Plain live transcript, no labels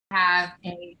have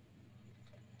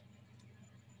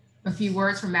a few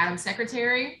words from Madam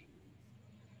Secretary.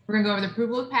 We're going to go over the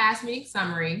approval of past meeting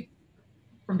summary.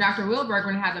 From Dr. Wilberg,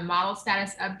 we're going to have the model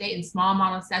status update and small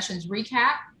model sessions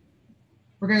recap.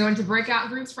 We're going to go into breakout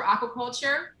groups for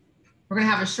aquaculture. We're going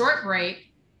to have a short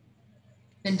break.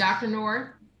 Then Dr. North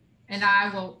and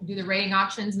I will do the rating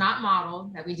options not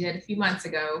model that we did a few months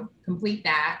ago, complete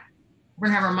that. We're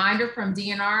going to have a reminder from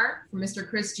DNR from Mr.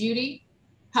 Chris Judy,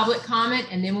 public comment,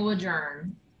 and then we'll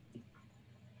adjourn.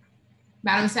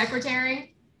 Madam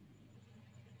Secretary.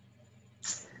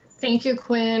 Thank you,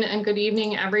 Quinn, and good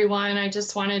evening, everyone. I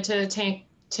just wanted to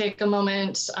take a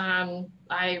moment.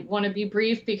 I want to be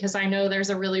brief because I know there's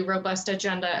a really robust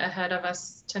agenda ahead of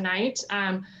us tonight.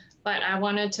 But I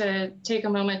wanted to take a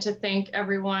moment to thank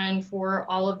everyone for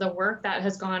all of the work that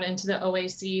has gone into the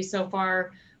OAC so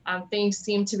far. Things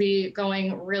seem to be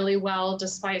going really well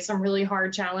despite some really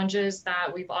hard challenges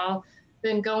that we've all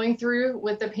been going through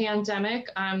with the pandemic.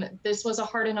 This was a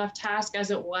hard enough task as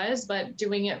it was, but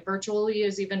doing it virtually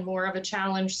is even more of a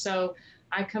challenge. So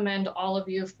I commend all of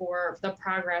you for the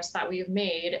progress that we've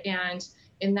made. And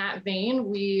in that vein,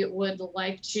 we would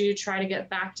like to try to get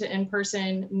back to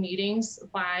in-person meetings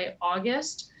by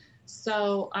August.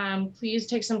 So please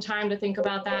take some time to think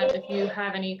about that. If you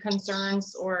have any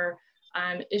concerns or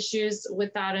issues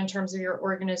with that in terms of your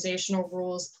organizational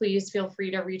rules, please feel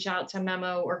free to reach out to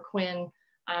Memo or Quinn.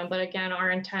 But again, our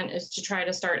intent is to try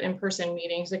to start in-person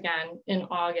meetings again in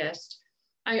August.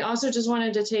 I also just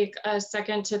wanted to take a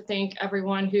second to thank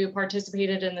everyone who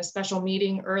participated in the special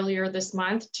meeting earlier this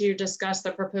month to discuss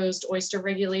the proposed oyster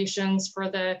regulations for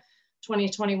the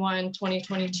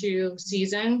 2021-2022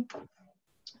 season.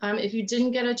 If you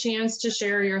didn't get a chance to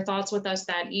share your thoughts with us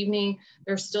that evening,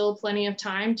 there's still plenty of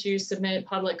time to submit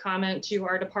public comment to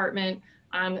our department.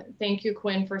 Thank you,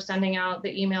 Quinn, for sending out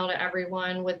the email to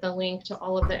everyone with the link to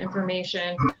all of the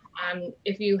information.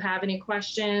 If you have any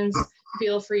questions,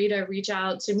 feel free to reach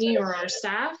out to me or our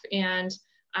staff. And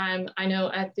I know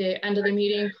at the end of the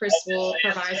meeting, Chris will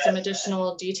provide some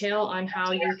additional detail on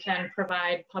how you can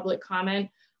provide public comment.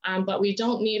 But we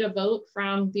don't need a vote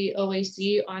from the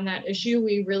OAC on that issue.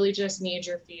 We really just need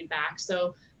your feedback.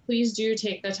 So please do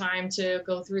take the time to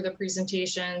go through the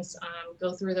presentations,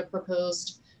 go through the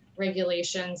proposed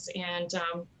regulations, and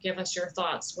give us your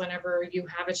thoughts whenever you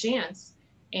have a chance.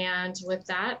 And with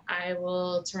that, I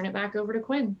will turn it back over to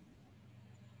Quinn.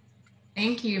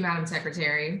 Thank you, Madam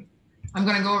Secretary. I'm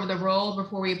going to go over the roll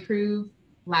before we approve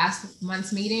last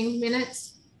month's meeting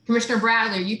minutes. Commissioner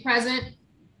Bradley, are you present?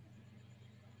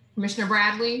 Commissioner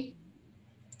Bradley?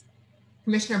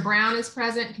 Commissioner Brown is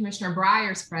present. Commissioner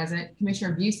Breyer is present.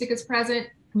 Commissioner Busick is present.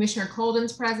 Commissioner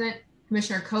Colden's present.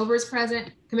 Commissioner Cover is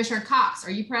present. Commissioner Cox,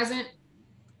 are you present?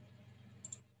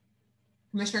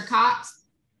 Commissioner Cox?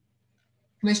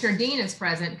 Commissioner Dean is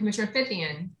present. Commissioner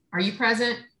Fithian, are you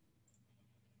present?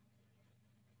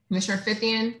 Commissioner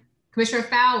Fithian? Commissioner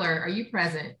Fowler, are you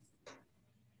present?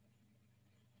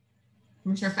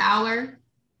 Commissioner Fowler?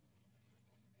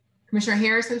 Commissioner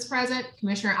Harrison's present.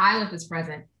 Commissioner Iliff is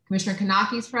present. Commissioner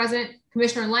Kanaki is present.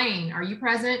 Commissioner Lane, are you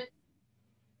present?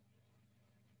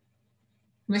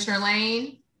 Commissioner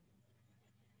Lane?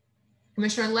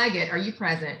 Commissioner Leggett, are you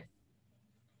present?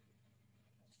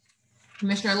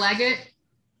 Commissioner Leggett?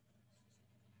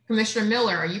 Commissioner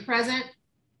Miller, are you present?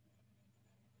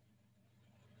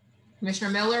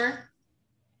 Commissioner Miller?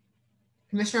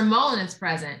 Commissioner Mullen is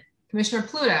present. Commissioner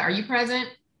Pluta, are you present?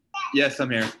 Yes,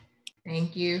 I'm here.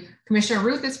 Thank you. Commissioner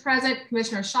Ruth is present.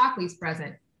 Commissioner Shockley is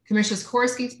present. Commissioner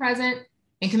Skorsky is present.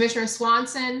 And Commissioner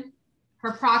Swanson,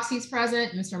 her proxy is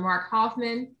present. Mr. Mark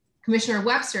Hoffman. Commissioner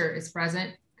Webster is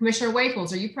present. Commissioner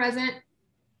Waples, are you present?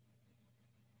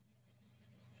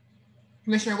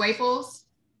 Commissioner Waples?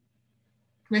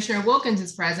 Commissioner Wilkins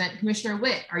is present. Commissioner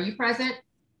Witt, are you present?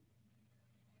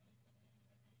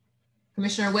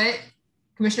 Commissioner Witt?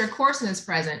 Commissioner Corson is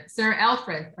present. Senator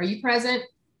Elfreth, are you present?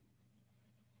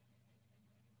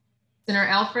 Senator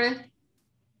Elfreth?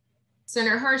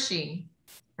 Senator Hershey,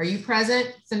 are you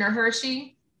present? Senator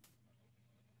Hershey?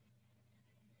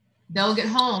 Delegate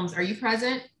Holmes, are you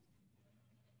present?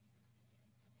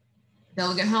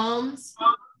 Delegate Holmes?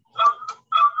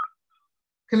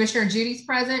 Commissioner Judy's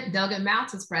present. Delegate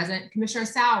Mounts is present. Commissioner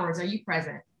Sowers, are you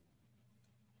present?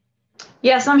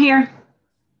 Yes, I'm here.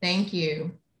 Thank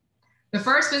you. The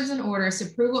first business in order is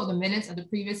approval of the minutes of the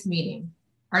previous meeting.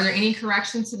 Are there any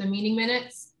corrections to the meeting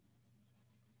minutes?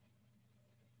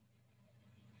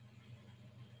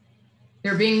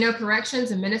 There being no corrections,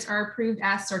 the minutes are approved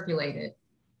as circulated.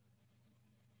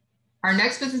 Our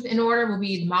next business in order will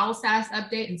be the model status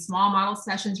update and small model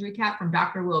sessions recap from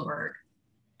Dr. Wilberg.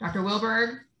 Dr.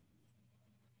 Wilberg.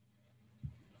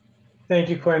 Thank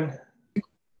you, Quinn.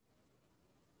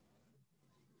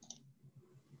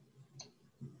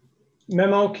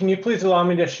 Memo, can you please allow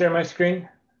me to share my screen?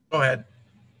 Go ahead.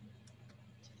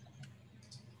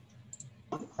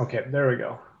 Okay, there we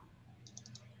go.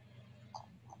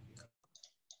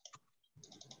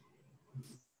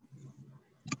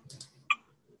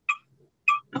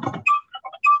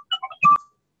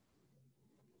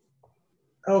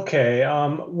 Okay,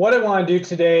 what I want to do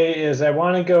today is I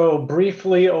want to go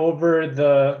briefly over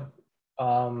the,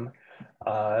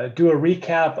 do a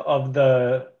recap of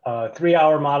the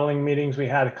 3-hour modeling meetings we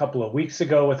had a couple of weeks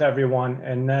ago with everyone.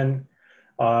 And then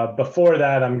before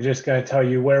that, I'm just going to tell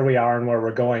you where we are and where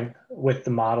we're going with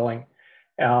the modeling.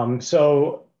 Right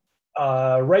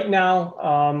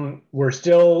now, we're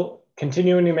still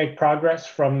continuing to make progress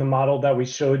from the model that we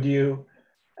showed you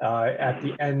at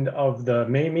the end of the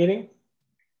May meeting.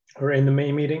 Or in the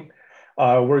May meeting.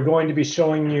 We're going to be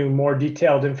showing you more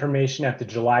detailed information at the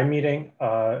July meeting.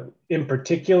 In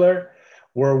particular,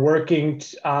 we're working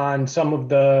on some of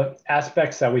the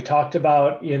aspects that we talked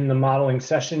about in the modeling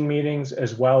session meetings,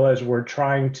 as well as we're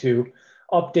trying to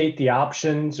update the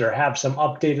options or have some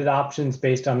updated options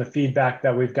based on the feedback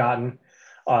that we've gotten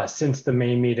since the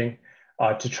May meeting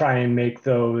to try and make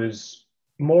those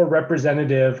more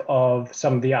representative of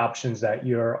some of the options that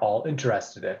you're all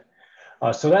interested in.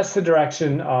 So that's the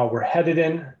direction we're headed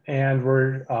in, and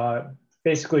we're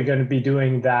basically going to be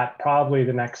doing that probably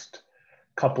the next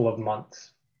couple of months.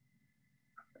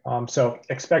 So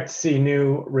expect to see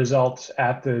new results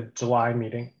at the July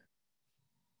meeting.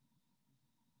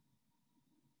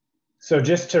 So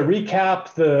just to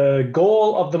recap, the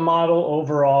goal of the model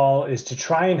overall is to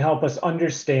try and help us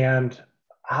understand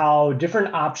how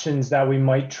different options that we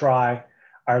might try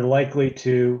are likely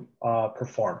to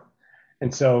perform.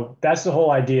 And so that's the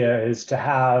whole idea, is to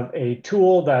have a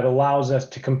tool that allows us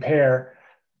to compare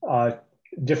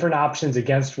different options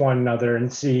against one another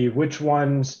and see which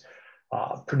ones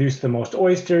produce the most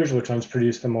oysters, which ones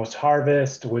produce the most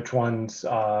harvest, which ones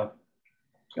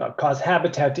cause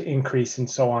habitat to increase, and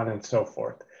so on and so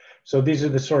forth. So these are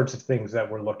the sorts of things that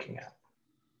we're looking at.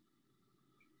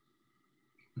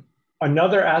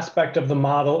 Another aspect of the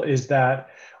model is that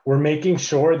we're making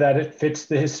sure that it fits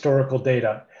the historical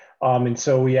data. And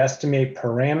so we estimate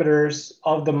parameters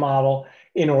of the model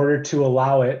in order to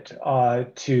allow it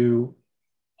to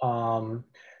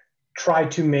try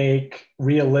to make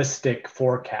realistic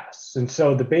forecasts. And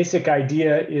so the basic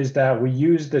idea is that we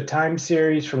use the time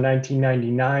series from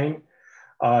 1999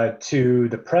 to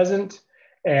the present,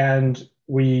 and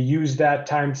we use that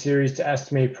time series to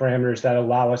estimate parameters that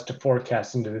allow us to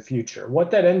forecast into the future. What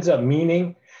that ends up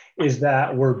meaning is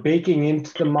that we're baking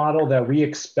into the model that we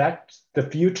expect the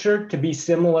future to be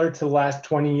similar to the last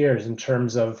 20 years in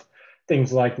terms of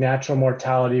things like natural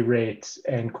mortality rates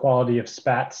and quality of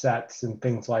spat sets and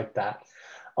things like that.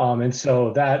 And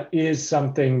so that is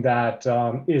something that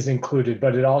is included,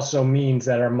 but it also means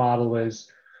that our model is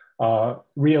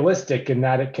realistic in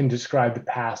that it can describe the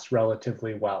past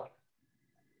relatively well,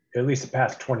 at least the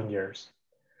past 20 years.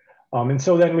 And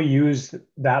so then we use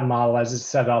that model as it's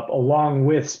set up along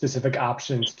with specific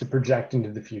options to project into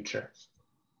the future.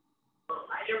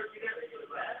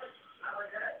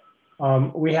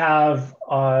 We have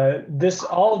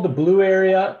all of the blue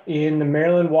area in the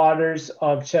Maryland waters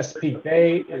of Chesapeake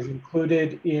Bay is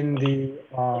included in the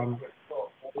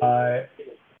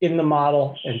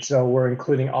model. And so we're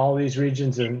including all these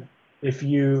regions. And if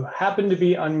you happen to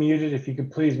be unmuted, if you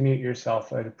could please mute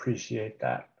yourself, I'd appreciate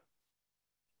that.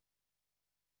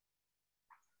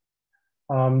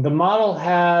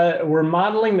 We're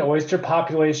modeling the oyster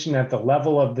population at the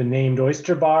level of the named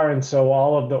oyster bar. And so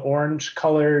all of the orange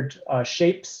colored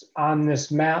shapes on this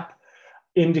map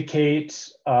indicate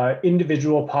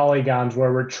individual polygons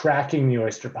where we're tracking the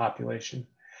oyster population.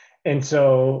 And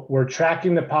so we're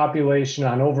tracking the population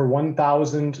on over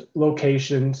 1,000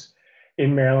 locations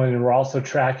in Maryland, and we're also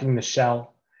tracking the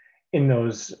shell in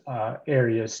those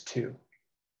areas too.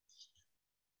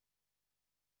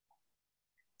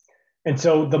 And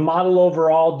so the model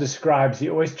overall describes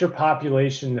the oyster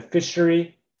population, the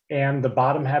fishery, and the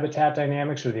bottom habitat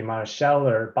dynamics, or the amount of shell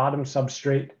or bottom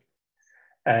substrate.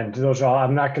 And those are all,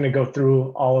 I'm not going to go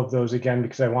through all of those again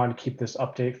because I want to keep this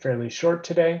update fairly short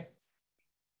today.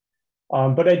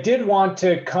 But I did want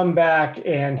to come back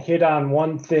and hit on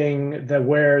one thing that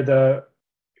where the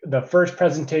first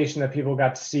presentation that people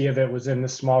got to see of it was in the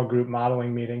small group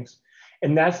modeling meetings.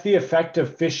 And that's the effect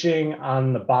of fishing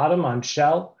on the bottom on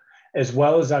shell, as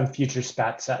well as on future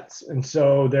spat sets. And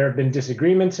so there have been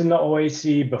disagreements in the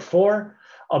OAC before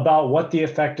about what the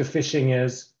effect of fishing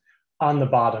is on the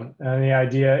bottom. And the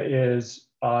idea is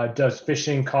does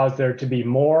fishing cause there to be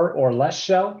more or less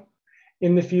shell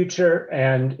in the future?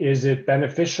 And is it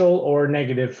beneficial or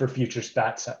negative for future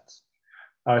spat sets?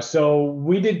 So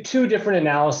we did two different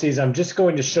analyses. I'm just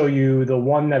going to show you the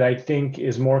one that I think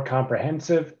is more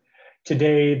comprehensive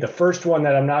today. The first one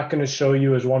that I'm not going to show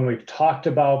you is one we've talked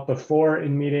about before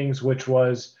in meetings, which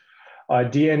was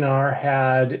DNR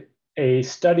had a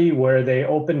study where they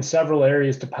opened several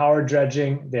areas to power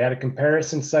dredging. They had a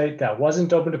comparison site that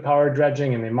wasn't open to power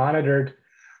dredging, and they monitored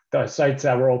the sites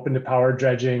that were open to power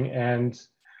dredging and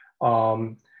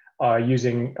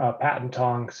using patent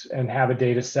tongs, and have a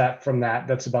data set from that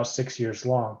that's about 6 years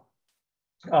long.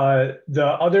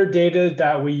 The other data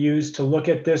that we used to look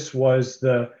at this was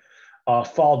the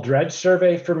Fall Dredge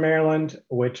Survey for Maryland,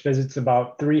 which visits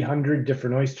about 300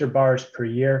 different oyster bars per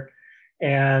year.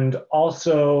 And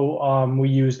also we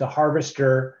use the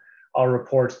harvester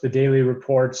reports, the daily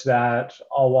reports that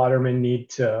all watermen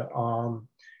need to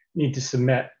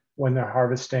submit when they're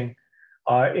harvesting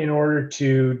in order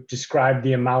to describe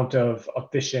the amount of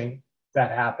fishing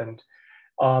that happened.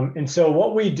 And so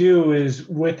what we do is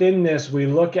within this, we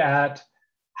look at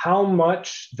how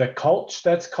much the culch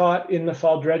that's caught in the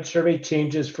Fall Dredge Survey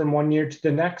changes from one year to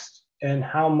the next, and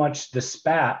how much the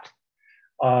spat,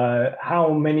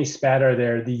 how many spat are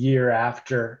there the year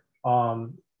after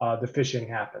the fishing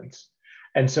happens.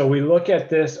 And so we look at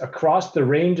this across the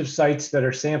range of sites that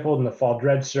are sampled in the Fall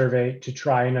Dredge Survey to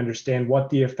try and understand what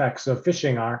the effects of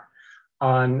fishing are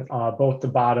on both the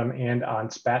bottom and on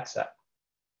spat set.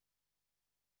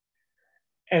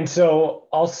 And so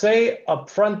I'll say up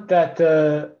front that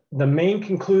the main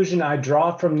conclusion I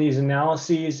draw from these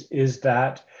analyses is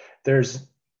that there's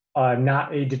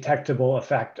not a detectable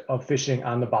effect of fishing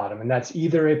on the bottom, and that's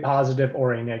either a positive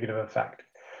or a negative effect.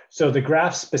 So the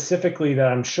graphs specifically that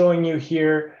I'm showing you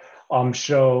here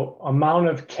show amount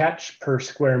of catch per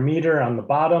square meter on the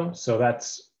bottom. So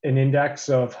that's an index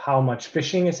of how much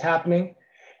fishing is happening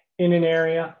in an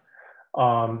area.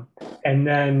 And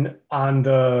then on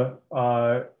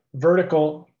the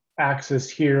vertical axis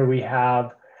here, we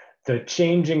have the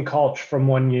change in culch from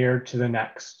one year to the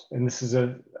next. And this is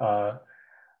a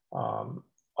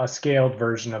scaled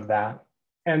version of that.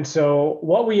 And so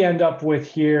what we end up with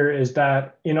here is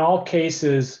that in all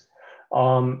cases,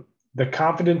 the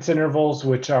confidence intervals,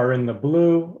 which are in the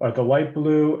blue or the light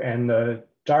blue, and the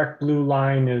dark blue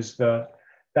line is the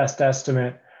best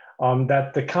estimate,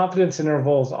 that the confidence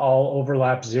intervals all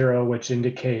overlap 0, which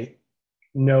indicate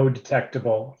no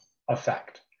detectable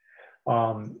effect.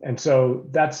 And so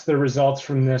that's the results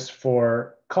from this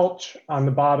for culch on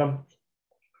the bottom.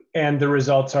 And the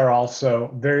results are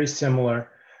also very similar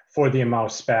for the amount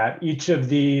of spat. Each of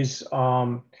these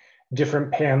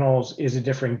different panels is a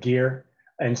different gear.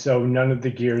 And so none of the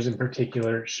gears in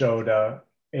particular showed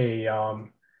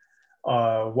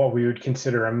what we would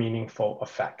consider a meaningful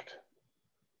effect.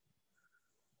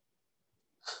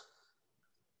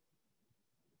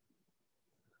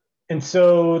 And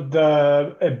so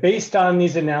based on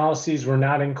these analyses, we're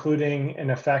not including an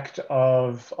effect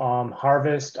of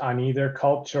harvest on either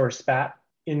culch or spat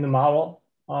in the model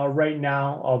right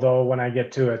now, although when I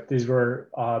get to it, these were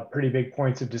pretty big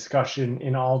points of discussion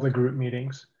in all the group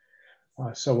meetings.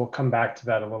 So we'll come back to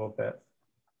that a little bit.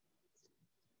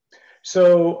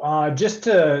 So just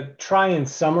to try and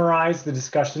summarize the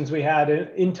discussions we had,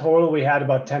 in total, we had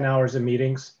about 10 hours of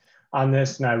meetings on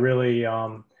this, and I really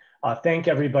thank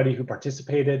everybody who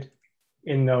participated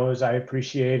in those. I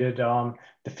appreciated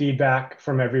the feedback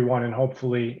from everyone, and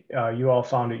hopefully you all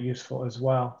found it useful as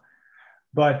well.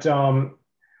 But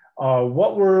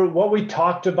what we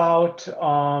talked about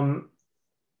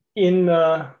in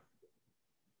the,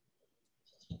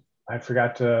 I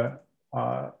forgot to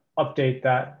update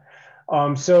that.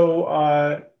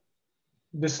 So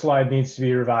this slide needs to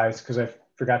be revised because I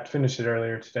forgot to finish it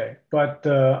earlier today. But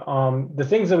the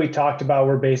things that we talked about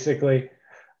were basically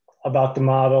about the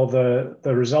model.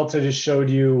 The results I just showed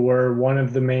you were one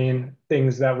of the main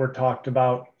things that were talked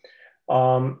about.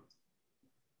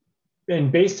 And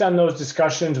based on those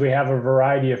discussions, we have a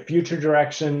variety of future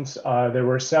directions. There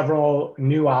were several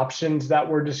new options that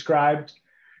were described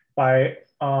by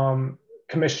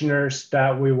commissioners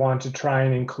that we want to try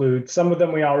and include. Some of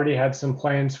them we already had some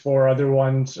plans for, other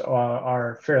ones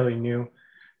are fairly new.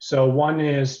 So one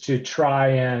is to try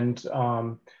and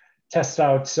test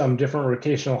out some different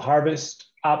rotational harvest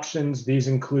options. These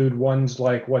include ones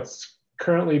like what's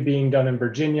currently being done in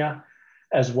Virginia,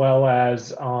 as well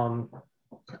as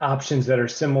options that are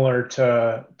similar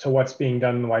to what's being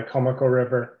done in the Wicomico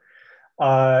River.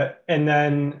 And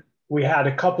then we had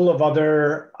a couple of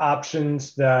other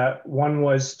options. That one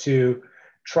was to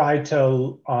try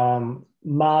to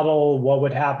model what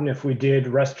would happen if we did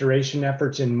restoration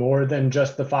efforts in more than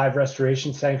just the 5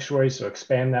 restoration sanctuaries, so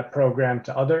expand that program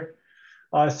to other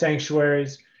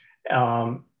sanctuaries,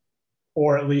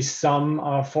 or at least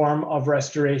some form of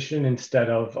restoration instead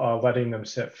of letting them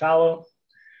sit fallow.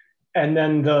 And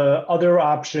then the other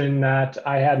option that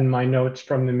I had in my notes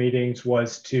from the meetings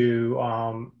was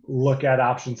to look at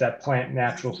options that plant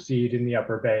natural seed in the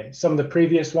upper bay. Some of the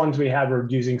previous ones we had were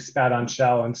using spat on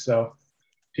shell, and so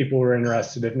people were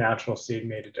interested if natural seed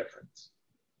made a difference.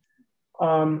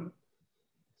 And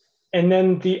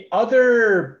then the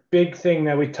other big thing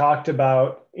that we talked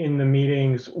about in the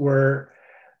meetings were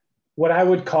what I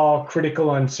would call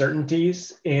critical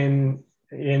uncertainties in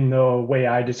the way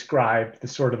I described the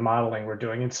sort of modeling we're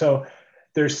doing. And so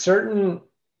there's certain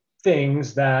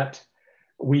things that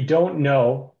we don't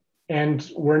know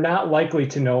and we're not likely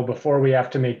to know before we have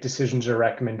to make decisions or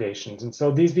recommendations. And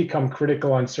so these become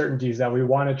critical uncertainties that we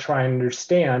want to try and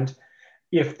understand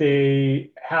if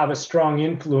they have a strong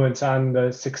influence on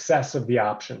the success of the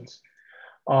options.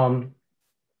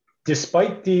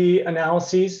 Despite the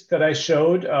analyses that I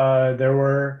showed, there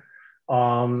were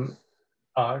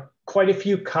quite a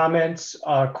few comments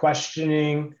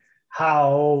questioning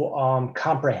how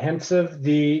comprehensive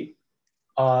the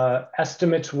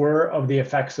estimates were of the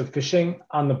effects of fishing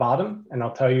on the bottom. And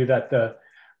I'll tell you that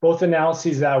both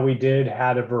analyses that we did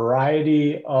had a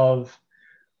variety of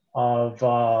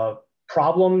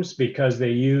problems because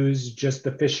they use just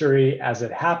the fishery as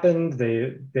it happened.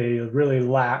 They really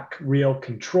lack real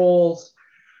controls.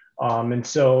 And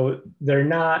so they're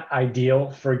not ideal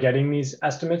for getting these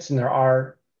estimates. And there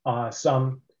are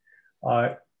some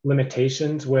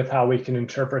limitations with how we can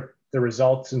interpret the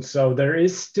results. And so there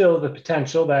is still the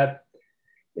potential that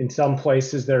in some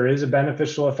places there is a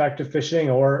beneficial effect of fishing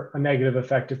or a negative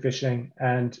effect of fishing.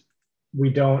 And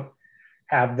we don't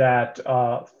have that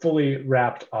fully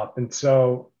wrapped up. And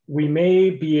so we may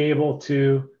be able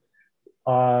to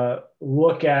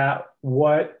look at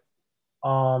what,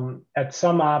 at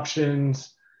some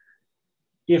options,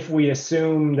 if we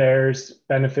assume there's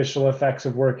beneficial effects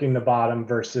of working the bottom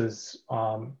versus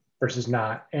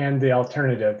not, and the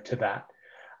alternative to that.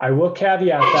 I will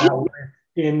caveat that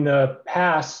in the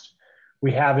past,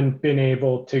 we haven't been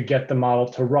able to get the model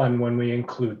to run when we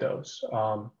include those.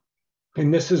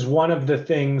 And this is one of the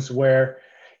things where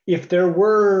if there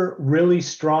were really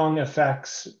strong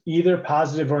effects, either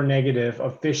positive or negative,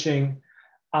 of fishing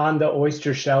on the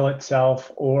oyster shell itself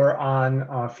or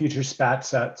on future spat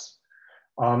sets,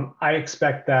 I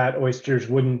expect that oysters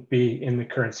wouldn't be in the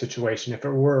current situation. If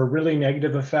it were a really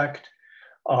negative effect,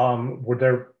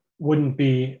 there wouldn't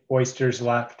be oysters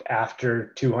left after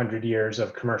 200 years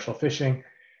of commercial fishing.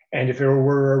 And if it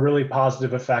were a really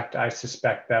positive effect, I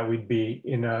suspect that we'd be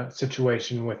in a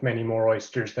situation with many more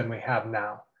oysters than we have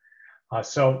now.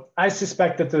 So I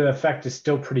suspect that the effect is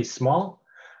still pretty small,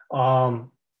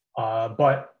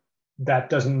 but that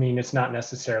doesn't mean it's not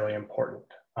necessarily important.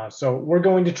 So we're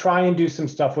going to try and do some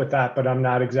stuff with that, but I'm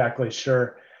not exactly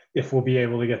sure if we'll be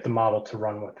able to get the model to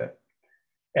run with it.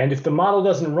 And if the model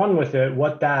doesn't run with it,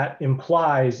 what that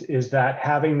implies is that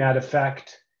having that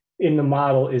effect in the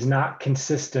model is not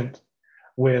consistent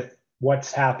with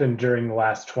what's happened during the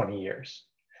last 20 years.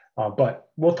 But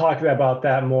we'll talk about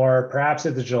that more, perhaps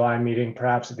at the July meeting,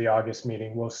 perhaps at the August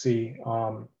meeting. We'll see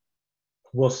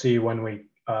when we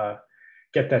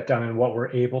get that done and what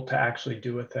we're able to actually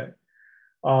do with it.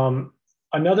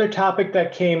 Another topic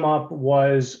that came up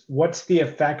was what's the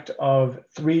effect of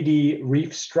 3D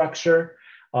reef structure?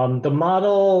 The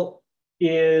model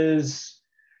is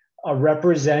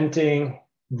representing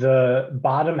the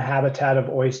bottom habitat of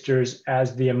oysters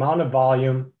as the amount of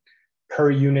volume per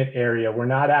unit area. We're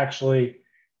not actually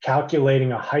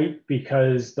calculating a height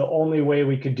because the only way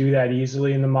we could do that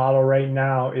easily in the model right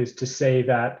now is to say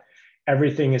that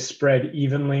everything is spread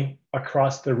evenly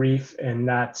across the reef, and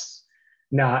that's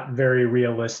not very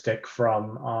realistic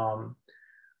from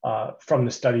the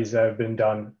studies that have been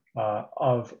done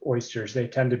of oysters. They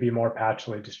tend to be more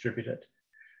patchily distributed.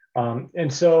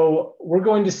 And so we're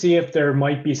going to see if there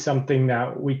might be something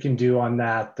that we can do on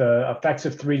that. The effects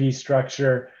of 3D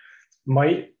structure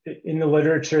might, in the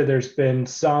literature, there's been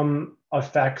some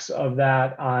effects of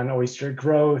that on oyster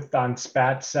growth, on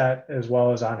spat set, as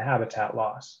well as on habitat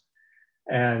loss.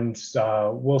 And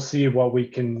we'll see what we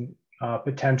can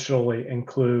potentially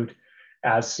include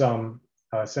as some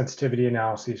sensitivity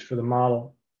analyses for the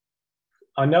model.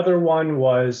 Another one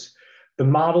was the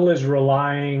model is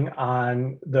relying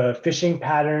on the fishing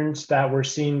patterns that were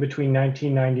seen between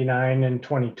 1999 and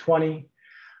 2020.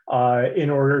 in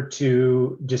order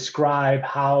to describe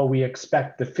how we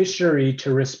expect the fishery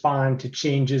to respond to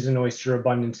changes in oyster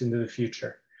abundance into the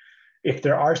future. If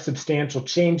there are substantial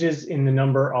changes in the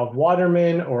number of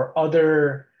watermen or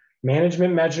other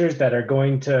management measures that are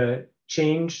going to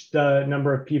change the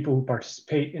number of people who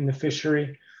participate in the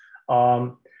fishery,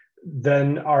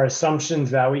 then our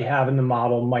assumptions that we have in the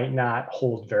model might not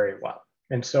hold very well.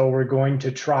 And so we're going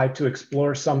to try to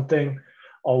explore something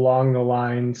along the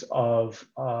lines of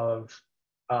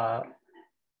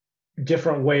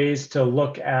different ways to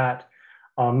look at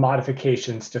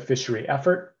modifications to fishery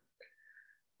effort.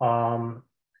 Then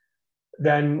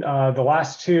the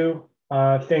last two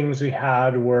things we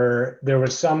had were, there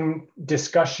was some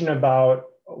discussion about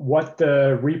what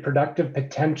the reproductive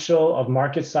potential of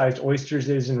market-sized oysters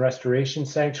is in restoration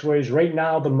sanctuaries. Right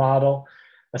now, the model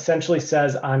essentially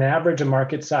says on average, a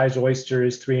market-sized oyster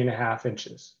is 3.5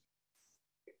 inches.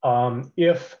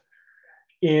 If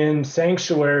in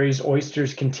sanctuaries,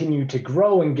 oysters continue to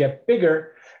grow and get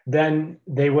bigger, then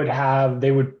they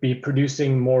would be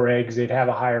producing more eggs. They'd have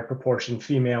a higher proportion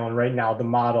female. And right now the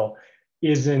model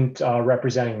isn't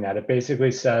representing that. It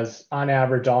basically says on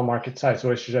average, all market-sized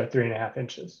oysters are 3.5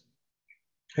 inches.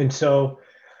 And so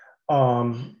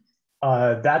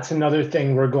that's another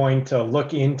thing we're going to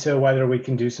look into, whether we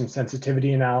can do some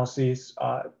sensitivity analyses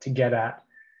to get at.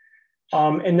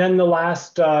 And then the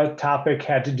last topic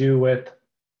had to do with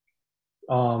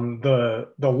the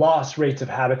loss rates of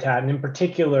habitat, and in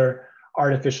particular,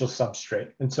 artificial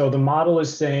substrate. And so the model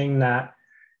is saying that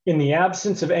in the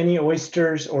absence of any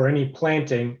oysters or any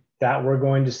planting, that we're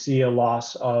going to see a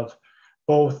loss of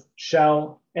both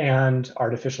shell and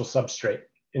artificial substrate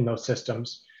in those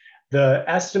systems. The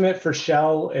estimate for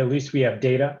shell, at least we have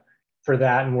data for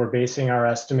that, and we're basing our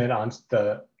estimate on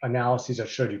the analyses I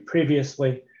showed you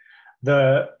previously.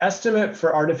 The estimate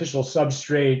for artificial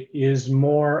substrate is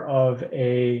more of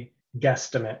a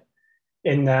guesstimate,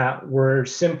 in that we're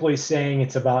simply saying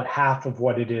it's about half of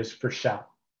what it is for shell.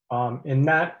 And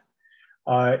that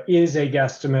is a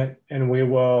guesstimate, and we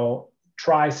will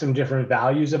try some different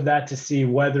values of that to see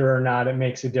whether or not it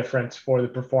makes a difference for the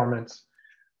performance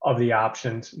of the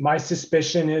options. My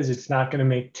suspicion is it's not going to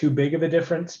make too big of a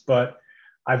difference, but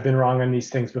I've been wrong on these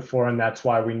things before, and that's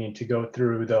why we need to go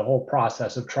through the whole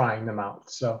process of trying them out.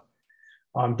 So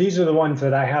these are the ones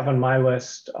that I have on my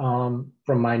list from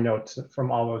my notes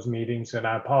from all those meetings, and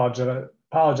I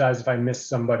apologize if I missed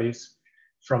somebody's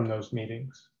from those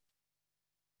meetings.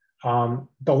 The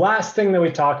last thing that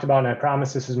we talked about, and I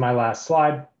promise this is my last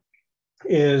slide,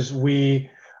 is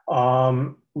we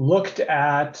looked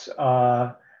at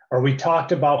we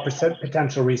talked about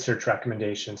potential research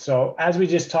recommendations. So as we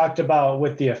just talked about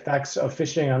with the effects of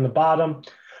fishing on the bottom,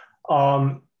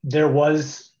 there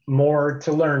was more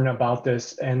to learn about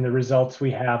this, and the results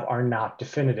we have are not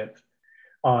definitive.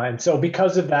 And so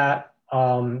because of that,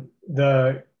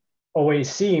 the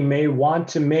OAC may want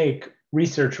to make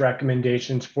research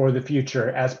recommendations for the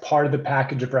future as part of the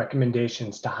package of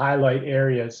recommendations to highlight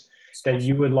areas that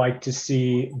you would like to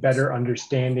see better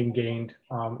understanding gained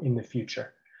in the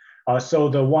future. So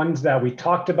the ones that we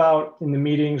talked about in the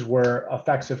meetings were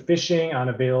effects of fishing on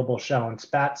available shell and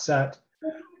spat set,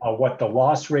 what the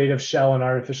loss rate of shell and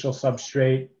artificial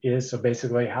substrate is, so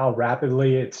basically how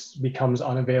rapidly it becomes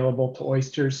unavailable to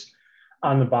oysters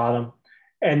on the bottom.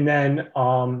 And then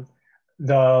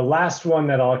the last one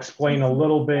that I'll explain a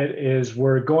little bit is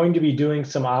we're going to be doing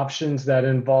some options that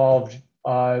involve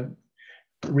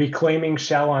reclaiming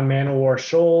shell on man-o-war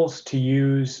shoals to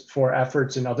use for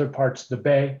efforts in other parts of the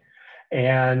bay.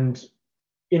 And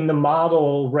in the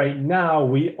model right now,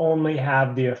 we only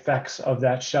have the effects of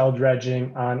that shell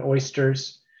dredging on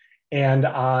oysters and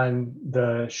on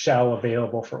the shell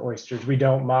available for oysters. We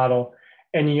don't model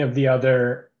any of the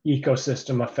other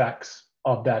ecosystem effects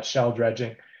of that shell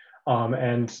dredging.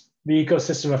 And the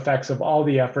ecosystem effects of all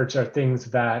the efforts are things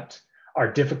that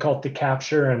are difficult to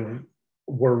capture, and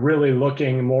we're really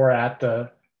looking more at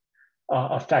the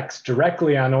effects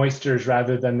directly on oysters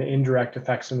rather than the indirect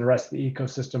effects on the rest of the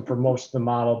ecosystem for most of the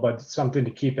model. But it's something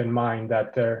to keep in mind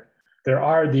that there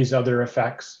are these other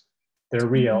effects. They're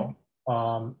real,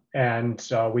 and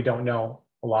we don't know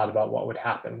a lot about what would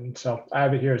happen. So I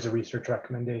have it here as a research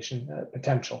recommendation,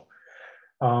 potential.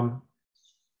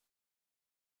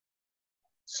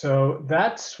 So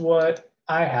that's what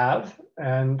I have,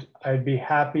 and I'd be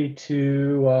happy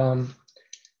to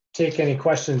take any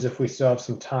questions if we still have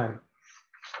some time.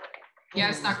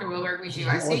 Yes, Dr. Wilberg, we do.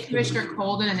 I see Commissioner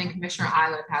Colden and then Commissioner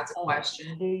Eilert has a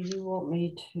question. Do you want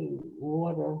me to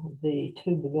water the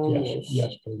two begonias?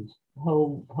 Yes, please.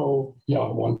 Whole. Yeah,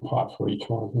 one pot for each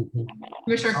one.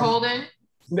 Commissioner Colden?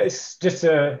 This just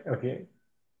okay.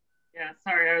 Yeah,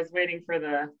 sorry, I was waiting for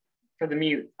the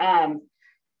mute.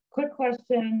 Quick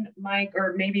question, Mike,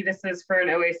 or maybe this is for an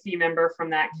OAC member from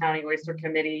that County Oyster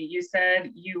Committee. You said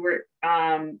you were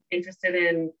interested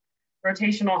in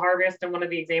rotational harvest, and one of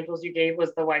the examples you gave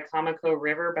was the Wicomico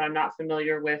River, but I'm not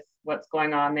familiar with what's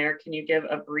going on there. Can you give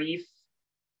a brief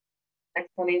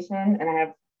explanation? And I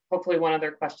have hopefully one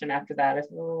other question after that, if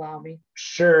you'll allow me.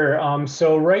 Sure.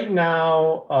 So right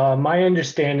now, my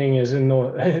understanding is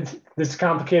this is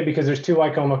complicated because there's two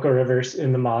Wicomico rivers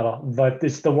in the model, but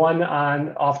it's the one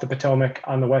off the Potomac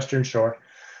on the western shore.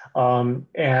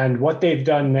 And what they've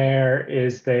done there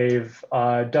is they've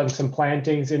done some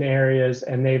plantings in areas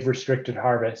and they've restricted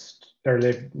harvest, or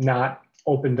they've not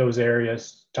opened those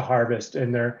areas to harvest,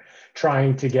 and they're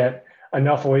trying to get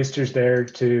enough oysters there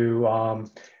to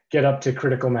get up to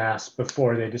critical mass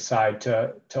before they decide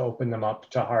to open them up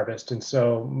to harvest. And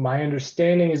so my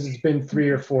understanding is it's been 3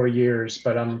 or 4 years,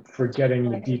 but I'm forgetting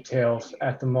the details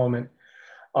at the moment.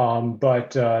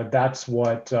 But that's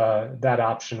what that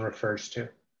option refers to.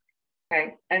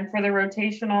 Okay, and for the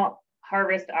rotational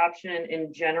harvest option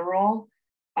in general,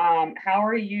 how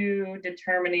are you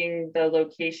determining the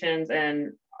locations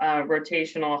and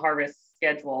rotational harvest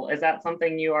schedule? Is that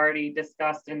something you already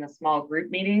discussed in the small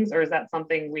group meetings, or is that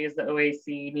something we as the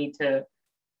OAC need to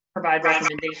provide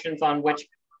recommendations on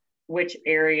which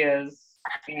areas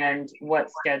and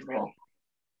what schedule?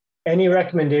 Any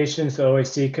recommendations the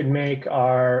OAC could make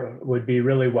would be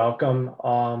really welcome.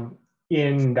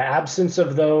 In the absence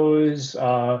of those,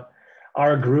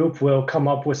 our group will come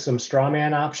up with some straw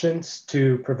man options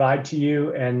to provide to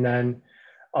you, and then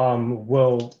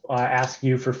we'll ask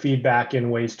you for feedback in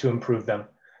ways to improve them.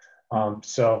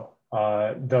 So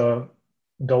the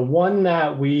one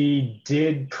that we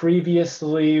did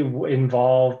previously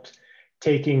involved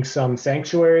taking some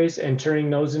sanctuaries and turning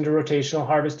those into rotational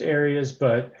harvest areas,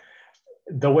 but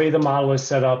the way the model is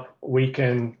set up, we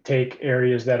can take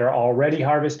areas that are already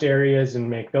harvest areas and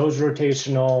make those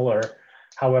rotational, or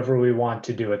however we want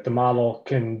to do it. The model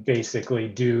can basically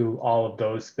do all of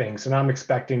those things. And I'm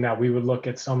expecting that we would look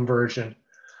at some version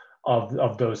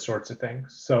of those sorts of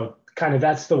things. So kind of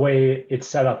that's the way it's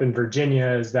set up in Virginia,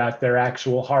 is that their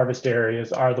actual harvest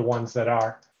areas are the ones that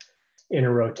are in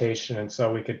a rotation. And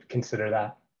so we could consider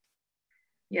that.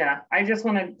 Yeah, I just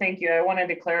want to thank you. I wanted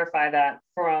to clarify that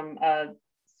from a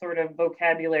sort of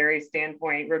vocabulary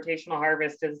standpoint. Rotational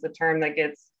harvest is the term that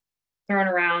gets thrown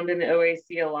around in the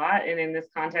OAC a lot, and in this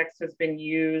context has been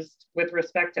used with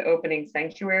respect to opening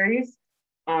sanctuaries.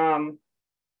 And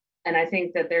I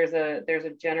think that there's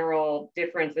a general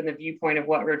difference in the viewpoint of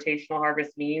what rotational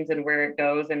harvest means and where it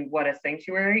goes and what a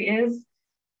sanctuary is.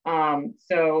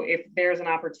 So if there's an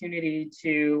opportunity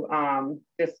to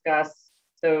discuss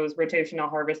those rotational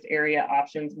harvest area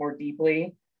options more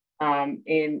deeply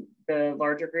in the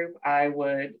larger group, I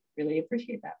would really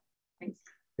appreciate that. Thanks.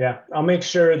 Yeah, I'll make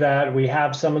sure that we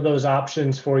have some of those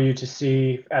options for you to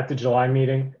see at the July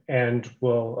meeting, and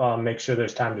we'll make sure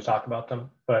there's time to talk about them.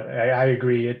 But I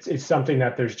agree, it's something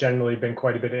that there's generally been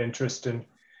quite a bit of interest in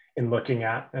looking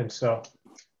at, and so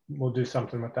we'll do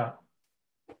something with that.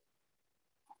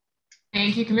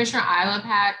 Thank you. Commissioner Ilop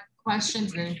had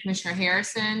questions, and then Commissioner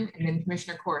Harrison, and then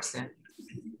Commissioner Corson.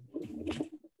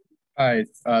 Hi,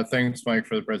 thanks, Mike,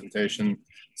 for the presentation.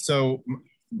 So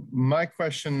my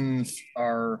questions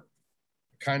are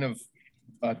kind of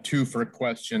two for a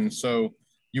question. So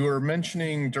you were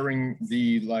mentioning during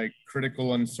the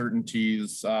critical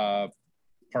uncertainties part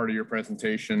of your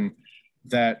presentation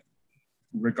that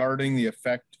regarding the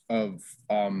effect of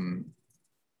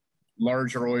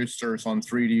larger oysters on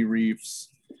 3D reefs,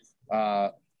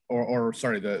 or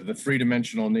sorry, the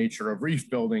three-dimensional nature of reef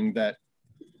building, that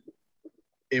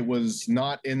it was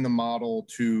not in the model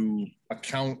to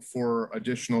account for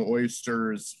additional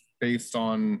oysters based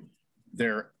on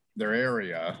their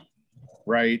area,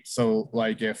 right? So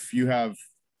like if you have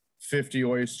 50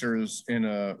 oysters in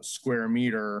a square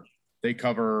meter, they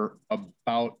cover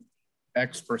about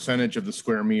X percentage of the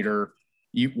square meter,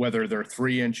 whether they're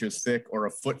 3 inches thick or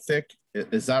a foot thick.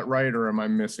 Is that right, or am I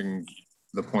missing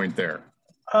the point there?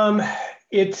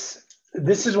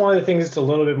 This is one of the things that's a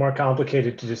little bit more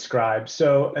complicated to describe.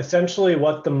 So essentially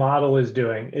what the model is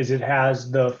doing is it has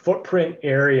the footprint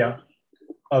area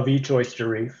of each oyster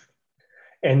reef.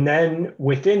 And then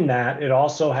within that, it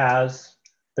also has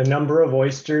the number of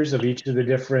oysters of each of the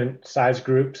different size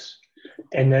groups.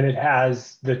 And then it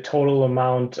has the total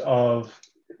amount of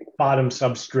bottom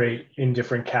substrate in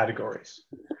different categories.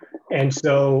 And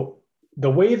so the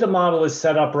way the model is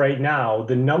set up right now,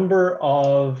 the number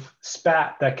of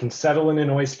spat that can settle in an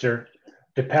oyster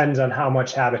depends on how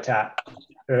much habitat,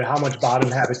 or how much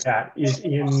bottom habitat is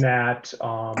in that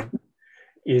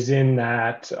is in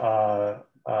that on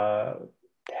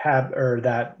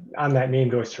that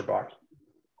named oyster bar.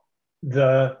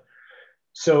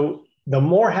 So the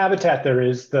more habitat there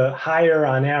is, the higher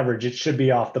on average it should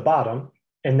be off the bottom,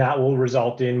 and that will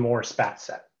result in more spat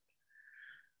set.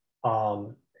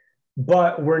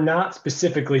 But we're not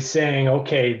specifically saying,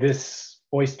 okay, this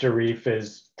oyster reef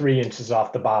is 3 inches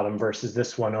off the bottom versus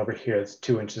this one over here is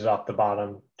 2 inches off the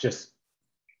bottom.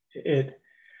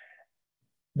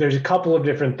 There's a couple of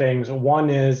different things. One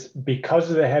is because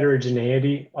of the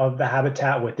heterogeneity of the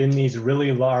habitat within these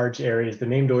really large areas, the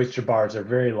named oyster bars are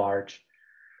very large.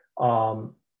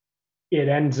 It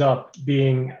ends up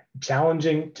being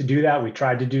challenging to do that. We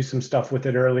tried to do some stuff with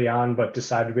it early on, but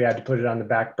decided we had to put it on the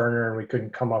back burner and we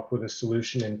couldn't come up with a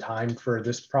solution in time for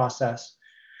this process.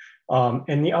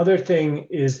 And the other thing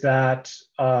is that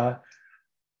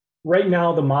right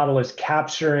now the model is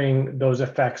capturing those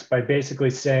effects by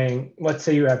basically saying, let's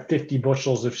say you have 50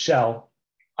 bushels of shell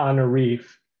on a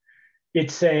reef.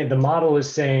 It's saying, the model is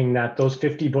saying that those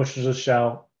 50 bushels of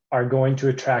shell are going to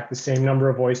attract the same number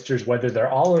of oysters, whether they're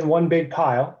all in one big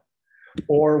pile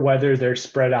or whether they're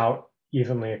spread out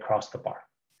evenly across the bar.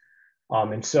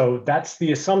 And so that's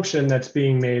the assumption that's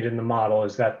being made in the model,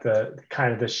 is that the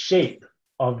kind of the shape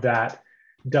of that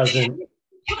doesn't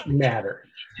matter.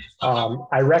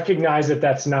 I recognize that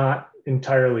that's not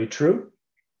entirely true,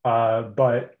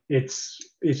 but it's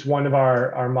one of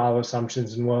our model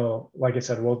assumptions, and we'll, like I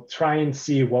said, we'll try and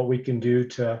see what we can do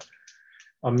to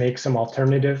make some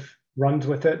alternative runs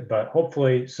with it, but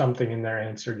hopefully something in there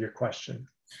answered your question.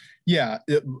 Yeah,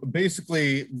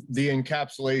 basically the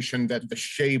encapsulation that the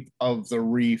shape of the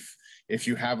reef, if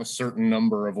you have a certain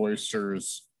number of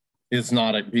oysters, is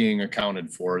not being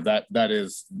accounted for. That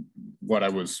is what I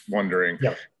was wondering.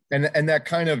 Yep. And that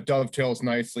kind of dovetails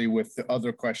nicely with the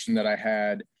other question that I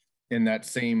had in that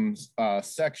same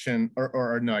section,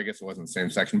 or no, I guess it wasn't the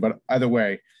same section, but either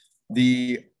way,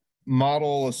 the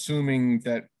model assuming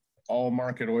that all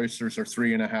market oysters are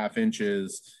 3.5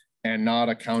 inches and not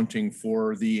accounting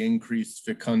for the increased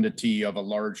fecundity of a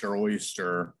larger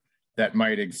oyster that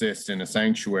might exist in a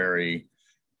sanctuary.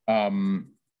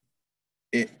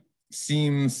 It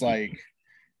seems like,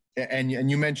 and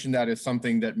you mentioned that as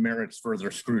something that merits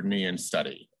further scrutiny and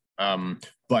study,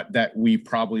 but that we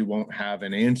probably won't have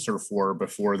an answer for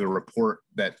before the report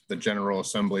that the General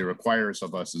Assembly requires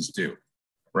of us is due,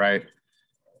 right?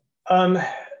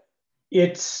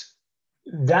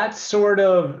 That's sort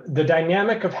of the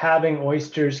dynamic of having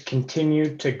oysters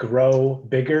continue to grow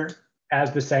bigger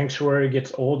as the sanctuary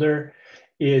gets older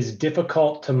is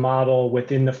difficult to model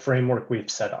within the framework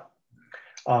we've set up.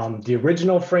 The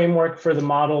original framework for the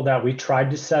model that we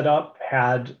tried to set up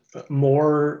had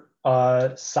more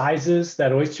sizes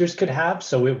that oysters could have,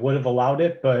 so it would have allowed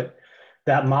it, but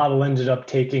that model ended up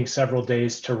taking several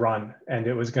days to run, and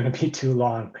it was going to be too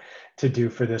long to do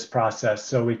for this process.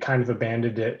 So we kind of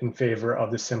abandoned it in favor of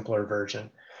the simpler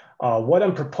version. What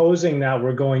I'm proposing that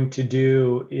we're going to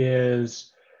do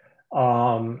is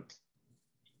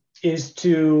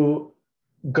to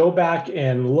go back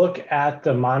and look at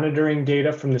the monitoring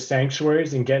data from the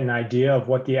sanctuaries and get an idea of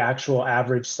what the actual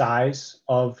average size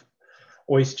of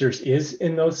oysters is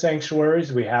in those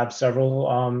sanctuaries. We have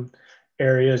several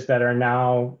areas that are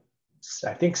now,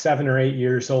 I think, 7 or 8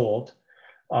 years old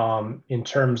in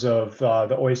terms of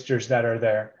the oysters that are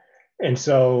there. And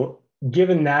so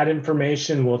given that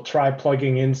information, we'll try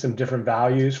plugging in some different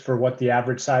values for what the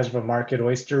average size of a market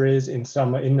oyster is in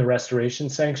the restoration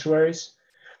sanctuaries.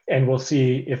 And we'll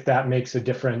see if that makes a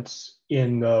difference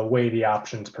in the way the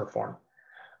options perform.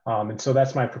 And so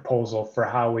that's my proposal for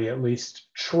how we at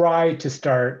least try to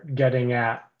start getting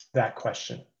at that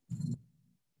question.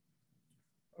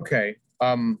 Okay,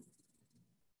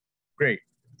 great.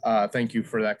 Thank you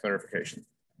for that clarification.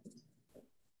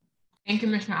 Thank you,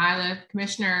 Commissioner Iliff.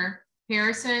 Commissioner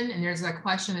Harrison, and there's a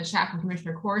question in the chat from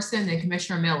Commissioner Corson and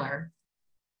Commissioner Miller.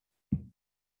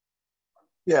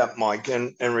 Yeah, Mike,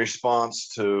 in response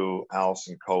to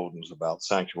Allison Colden's about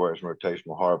sanctuaries and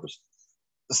rotational harvest,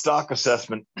 the stock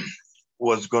assessment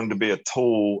was going to be a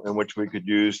tool in which we could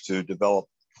use to develop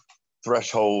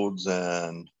thresholds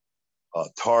and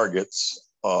targets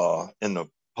in the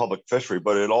public fishery,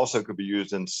 but it also could be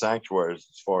used in sanctuaries,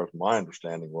 as far as my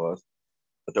understanding was,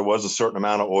 that there was a certain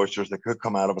amount of oysters that could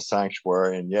come out of a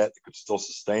sanctuary and yet it could still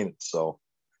sustain itself.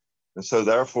 And so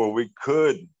therefore we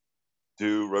could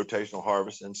do rotational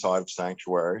harvest inside of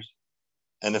sanctuaries.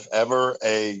 And if ever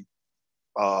a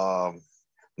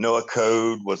NOAA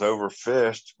code was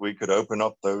overfished, we could open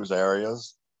up those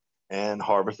areas and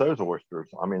harvest those oysters.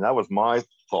 I mean, that was my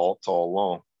thoughts all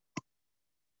along.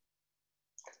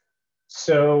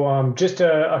 So just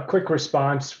a quick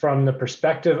response from the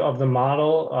perspective of the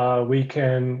model. We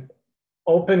can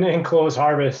open and close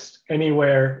harvest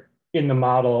anywhere in the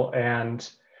model and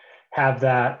have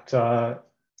that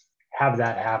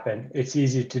happen. It's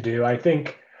easy to do. I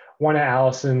think one of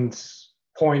Allison's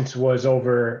points was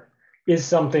over, is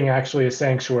something actually a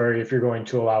sanctuary if you're going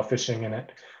to allow fishing in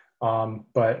it?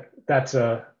 But that's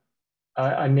a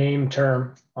name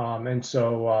term. And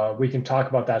so we can talk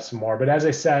about that some more. But as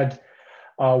I said,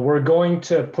 we're going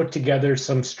to put together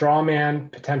some straw man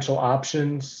potential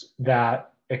options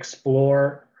that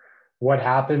explore what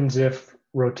happens if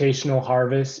rotational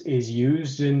harvest is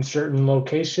used in certain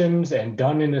locations and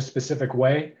done in a specific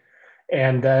way.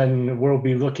 And then we'll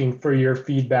be looking for your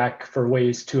feedback for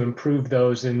ways to improve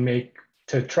those and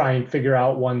to try and figure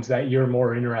out ones that you're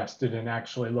more interested in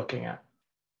actually looking at.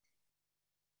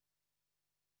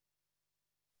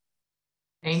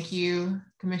 Thank you,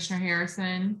 Commissioner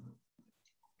Harrison.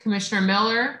 Commissioner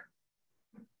Miller.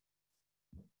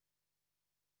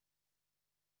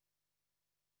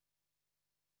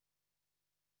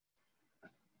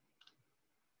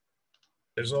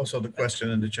 There's also the question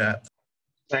in the chat.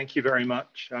 Thank you very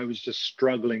much. I was just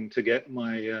struggling to get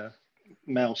my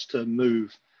mouse to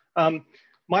move.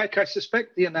 Mike, I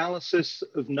suspect the analysis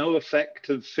of no effect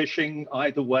of fishing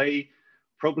either way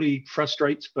probably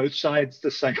frustrates both sides the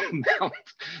same amount.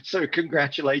 So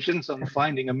congratulations on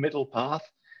finding a middle path.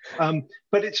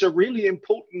 But it's a really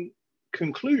important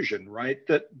conclusion, right?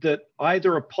 That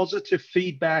either a positive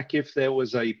feedback if there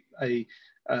was a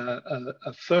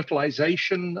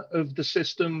fertilization of the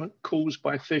system caused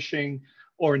by fishing,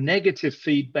 or a negative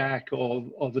feedback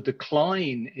of a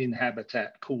decline in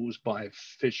habitat caused by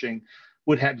fishing,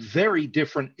 would have very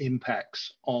different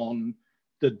impacts on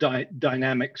the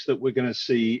dynamics that we're going to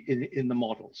see in the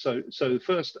model. So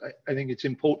first, I think it's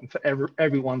important for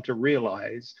everyone to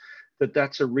realize that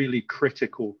that's a really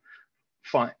critical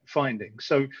finding.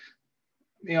 So let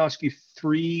me ask you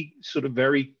three sort of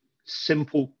very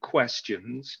simple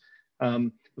questions.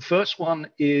 The first one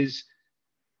is,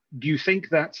 do you think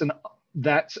that's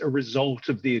a result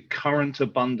of the current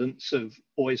abundance of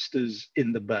oysters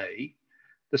in the bay?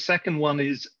 The second one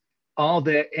is, are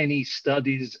there any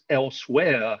studies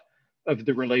elsewhere of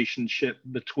the relationship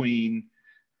between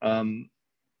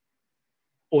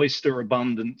oyster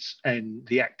abundance and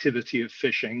the activity of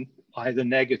fishing, either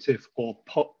negative or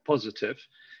positive?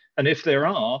 And if there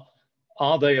are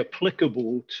they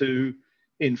applicable to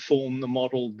inform the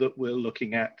model that we're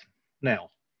looking at now?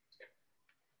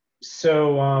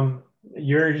 So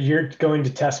you're going to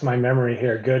test my memory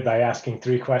here good by asking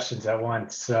three questions at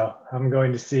once. So I'm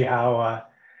going to see how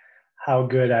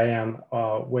good I am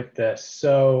with this.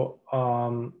 So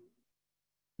I'll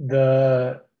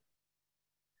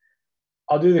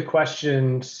do the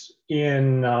questions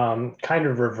in kind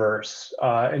of reverse.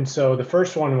 And so the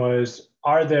first one was,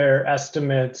 are there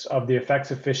estimates of the effects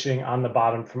of fishing on the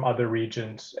bottom from other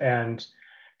regions? And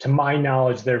to my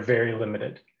knowledge, they're very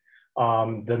limited.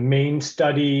 The main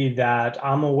study that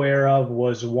I'm aware of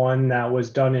was one that was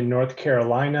done in North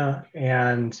Carolina,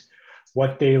 and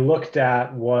what they looked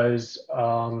at was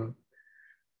there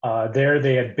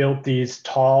they had built these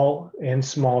tall and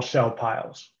small shell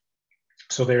piles.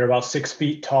 So they were about 6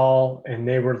 feet tall, and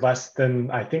they were less than,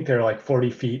 I think they were like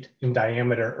 40 feet in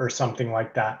diameter or something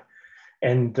like that.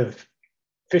 And the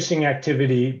fishing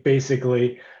activity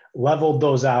basically leveled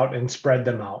those out and spread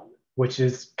them out, which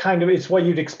is kind of, it's what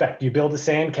you'd expect. You build a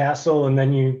sand castle and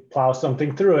then you plow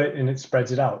something through it and it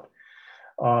spreads it out.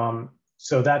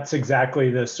 So that's exactly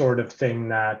the sort of thing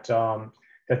that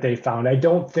that they found. I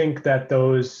don't think that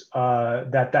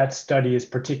that study is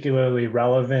particularly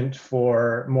relevant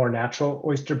for more natural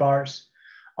oyster bars.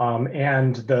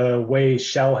 And the way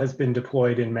shell has been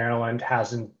deployed in Maryland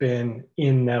hasn't been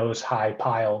in those high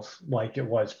piles like it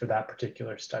was for that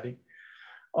particular study.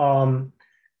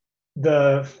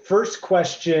 The first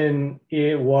question,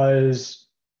 it was,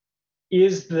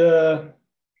 are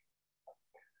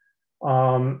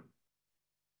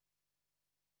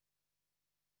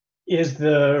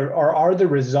the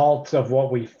results of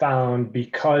what we found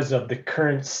because of the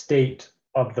current state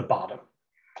of the bottom?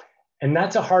 And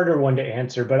that's a harder one to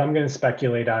answer, but I'm going to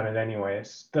speculate on it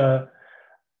anyways.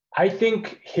 I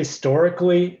think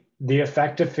historically, the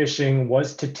effect of fishing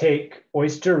was to take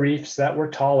oyster reefs that were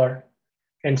taller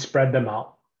and spread them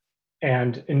out.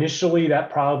 And initially,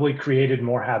 that probably created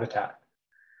more habitat.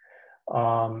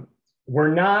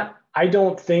 I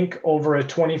don't think over a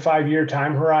 25-year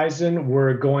time horizon,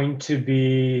 we're going to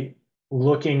be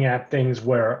looking at things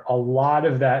where a lot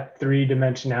of that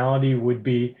three-dimensionality would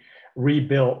be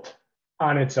rebuilt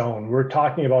on its own. We're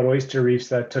talking about oyster reefs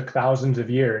that took thousands of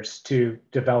years to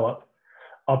develop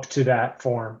up to that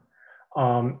form.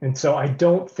 And so I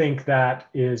don't think that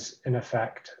is an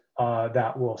effect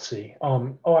that we'll see.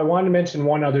 Oh, I want to mention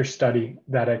one other study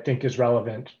that I think is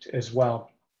relevant as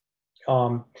well.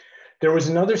 There was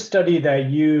another study that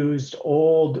used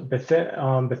old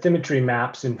bathymetry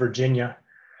maps in Virginia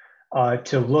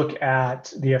to look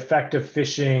at the effect of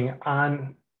fishing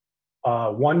on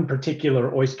one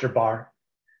particular oyster bar.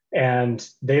 And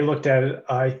they looked at,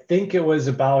 I think it was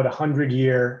about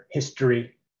 100-year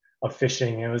history of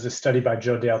fishing. It was a study by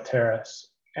Joe Dale Terrace.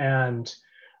 And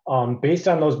based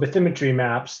on those bathymetry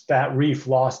maps, that reef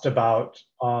lost about,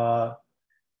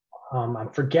 I'm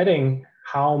forgetting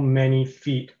how many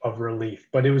feet of relief,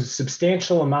 but it was a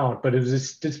substantial amount, but it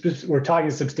was, we're talking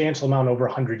a substantial amount over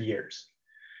 100 years.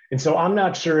 And so I'm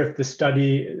not sure if the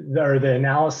study or the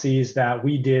analyses that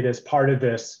we did as part of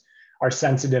this are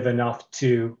sensitive enough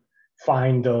to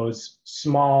find those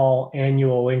small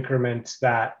annual increments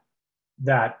that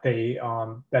they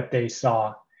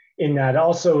saw. In that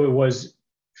also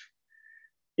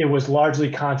it was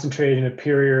largely concentrated in a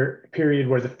period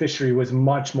where the fishery was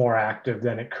much more active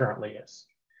than it currently is.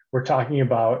 We're talking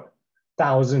about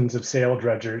thousands of sail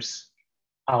dredgers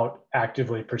out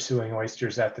actively pursuing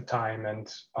oysters at the time.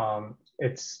 And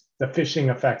the fishing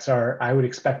effects are, I would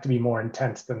expect, to be more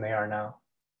intense than they are now.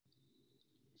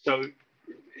 So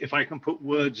if I can put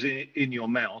words in your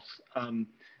mouth,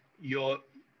 you're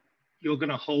going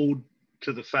to hold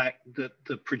to the fact that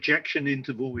the projection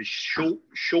interval is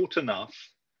short enough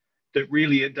that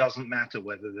really it doesn't matter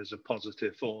whether there's a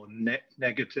positive or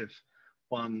negative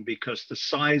one, because the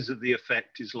size of the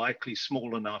effect is likely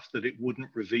small enough that it wouldn't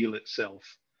reveal itself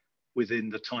within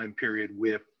the time period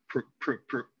we're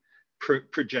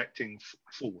projecting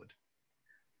forward.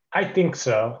 I think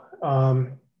so.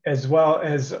 As well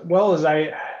as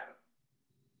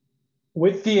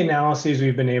with the analyses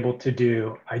we've been able to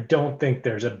do, I don't think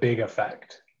there's a big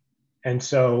effect. And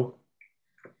so,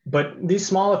 but these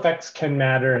small effects can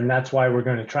matter, and that's why we're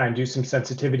going to try and do some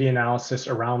sensitivity analysis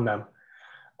around them.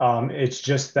 It's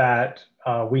just that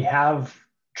we have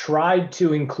tried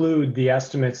to include the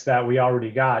estimates that we already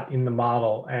got in the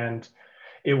model, and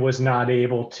it was not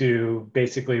able to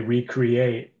basically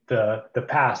recreate the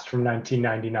past from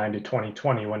 1999 to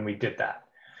 2020 when we did that.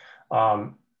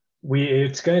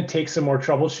 It's going to take some more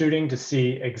troubleshooting to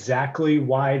see exactly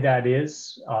why that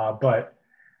is, but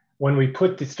when we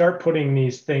start putting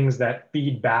these things that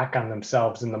feed back on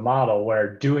themselves in the model,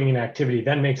 where doing an activity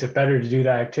then makes it better to do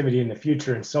that activity in the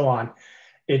future and so on,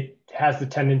 it has the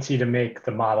tendency to make the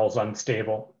models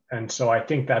unstable. And so I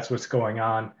think that's what's going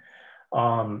on.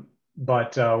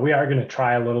 But we are going to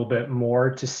try a little bit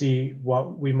more to see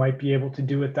what we might be able to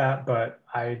do with that, but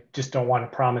I just don't want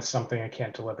to promise something I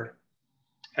can't deliver.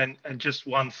 And just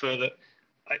one further,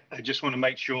 I just want to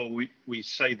make sure we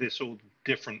say this all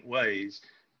different ways.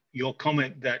 Your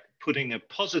comment that putting a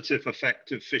positive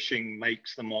effect of fishing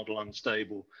makes the model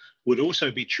unstable would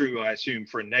also be true, I assume,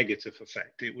 for a negative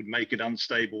effect. It would make it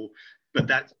unstable, but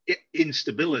that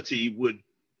instability would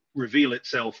reveal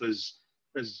itself as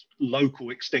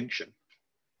local extinction.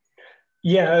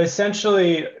 Yeah,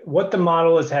 essentially what the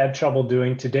model has had trouble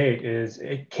doing to date is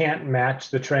it can't match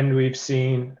the trend we've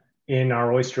seen in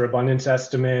our oyster abundance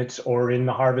estimates or in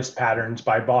the harvest patterns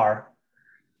by bar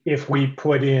if we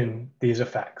put in these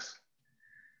effects.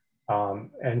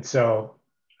 And so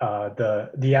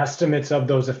the estimates of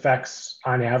those effects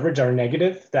on average are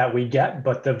negative that we get,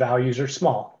 but the values are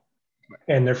small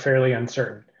and they're fairly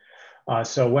uncertain.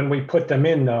 So when we put them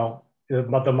in though,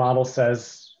 the model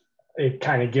says it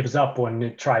kind of gives up when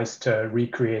it tries to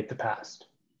recreate the past.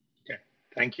 Okay,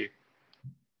 thank you.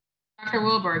 Dr.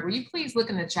 Wilberg, will you please look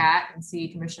in the chat and see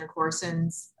Commissioner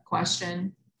Corson's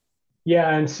question?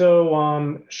 Yeah, and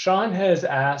so Sean has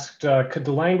asked, could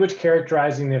the language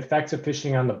characterizing the effects of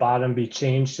fishing on the bottom be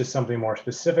changed to something more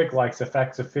specific, like the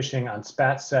effects of fishing on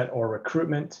spat set or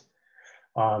recruitment?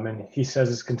 And he says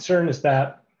his concern is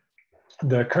that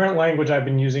the current language I've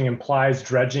been using implies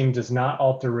dredging does not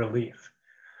alter relief.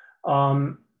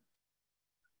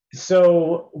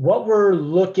 So what we're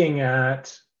looking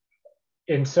at,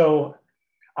 and so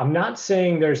I'm not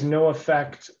saying there's no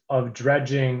effect of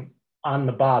dredging on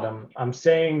the bottom. I'm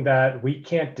saying that we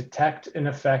can't detect an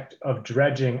effect of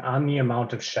dredging on the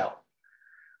amount of shell,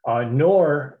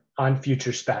 nor on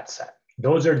future spat set.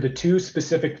 Those are the two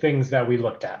specific things that we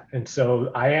looked at. And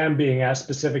so I am being as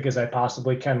specific as I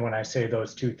possibly can when I say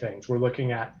those two things. We're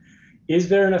looking at, is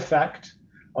there an effect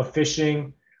of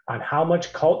fishing on how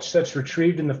much culch that's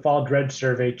retrieved in the fall dredge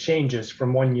survey changes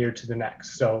from one year to the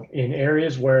next? So in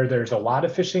areas where there's a lot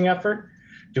of fishing effort,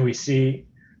 Do we see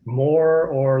more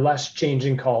or less change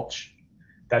in culture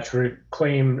that's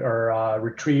reclaimed or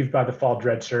retrieved by the fall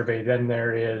dredge survey than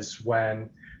there is when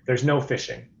there's no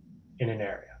fishing in an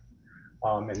area?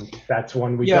 And that's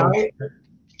one we don't.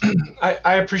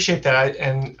 I appreciate that,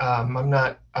 and I'm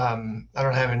not. I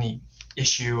don't have any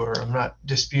issue, or I'm not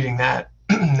disputing that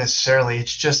necessarily.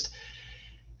 It's just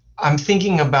I'm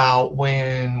thinking about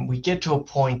when we get to a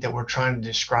point that we're trying to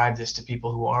describe this to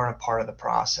people who aren't a part of the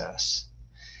process.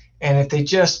 And if they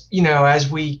just, as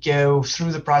we go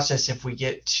through the process, if we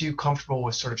get too comfortable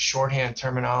with sort of shorthand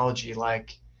terminology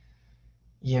like,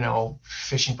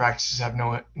 fishing practices have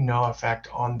no effect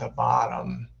on the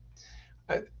bottom,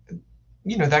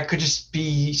 that could just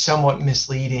be somewhat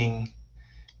misleading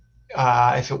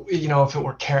if it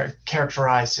were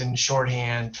characterized in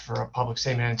shorthand for a public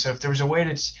statement. And so if there was a way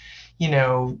to,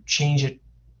 change it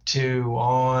to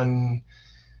on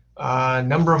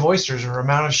number of oysters or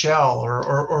amount of shell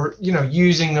or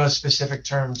using those specific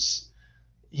terms,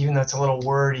 even though it's a little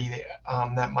wordy,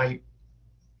 that might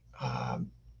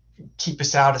keep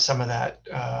us out of some of that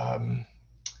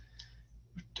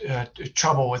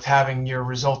trouble with having your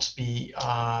results be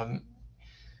kind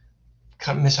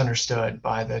of misunderstood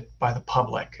by the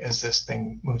public as this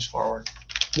thing moves forward.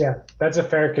 Yeah, that's a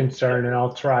fair concern, and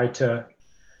I'll try to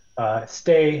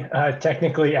stay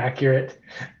technically accurate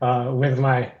with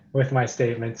my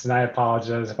statements. And I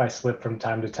apologize if I slip from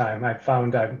time to time. I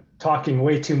found I'm talking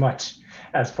way too much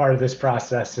as part of this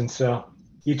process, and so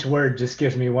each word just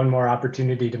gives me one more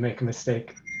opportunity to make a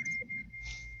mistake.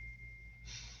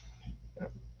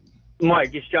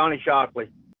 Mike, it's Johnny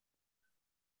Shockley.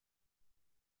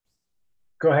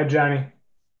 Go ahead, Johnny.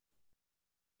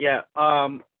 Yeah,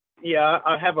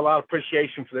 I have a lot of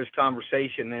appreciation for this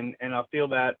conversation, and I feel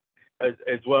that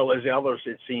as well as others,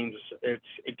 it seems it's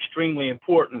extremely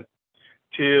important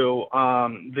to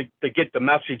get the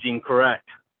messaging correct,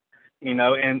 and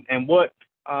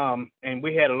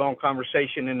we had a long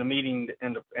conversation in the meeting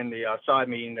in the side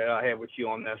meeting that I had with you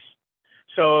on this.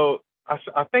 So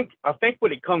I think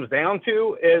what it comes down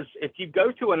to is if you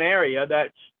go to an area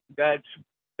that's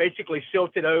basically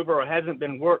silted over or hasn't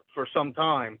been worked for some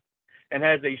time and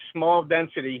has a small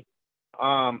density,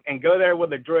 and go there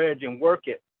with a dredge and work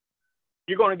it,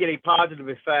 you're going to get a positive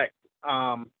effect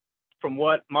from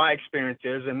what my experience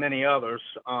is and many others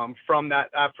from that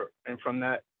effort and from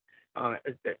that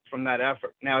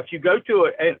effort. Now, if you go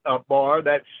to a bar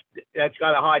that's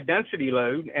got a high density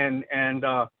load and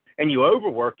you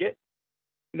overwork it,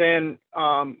 then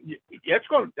that's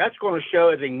going to show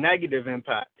as a negative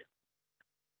impact.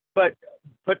 But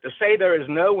to say there is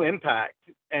no impact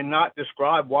and not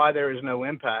describe why there is no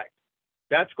impact,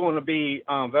 that's going to be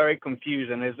very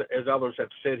confusing, as others have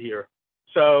said here.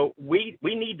 So we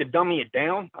need to dummy it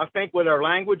down, I think, with our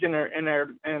language and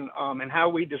how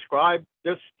we describe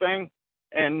this thing,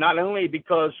 and not only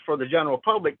because for the general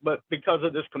public, but because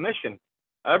of this commission.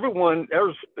 Everyone,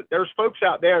 there's folks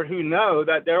out there who know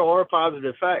that there are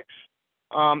positive effects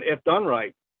if done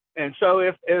right. And so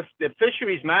if the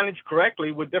fishery is managed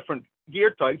correctly with different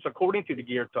gear types, according to the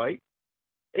gear type,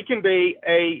 it can be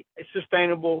a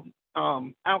sustainable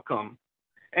outcome,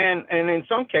 and in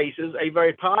some cases a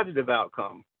very positive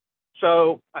outcome.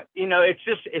 So it's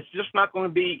just not going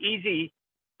to be easy.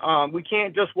 We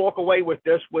can't just walk away with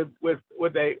this with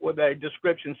a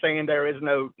description saying there is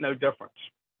no difference.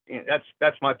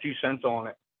 That's my 2 cents on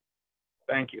it.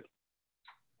 Thank you.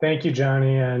 Thank you,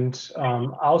 Johnny. And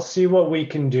I'll see what we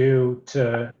can do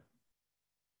to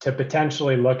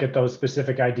potentially look at those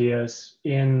specific ideas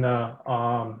in the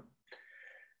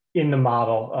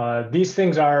model. These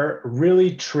things are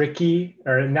really tricky,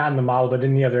 or not in the model, but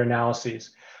in the other analyses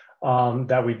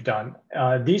that we've done.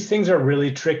 These things are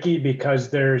really tricky because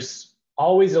there's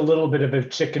always a little bit of a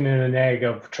chicken and an egg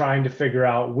of trying to figure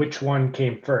out which one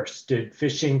came first. Did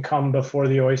fishing come before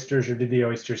the oysters, or did the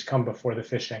oysters come before the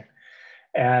fishing?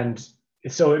 And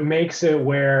so it makes it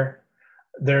where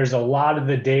there's a lot of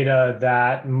the data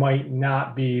that might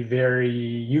not be very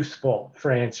useful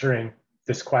for answering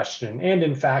this question. And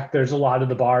in fact, there's a lot of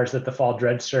the bars that the fall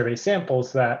dredge survey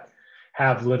samples that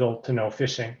have little to no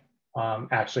fishing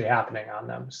actually happening on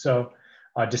them. So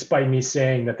despite me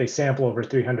saying that they sample over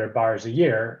 300 bars a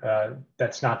year,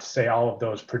 that's not to say all of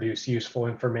those produce useful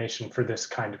information for this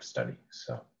kind of study.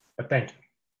 So, but thank you.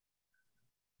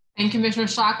 And Commissioner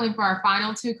Shockley, for our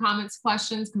final 2 comments,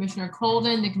 questions, Commissioner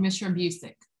Colden and Commissioner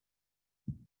Busick.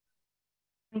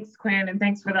 Thanks, Quinn, and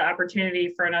thanks for the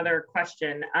opportunity for another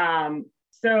question.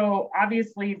 So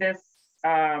obviously this,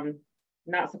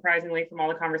 not surprisingly from all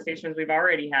the conversations we've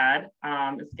already had,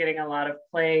 is getting a lot of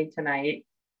play tonight.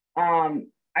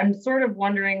 I'm sort of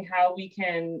wondering how we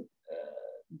can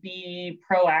be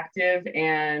proactive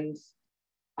and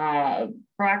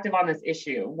proactive on this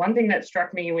issue. One thing that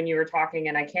struck me when you were talking,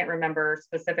 and I can't remember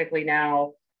specifically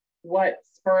now, what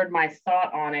spurred my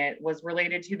thought on it was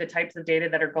related to the types of data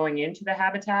that are going into the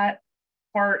habitat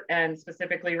part and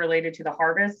specifically related to the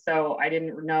harvest. So I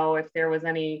didn't know if there was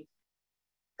any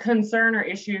concern or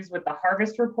issues with the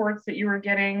harvest reports that you were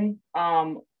getting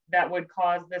that would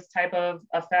cause this type of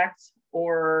effect,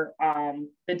 or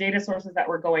the data sources that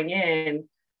were going in,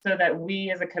 so that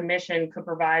we as a commission could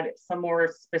provide some more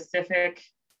specific,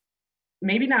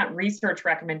 maybe not research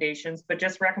recommendations, but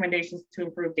just recommendations to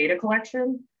improve data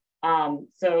collection.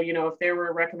 So, you know, if there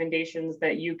were recommendations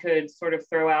that you could sort of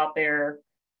throw out there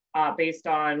based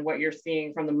on what you're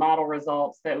seeing from the model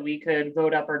results, that we could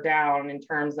vote up or down in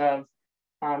terms of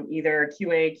either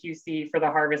QA, QC for the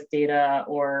harvest data,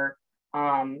 or,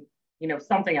 you know,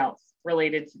 something else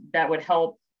related to, that would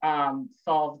help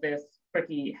solve this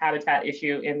tricky habitat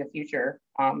issue in the future.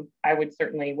 I would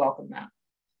certainly welcome that.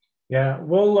 Yeah,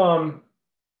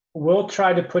 we'll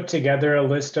try to put together a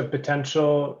list of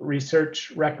potential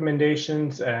research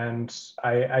recommendations. And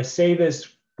I say this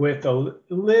with a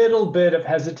little bit of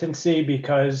hesitancy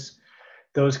because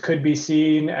those could be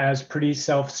seen as pretty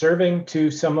self-serving to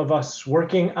some of us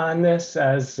working on this,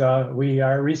 as we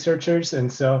are researchers.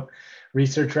 And so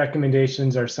research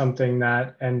recommendations are something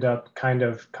that end up kind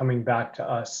of coming back to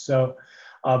us. So,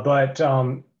 but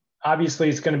obviously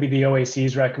it's going to be the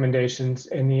OAC's recommendations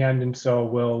in the end. And so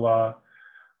we'll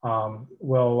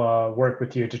work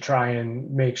with you to try and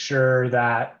make sure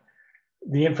that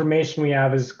the information we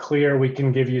have is clear. We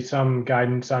can give you some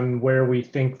guidance on where we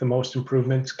think the most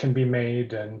improvements can be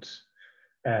made,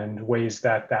 and ways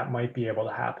that that might be able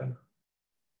to happen.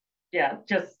 Yeah,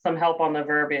 just some help on the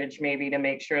verbiage, maybe, to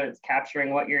make sure it's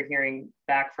capturing what you're hearing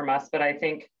back from us. But I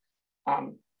think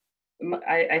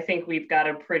I think we've got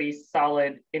a pretty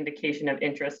solid indication of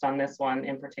interest on this one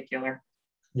in particular.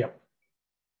 Yep.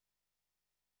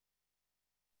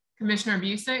 Commissioner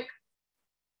Busick.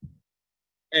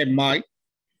 Hey, Mike.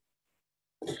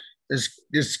 This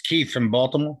is Keith from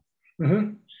Baltimore.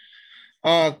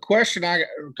 Mm-hmm. Question, I got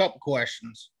a couple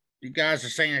questions. You guys are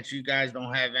saying that you guys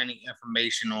don't have any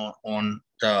information on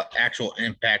the actual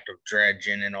impact of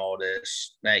dredging and all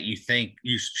this, that you think,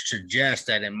 you suggest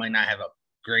that it might not have a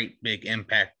great big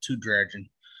impact to dredging.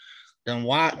 Then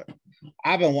why?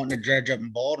 I've been wanting to dredge up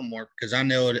in Baltimore because I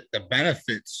know that the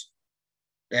benefits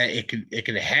that it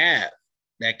could have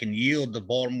that can yield the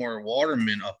Baltimore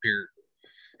watermen up here.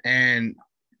 And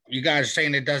you guys are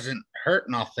saying it doesn't hurt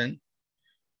nothing,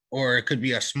 or it could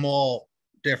be a small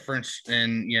difference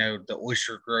in, you know, the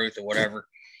oyster growth or whatever.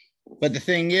 But the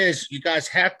thing is, you guys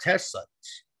have test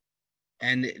sites,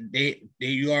 and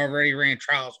you already ran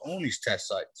trials on these test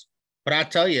sites. But I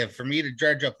tell you, for me to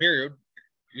dredge up here,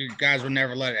 you guys would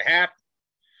never let it happen.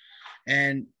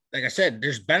 And like I said,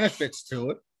 there's benefits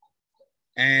to it.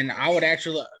 And I would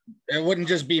actually, it wouldn't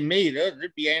just be me. There'd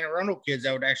be Anne Arundel kids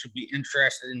that would actually be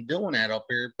interested in doing that up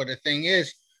here. But the thing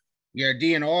is, your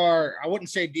DNR, I wouldn't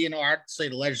say DNR, I'd say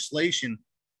the legislation,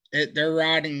 they're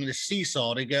riding the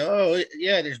seesaw. They go, oh,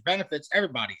 yeah, there's benefits.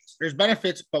 Everybody is. There's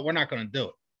benefits, but we're not going to do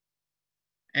it.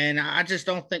 And I just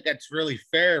don't think that's really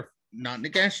fair, nothing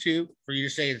against you, for you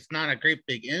to say it's not a great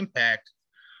big impact,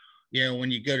 you know, when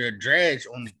you go to a dredge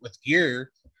with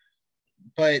gear.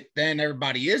 But then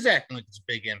everybody is acting like it's a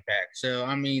big impact. So,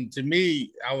 I mean, to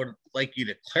me, I would like you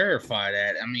to clarify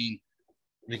that. I mean,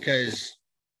 because,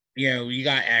 you know, you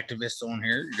got activists on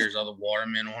here. There's other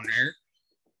watermen on here.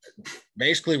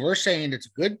 Basically, we're saying it's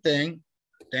a good thing.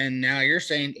 Then now you're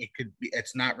saying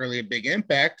it's not really a big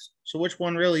impact. So which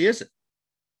one really is it?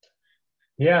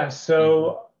 Yeah,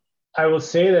 so I will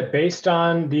say that based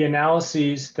on the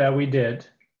analyses that we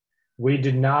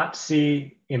did not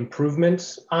see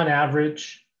improvements on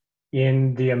average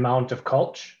in the amount of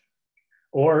culch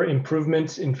or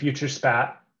improvements in future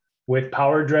spat with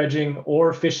power dredging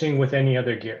or fishing with any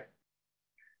other gear.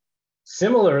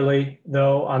 Similarly,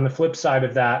 though, on the flip side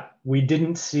of that, we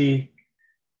didn't see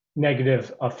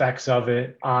negative effects of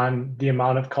it on the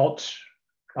amount of culch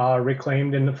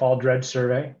reclaimed in the fall dredge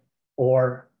survey,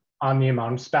 or on the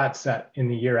amount of spat set in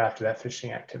the year after that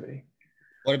fishing activity.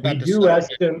 What about we the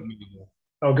settlement removal?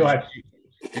 Oh, go ahead.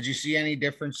 Did you see any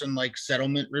difference in like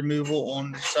settlement removal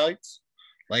on the sites?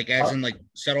 Like as in like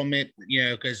settlement, you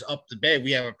know, because up the bay,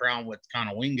 we have a problem with kind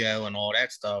of wingo and all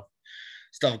that stuff.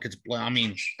 Stuff gets, I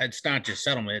mean, it's not just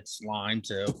settlement, it's lime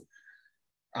too.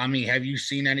 I mean, have you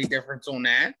seen any difference on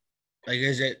that? Like,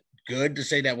 is it good to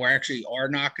say that we actually are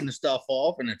knocking the stuff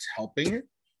off and it's helping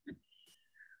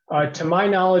it? To my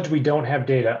knowledge, we don't have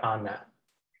data on that.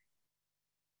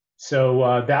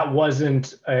 So that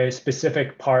wasn't a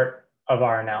specific part of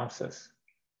our analysis.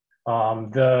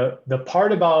 The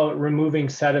part about removing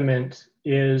sediment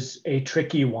is a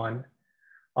tricky one.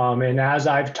 And as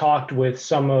I've talked with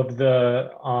some of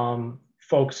the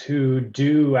folks who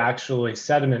do actually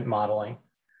sediment modeling,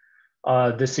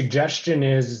 the suggestion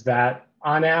is that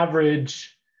on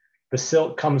average, the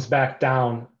silt comes back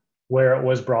down where it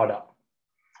was brought up.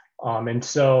 And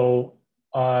so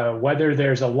whether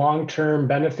there's a long-term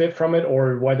benefit from it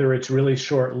or whether it's really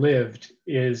short-lived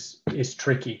is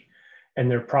tricky. And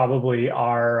there probably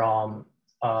are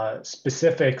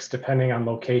specifics depending on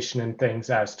location and things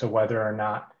as to whether or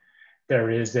not there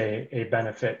is a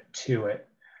benefit to it.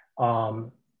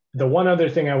 The one other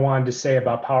thing I wanted to say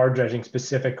about power dredging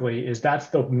specifically is that's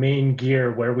the main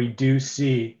gear where we do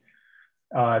see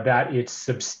that it's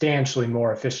substantially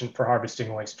more efficient for harvesting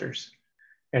oysters.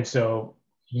 And so,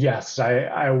 yes,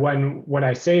 when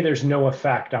I say there's no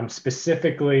effect, I'm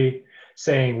specifically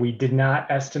saying we did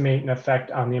not estimate an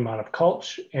effect on the amount of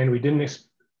culch, and we didn't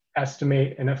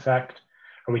estimate an effect,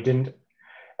 or we didn't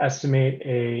estimate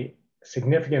a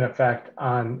significant effect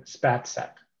on spat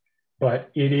set. But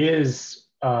it is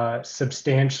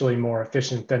substantially more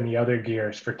efficient than the other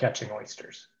gears for catching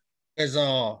oysters. As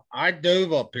I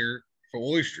dove up here for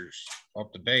oysters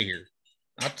up the bay here.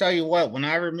 I'll tell you what, when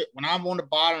I'm on the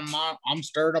bottom, I'm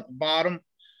stirring up the bottom.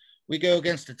 We go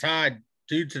against the tide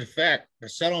due to the fact the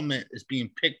settlement is being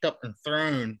picked up and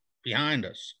thrown behind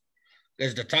us.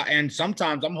 There's the tide, and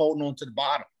sometimes I'm holding on to the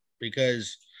bottom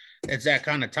because it's that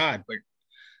kind of tide. But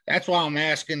that's why I'm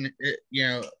asking,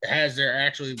 has there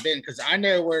actually been? Because I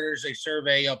know where there's a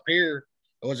survey up here.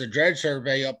 It was a dredge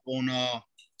survey up on, I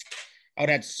would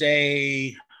have to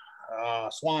say,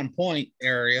 Swan Point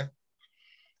area.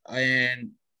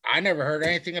 And I never heard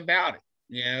anything about it.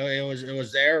 It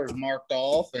was there, it was marked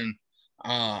off, and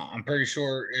I'm pretty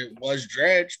sure it was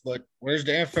dredged, but where's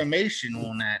the information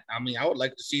on that? I mean, I would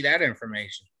like to see that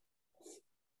information.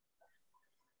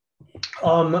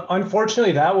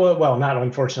 Unfortunately, that was, well, not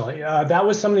unfortunately, that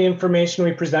was some of the information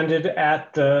we presented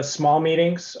at the small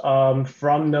meetings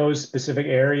from those specific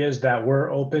areas that were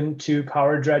open to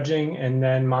power dredging and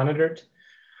then monitored.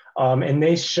 And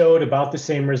they showed about the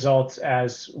same results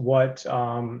as what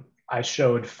I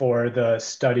showed for the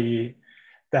study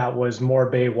that was more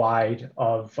bay wide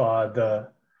of the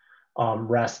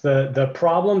rest. The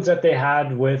problems that they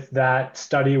had with that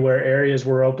study where areas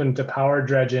were open to power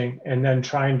dredging and then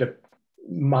trying to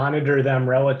monitor them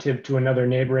relative to another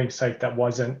neighboring site that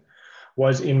wasn't,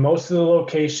 was in most of the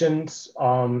locations,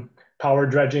 power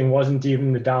dredging wasn't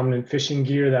even the dominant fishing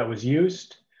gear that was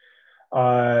used.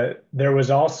 There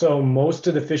was also, most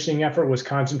of the fishing effort was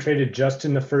concentrated just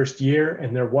in the first year,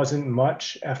 and there wasn't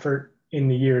much effort in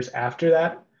the years after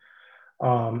that.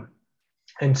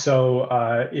 And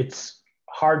so it's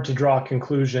hard to draw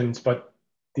conclusions, but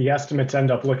the estimates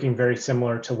end up looking very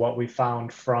similar to what we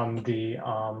found from the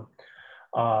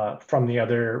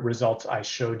other results I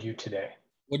showed you today.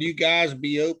 Would you guys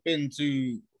be open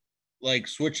to like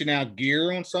switching out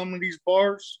gear on some of these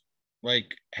bars?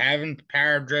 Like having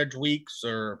power dredge weeks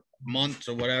or months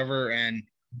or whatever, and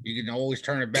you can always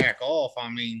turn it back off. I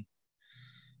mean,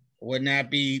 wouldn't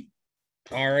that be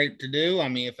all right to do? I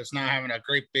mean, if it's not having a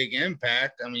great big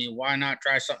impact, I mean, why not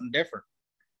try something different?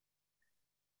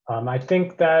 I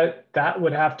think that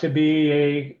would have to be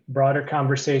a broader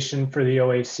conversation for the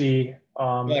OAC.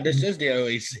 Well, this is the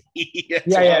OAC.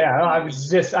 Yeah.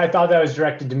 I thought that was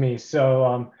directed to me.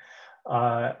 So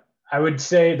I would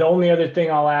say the only other thing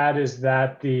I'll add is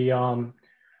that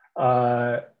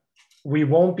we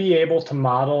won't be able to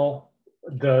model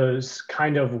those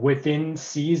kind of within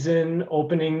season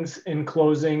openings and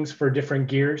closings for different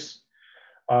gears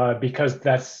because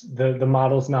that's the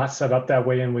model's not set up that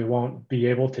way, and we won't be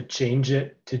able to change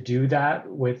it to do that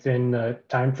within the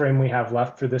time frame we have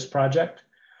left for this project.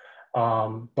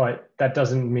 But that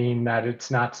doesn't mean that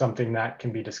it's not something that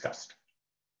can be discussed.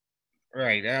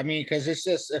 Right. I mean, because it's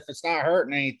just, if it's not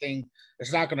hurting anything,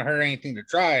 it's not going to hurt anything to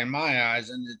try in my eyes.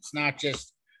 And it's not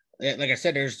just, like I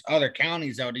said, there's other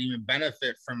counties that would even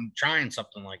benefit from trying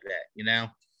something like that.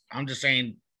 I'm just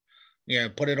saying,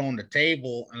 put it on the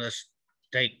table and let's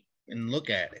take and look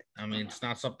at it. I mean, it's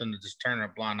not something to just turn a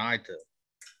blind eye to.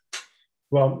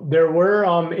 Well, there were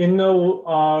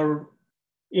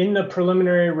in the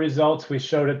preliminary results we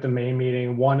showed at the May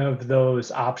meeting, one of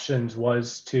those options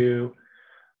was to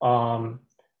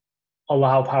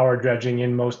allow power dredging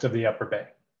in most of the upper bay.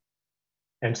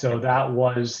 And so that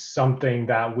was something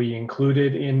that we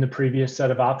included in the previous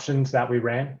set of options that we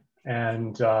ran.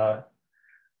 And so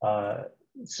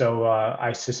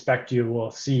I suspect you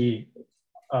will see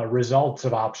results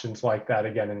of options like that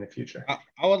again in the future.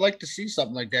 I would like to see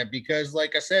something like that because,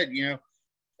 like I said, you know,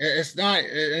 it's not,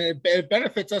 it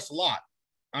benefits us a lot.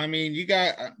 I mean, you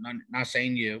got, not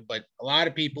saying you, but a lot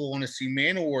of people want to see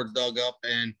Man-O-War dug up.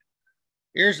 And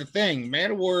here's the thing,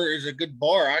 Man-O-War is a good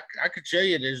bar. I could show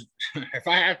you there's, if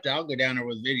I have to, I'll go down there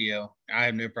with video. I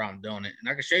have no problem doing it. And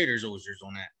I can show you there's oysters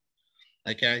on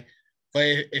that. Okay.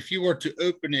 But if you were to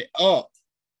open it up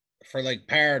for like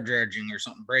power dredging or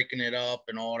something, breaking it up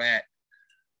and all that,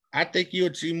 I think you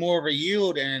would see more of a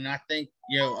yield. And I think,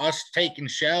 you know, us taking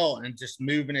shell and just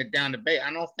moving it down the bay,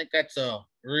 I don't think that's a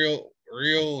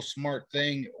real smart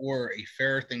thing or a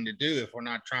fair thing to do if we're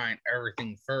not trying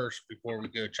everything first before we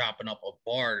go chopping up a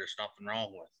bar there's nothing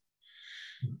wrong with.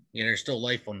 You know, there's still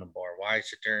life on the bar. Why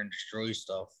sit there and destroy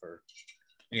stuff for,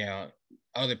 you know,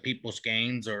 other people's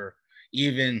gains, or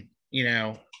even, you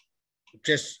know,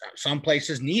 just some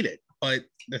places need it. But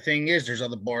the thing is, there's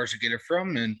other bars to get it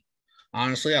from. And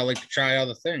honestly, I like to try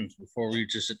other things before we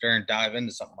just sit there and dive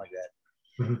into something like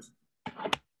that. Mm-hmm.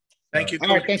 Thank you.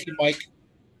 All right, thank you, Mike.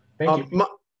 Thank you.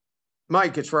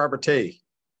 Mike, it's Robert T.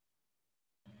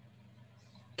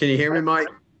 Can you hear me, Mike?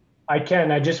 I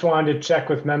can. I just wanted to check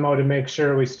with Memo to make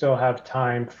sure we still have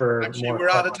time for Actually, more. we're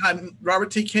out of time.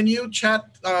 Robert T, can you chat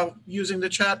using the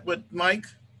chat with Mike?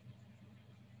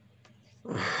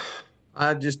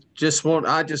 I just wanted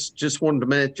a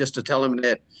minute just to tell him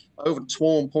that over at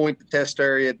Swan Point, the test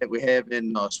area that we have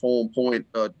in Swan Point,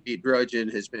 dredging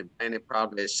has been planted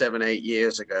probably 7-8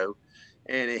 years ago,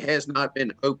 and it has not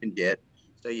been opened yet.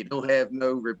 So you don't have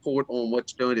no report on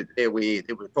what's doing it there.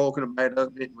 They were talking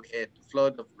about it. We had the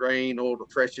flood of rain, all the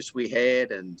freshest we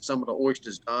had, and some of the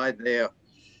oysters died there.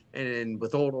 And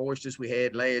with all the oysters we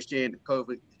had last year and the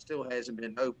COVID, it still hasn't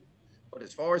been open. But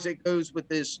as far as it goes with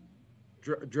this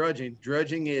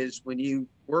dredging is when you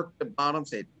work the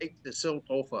bottoms and take the silt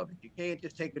off of it. You can't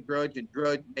just take a drudge,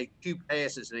 make 2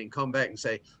 passes and then come back and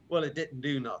say, well, it didn't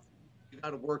do nothing. You got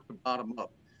to work the bottom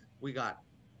up. We got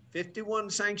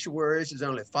 51 sanctuaries. There's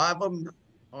only 5 of them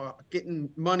are getting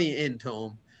money into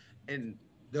them. And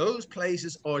those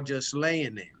places are just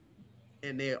laying there.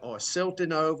 And they are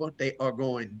silting over. They are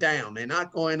going down. They're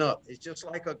not going up. It's just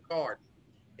like a garden.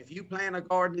 If you plant a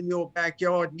garden in your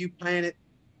backyard and you plant it,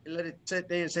 and let it sit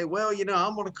there and say, well, you know,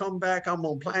 I'm going to come back. I'm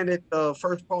going to plant it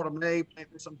first part of May,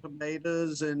 planting some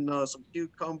tomatoes and some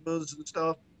cucumbers and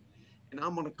stuff. And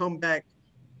I'm going to come back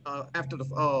after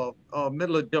the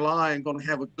middle of July and going to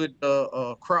have a good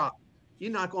crop.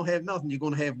 You're not going to have nothing. You're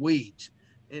going to have weeds.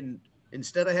 And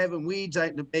instead of having weeds out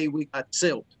in the bay, we got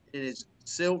silt.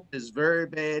 Silt is very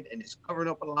bad, and it's covering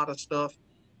up a lot of stuff.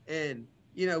 And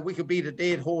you know, we could beat a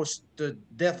dead horse to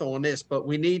death on this, but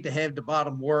we need to have the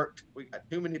bottom worked. We got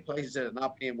too many places that are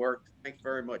not being worked. Thank you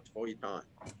very much for your time.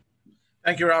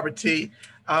 Thank you, Robert T.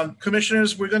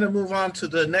 Commissioners, we're going to move on to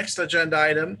the next agenda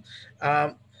item.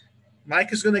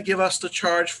 Mike is going to give us the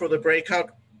charge for the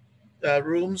breakout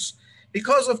rooms.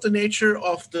 Because of the nature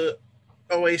of the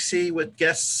OAC with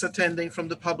guests attending from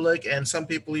the public and some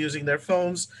people using their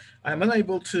phones, I'm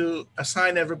unable to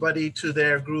assign everybody to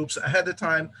their groups ahead of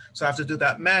time, so I have to do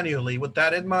that manually. With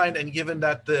that in mind, and given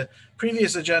that the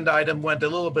previous agenda item went a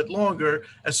little bit longer,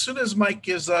 as soon as Mike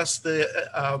gives us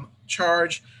the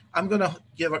charge, I'm going to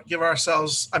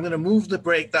I'm going to move the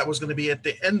break that was going to be at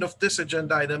the end of this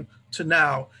agenda item to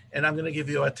now, and I'm going to give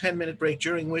you a 10-minute break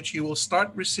during which you will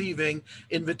start receiving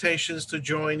invitations to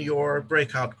join your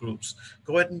breakout groups.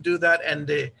 Go ahead and do that, and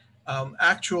the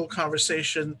actual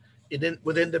conversation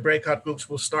within the breakout groups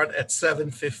will start at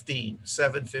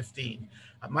 7:15.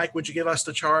 Mike, would you give us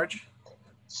the charge?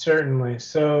 Certainly.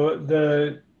 So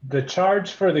the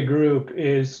charge for the group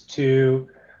is to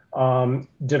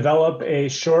develop a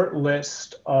short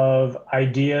list of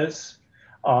ideas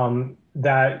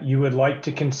that you would like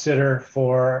to consider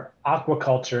for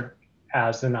aquaculture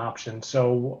as an option.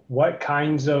 So what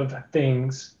kinds of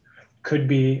things could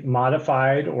be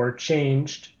modified or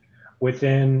changed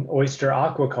within oyster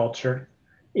aquaculture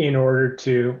in order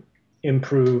to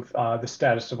improve the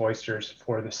status of oysters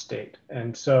for the state.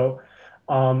 And so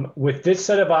with this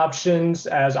set of options,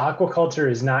 as aquaculture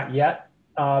is not yet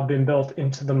been built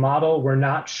into the model, we're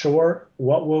not sure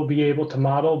what we'll be able to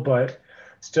model, but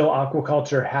still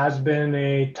aquaculture has been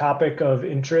a topic of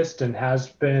interest and has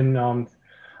been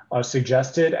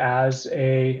suggested as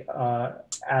an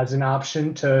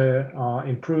option to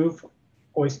improve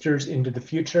oysters into the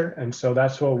future. And so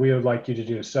that's what we would like you to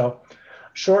do. So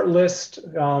short list,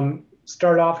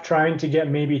 start off trying to get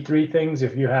maybe 3 things.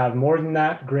 If you have more than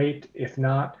that, great. If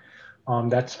not,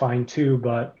 that's fine too.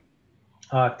 But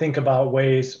think about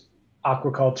ways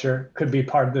aquaculture could be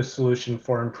part of the solution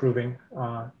for improving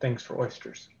things for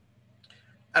oysters.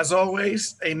 As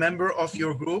always, a member of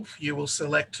your group, you will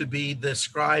select to be the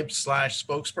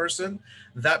scribe/spokesperson.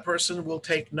 That person will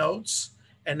take notes.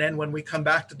 And then when we come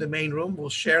back to the main room, we'll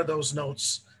share those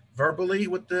notes verbally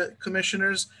with the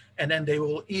commissioners, and then they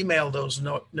will email those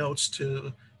notes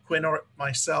to Quinn or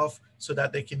myself so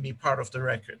that they can be part of the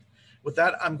record. With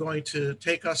that, I'm going to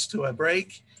take us to a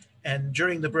break. And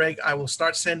during the break, I will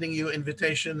start sending you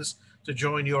invitations to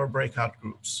join your breakout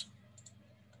groups.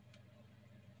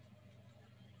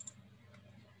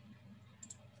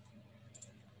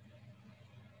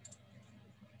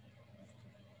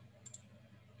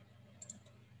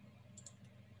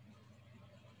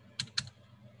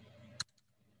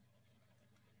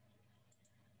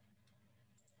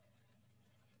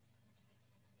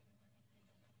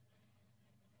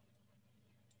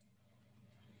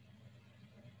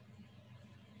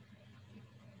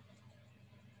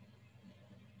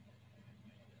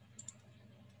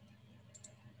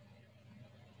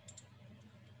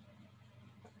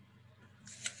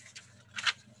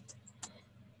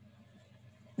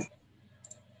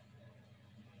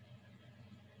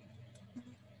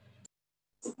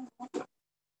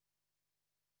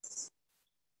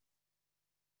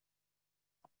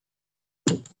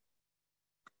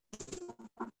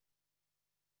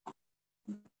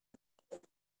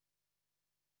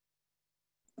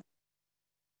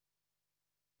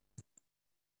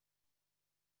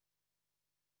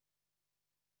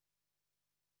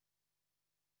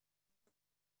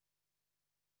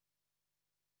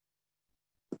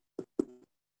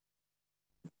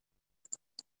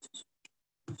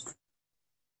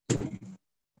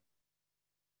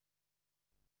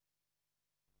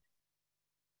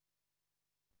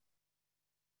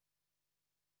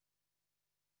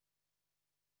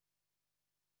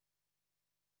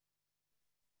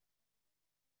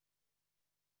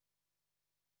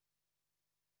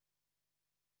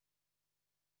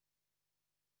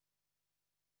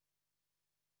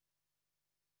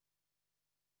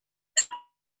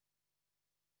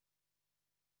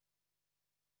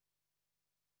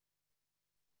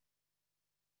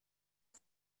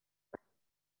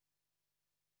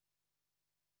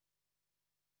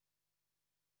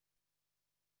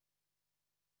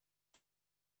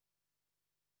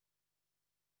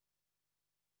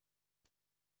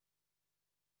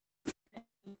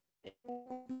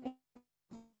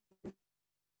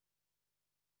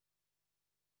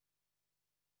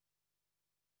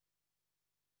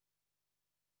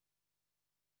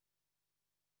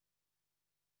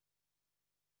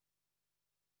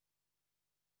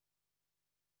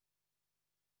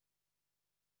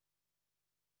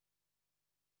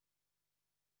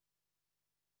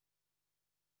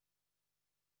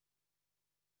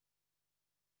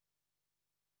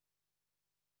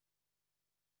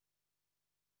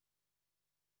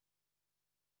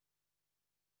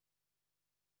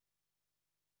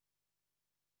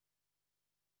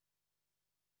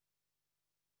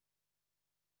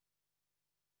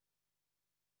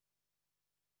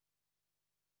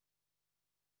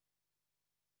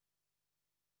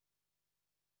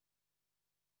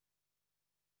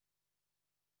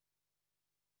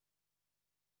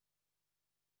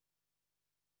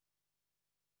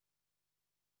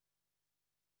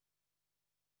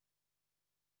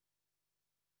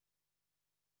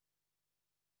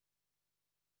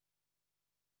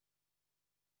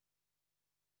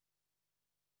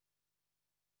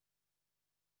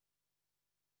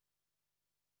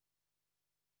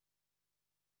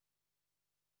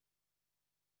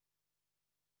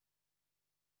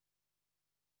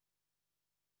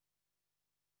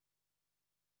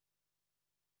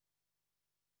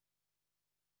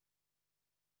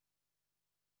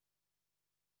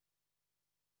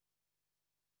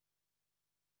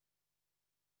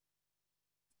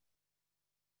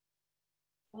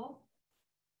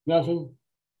 Nothing.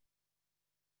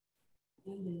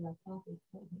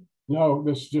 No,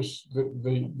 this just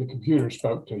the computer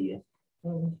spoke to you.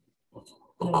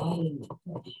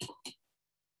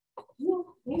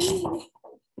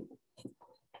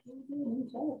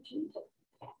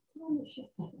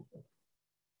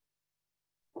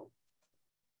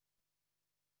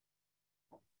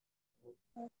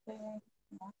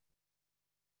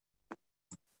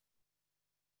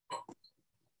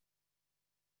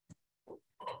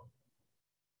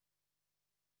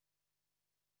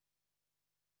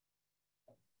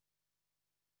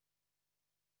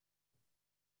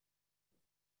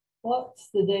 What's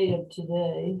the date of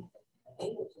today?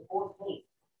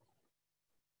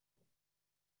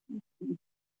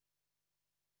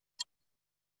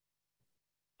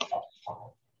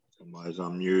 Somebody's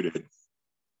unmuted.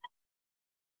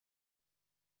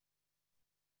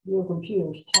 Your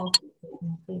computer's talking.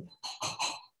 I think.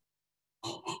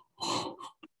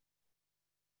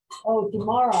 Oh,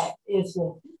 tomorrow is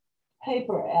a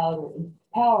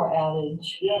power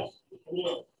outage. Yes,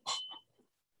 yes.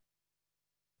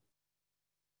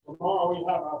 Tomorrow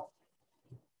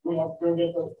we have to go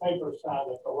get those papers signed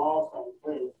at the law firm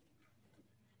too.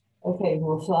 Okay,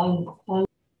 well, so I'm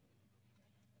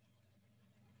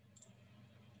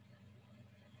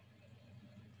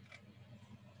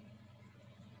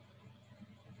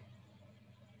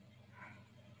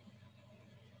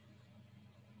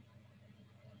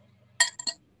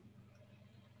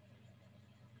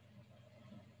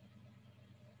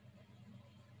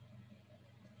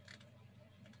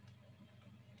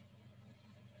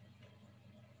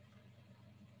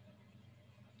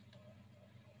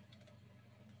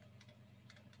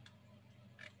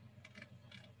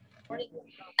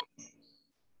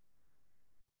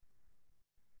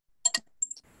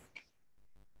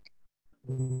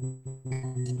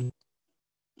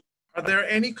Are there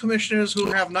any commissioners who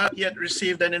have not yet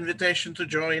received an invitation to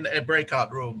join a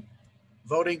breakout room?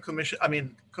 Commissioners,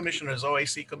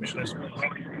 OAC commissioners.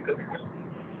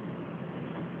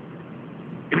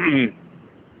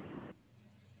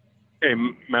 Hey,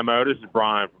 Memo, this is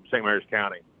Brian from St. Mary's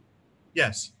County.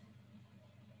 Yes.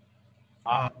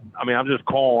 I mean, I'm just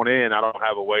calling in. I don't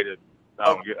have a way to,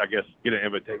 I guess, get an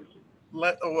invitation.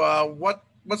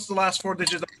 What's the last four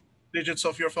digits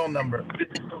of your phone number?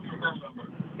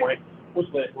 Wait,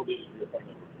 what's the four digits of your phone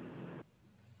number?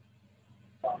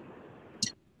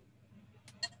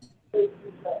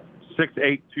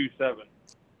 6827.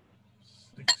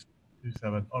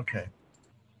 627. Okay.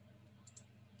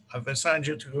 I've assigned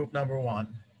you to group number 1.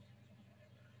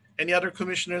 Any other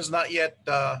commissioners not yet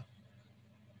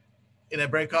in a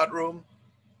breakout room?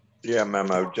 Yeah,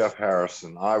 Memo, Jeff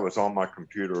Harrison. I was on my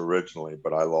computer originally,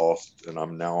 but I lost, and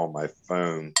I'm now on my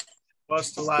phone.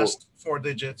 What's the last four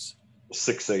digits?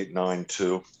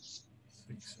 6892.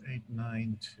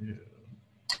 6892.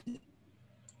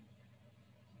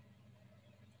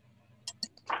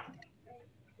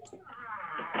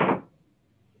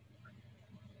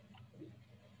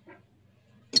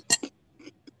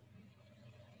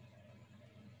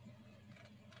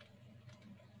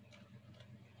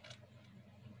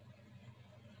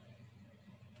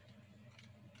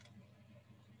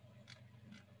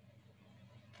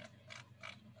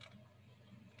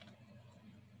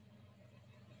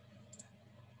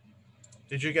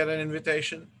 Did you get an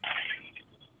invitation?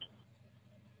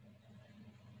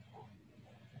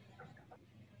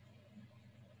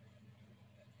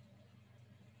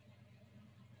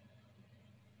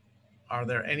 Are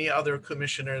there any other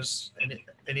commissioners,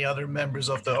 any other members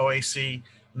of the OAC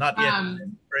not yet in the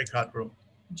breakout room?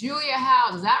 Julia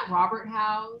Howes, is that Robert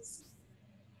Howes?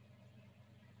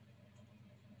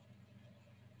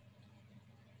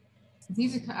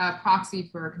 He's a proxy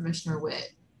for Commissioner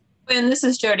Witt. And this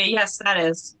is Jody. Yes, that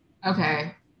is.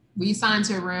 Okay. Will you sign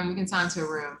to a room? We can sign to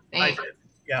a room. Thank you.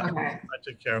 Yeah, okay. I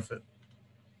took care of it.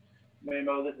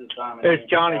 Memo, this is Simon. It's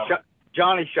Johnny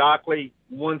Shockley,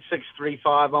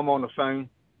 1635. I'm on the phone.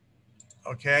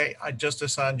 Okay, I just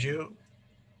assigned you.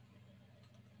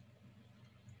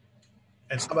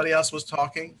 And somebody else was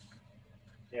talking?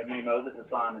 Yeah, Memo, this is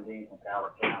Simon Dean from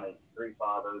Talbot County,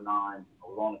 3509. I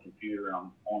was on the computer and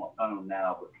I'm on the phone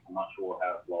now, but I'm not sure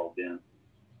how it's logged in.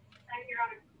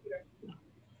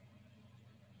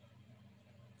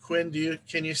 Quinn,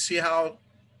 can you see how?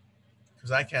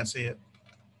 Because I can't see it.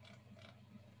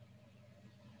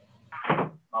 I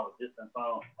was just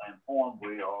informed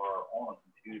we are on a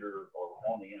computer or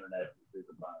on the internet through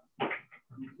the phone,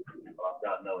 but I've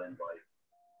got no invite.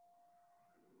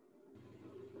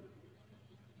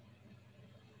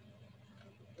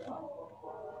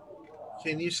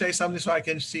 Can you say something so I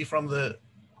can see from the?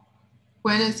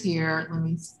 Quinn is here. Let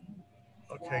me see.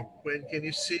 Okay, Quinn, can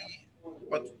you see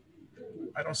what?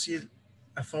 I don't see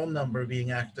a phone number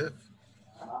being active.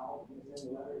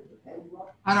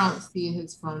 I don't see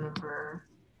his phone number.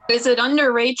 Is it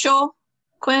under Rachel,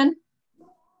 Quinn?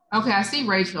 Okay, I see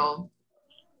Rachel.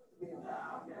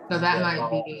 So that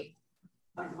might be.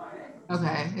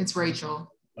 Okay, it's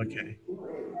Rachel. Okay.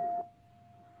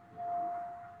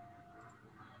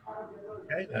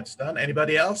 Okay, that's done.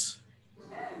 Anybody else?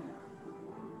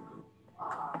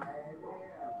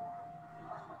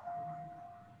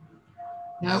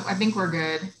 Nope, I think we're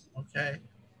good. Okay.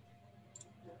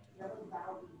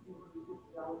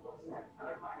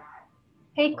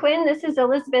 Hey, Quinn, this is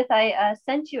Elizabeth. I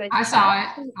sent you a I saw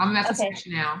it. I'm at the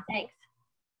section now. Thanks.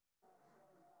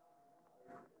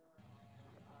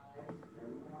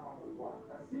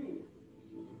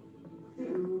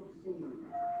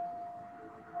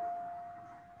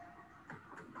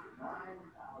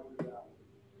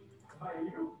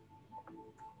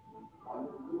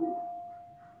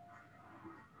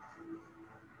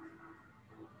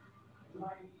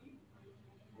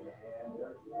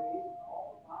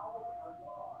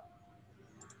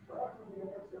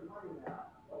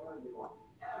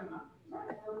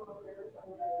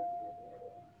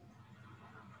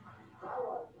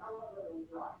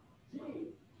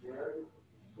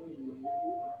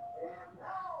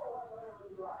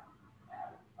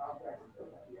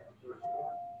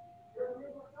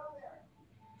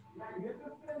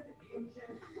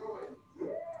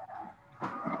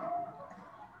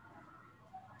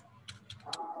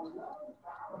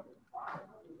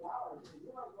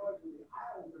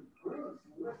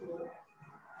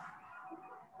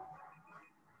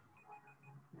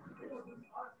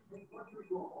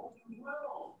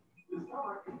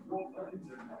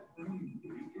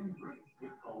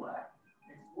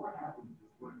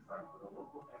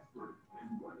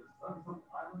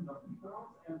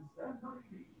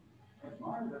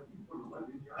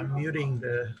 I'm muting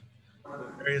the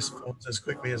various phones as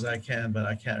quickly as I can, but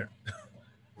I can't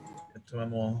get to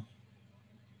them all.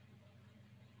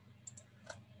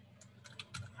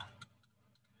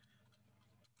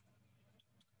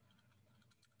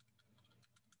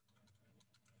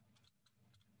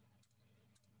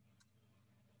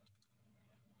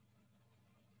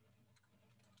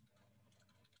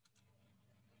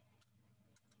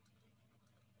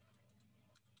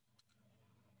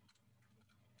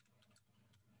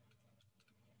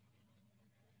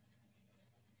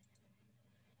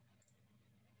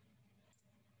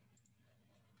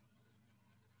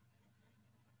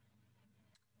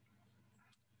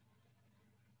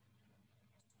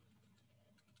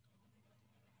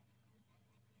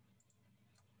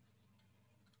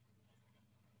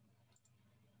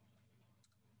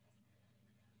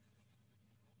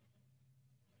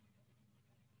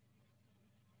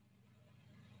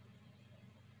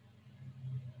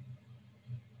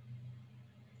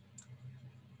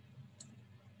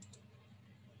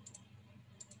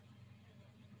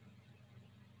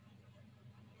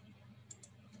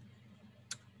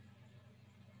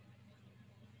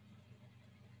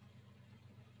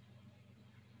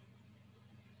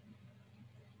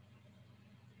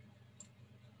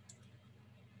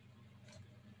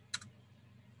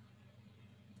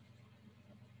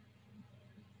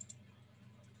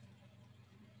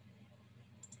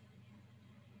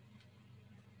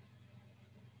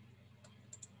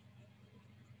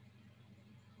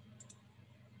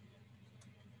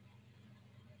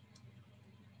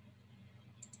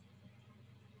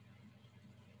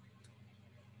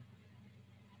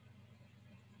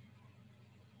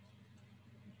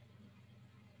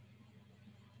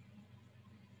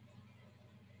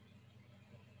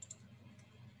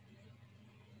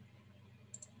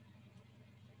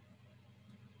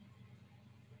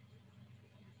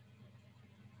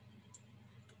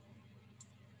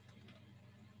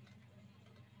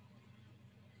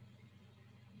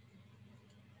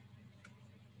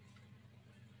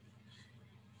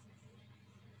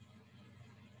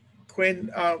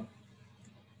 Quinn,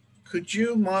 could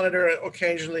you monitor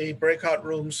occasionally breakout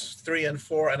rooms 3 and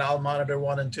 4, and I'll monitor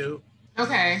 1 and 2?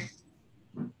 Okay.